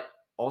 but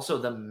also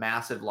the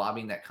massive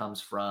lobbying that comes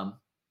from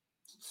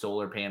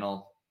solar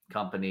panel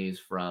companies,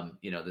 from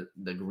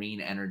the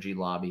green energy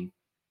lobby.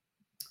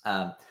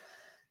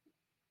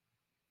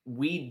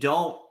 We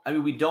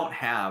don't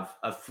have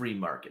a free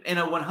market, and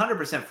a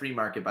 100% free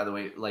market, by the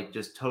way, like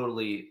just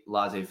totally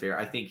laissez-faire.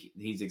 I think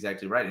he's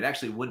exactly right. It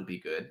actually wouldn't be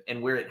good.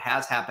 And where it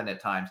has happened at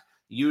times,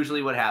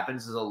 usually what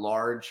happens is a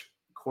large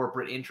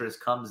corporate interest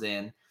comes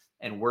in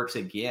and works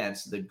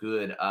against the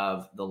good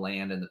of the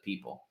land and the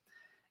people.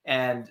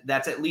 And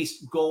that's at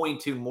least going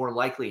to more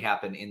likely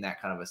happen in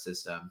that kind of a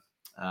system.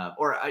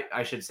 Or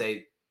I should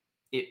say,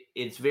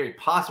 it's very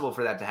possible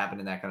for that to happen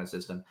in that kind of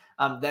system.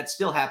 That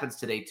still happens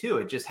today too.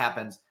 It just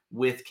happens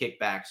with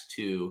kickbacks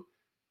to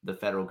the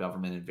federal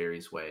government in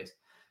various ways.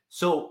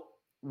 So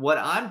what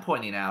I'm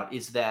pointing out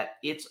is that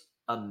it's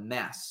a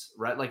mess,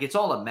 right? Like it's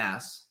all a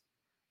mess.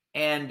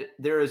 And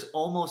there is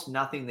almost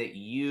nothing that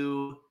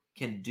you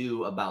can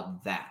do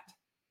about that.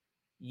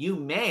 You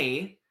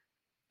may,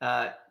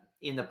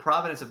 in the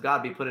providence of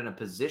God, be put in a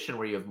position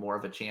where you have more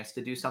of a chance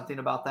to do something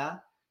about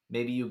that.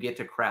 Maybe you get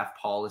to craft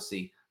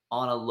policy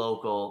on a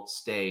local,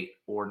 state,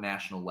 or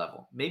national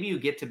level. Maybe you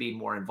get to be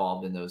more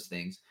involved in those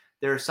things.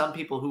 There are some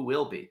people who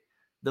will be.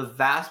 The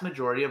vast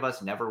majority of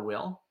us never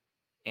will.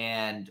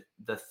 And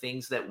the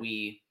things that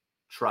we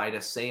try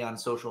to say on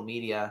social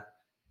media,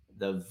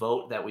 the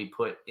vote that we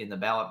put in the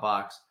ballot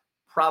box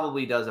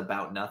probably does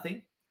about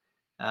nothing.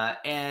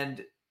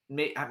 And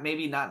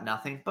maybe not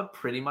nothing, but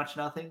pretty much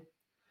nothing.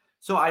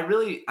 So I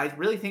really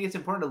think it's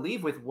important to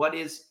leave with what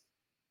is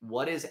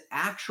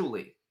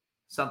actually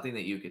something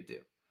that you could do.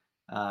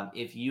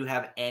 If you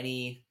have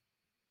any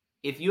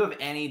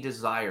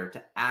desire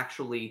to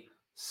actually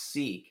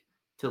seek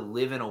to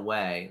live in a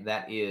way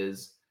that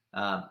is,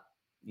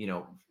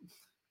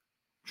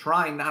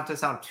 trying not to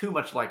sound too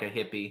much like a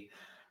hippie,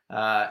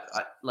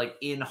 like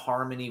in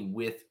harmony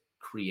with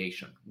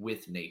creation,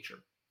 with nature,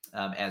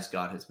 as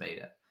God has made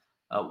it.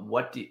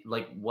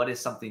 What is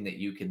something that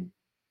you can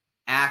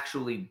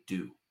actually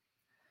do?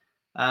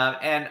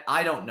 And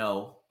I don't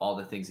know all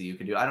the things that you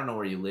could do. I don't know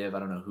where you live. I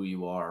don't know who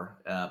you are.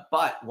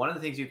 But one of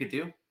the things you could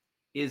do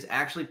is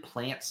actually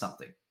plant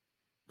something.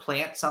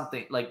 Plant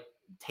something, like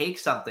take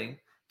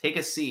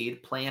a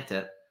seed, plant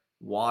it,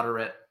 water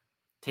it,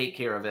 take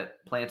care of it,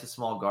 plant a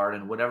small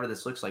garden, whatever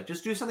this looks like.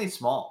 Just do something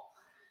small.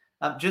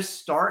 Just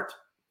start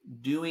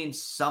doing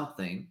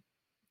something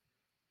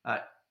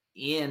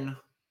in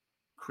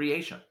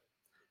creation,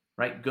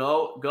 right?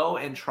 Go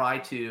and try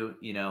to,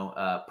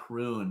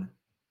 prune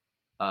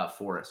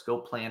forest. Go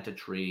plant a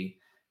tree.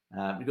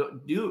 Go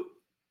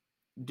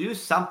do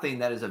something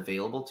that is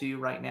available to you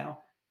right now,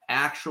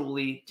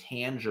 actually,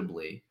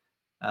 tangibly.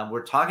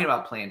 We're talking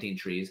about planting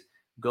trees.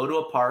 Go to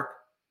a park,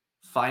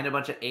 find a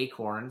bunch of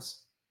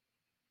acorns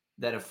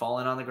that have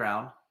fallen on the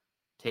ground,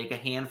 take a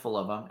handful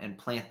of them and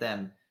plant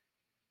them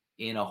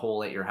in a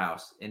hole at your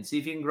house and see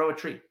if you can grow a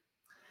tree.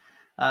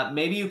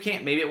 Maybe you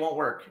can't, maybe it won't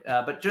work,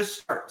 but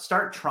just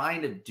start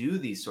trying to do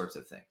these sorts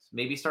of things.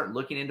 Maybe start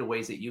looking into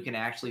ways that you can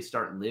actually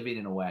start living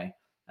in a way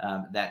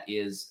that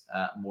is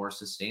more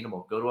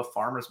sustainable. Go to a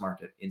farmer's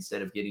market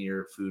instead of getting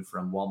your food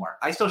from Walmart.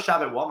 I still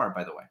shop at Walmart,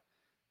 by the way.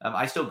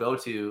 I still go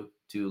to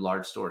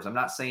large stores. I'm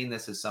not saying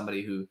this as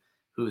somebody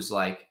who's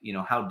like,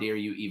 how dare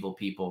you evil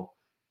people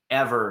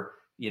ever,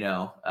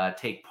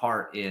 take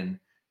part in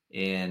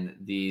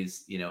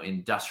these,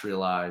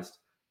 industrialized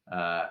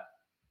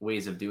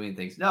ways of doing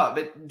things. No,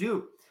 but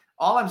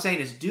all I'm saying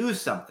is do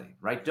something,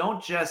 right?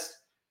 Don't just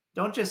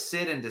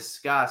sit and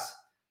discuss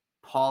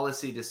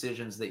policy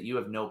decisions that you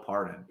have no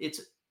part in.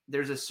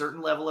 There's a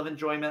certain level of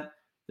enjoyment.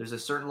 There's a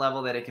certain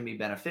level that it can be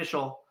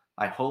beneficial.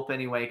 I hope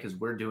anyway, because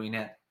we're doing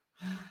it.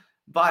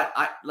 But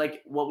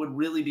what would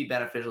really be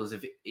beneficial is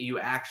if you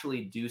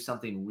actually do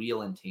something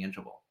real and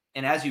tangible.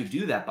 And as you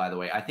do that, by the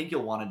way, I think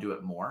you'll want to do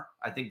it more.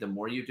 I think the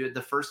more you do it,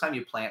 the first time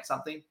you plant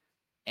something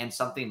and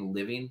something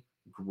living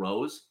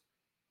grows,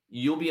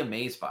 you'll be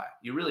amazed by it.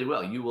 You really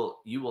will.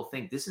 You will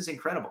think, this is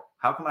incredible.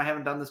 How come I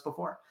haven't done this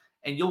before?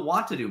 And you'll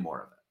want to do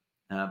more of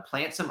it.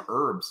 Plant some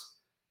herbs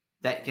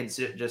that can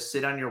just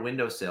sit on your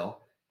windowsill.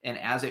 And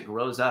as it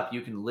grows up,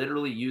 you can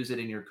literally use it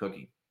in your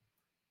cooking.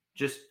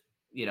 Just,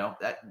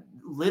 that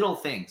little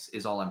things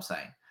is all I'm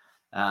saying.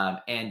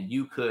 And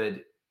you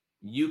could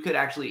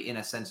actually, in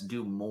a sense,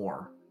 do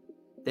more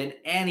than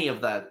any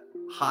of the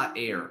hot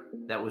air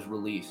that was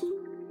released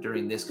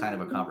during this kind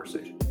of a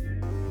conversation.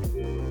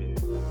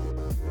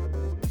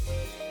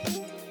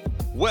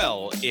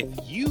 Well, if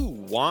you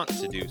want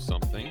to do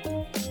something,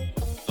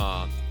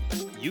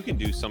 you can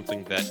do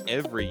something that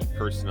every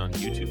person on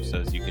YouTube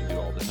says you can do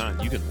all the time.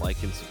 You can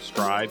like and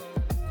subscribe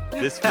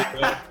this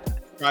video,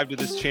 subscribe to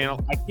this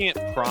channel. I can't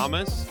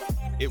promise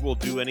it will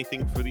do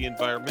anything for the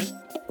environment,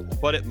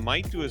 but it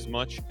might do as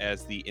much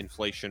as the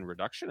Inflation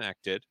Reduction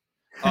Act did.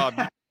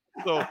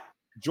 So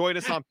join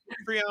us on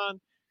Patreon.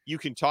 You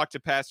can talk to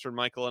Pastor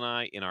Michael and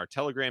I in our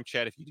Telegram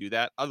chat if you do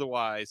that.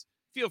 Otherwise,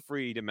 feel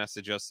free to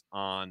message us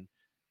on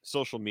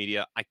social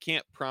media. I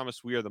can't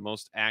promise we are the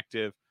most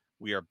active.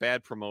 We are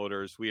bad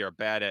promoters. We are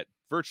bad at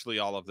virtually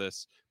all of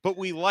this, but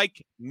we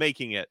like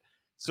making it.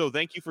 So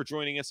thank you for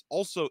joining us.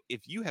 Also,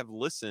 if you have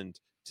listened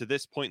to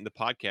this point in the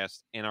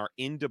podcast and are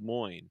in Des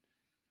Moines,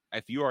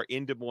 if you are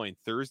in Des Moines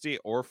Thursday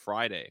or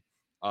Friday,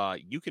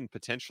 you can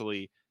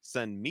potentially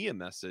send me a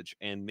message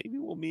and maybe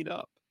we'll meet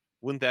up.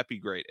 Wouldn't that be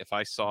great if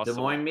I saw Des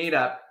Moines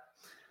meetup?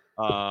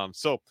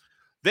 So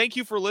thank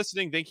you for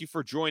listening. Thank you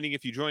for joining.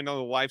 If you joined on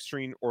the live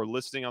stream or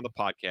listening on the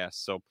podcast.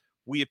 So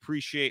we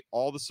appreciate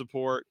all the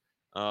support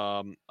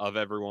of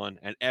everyone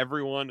and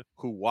everyone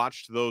who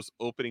watched those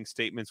opening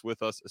statements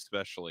with us,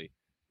 especially.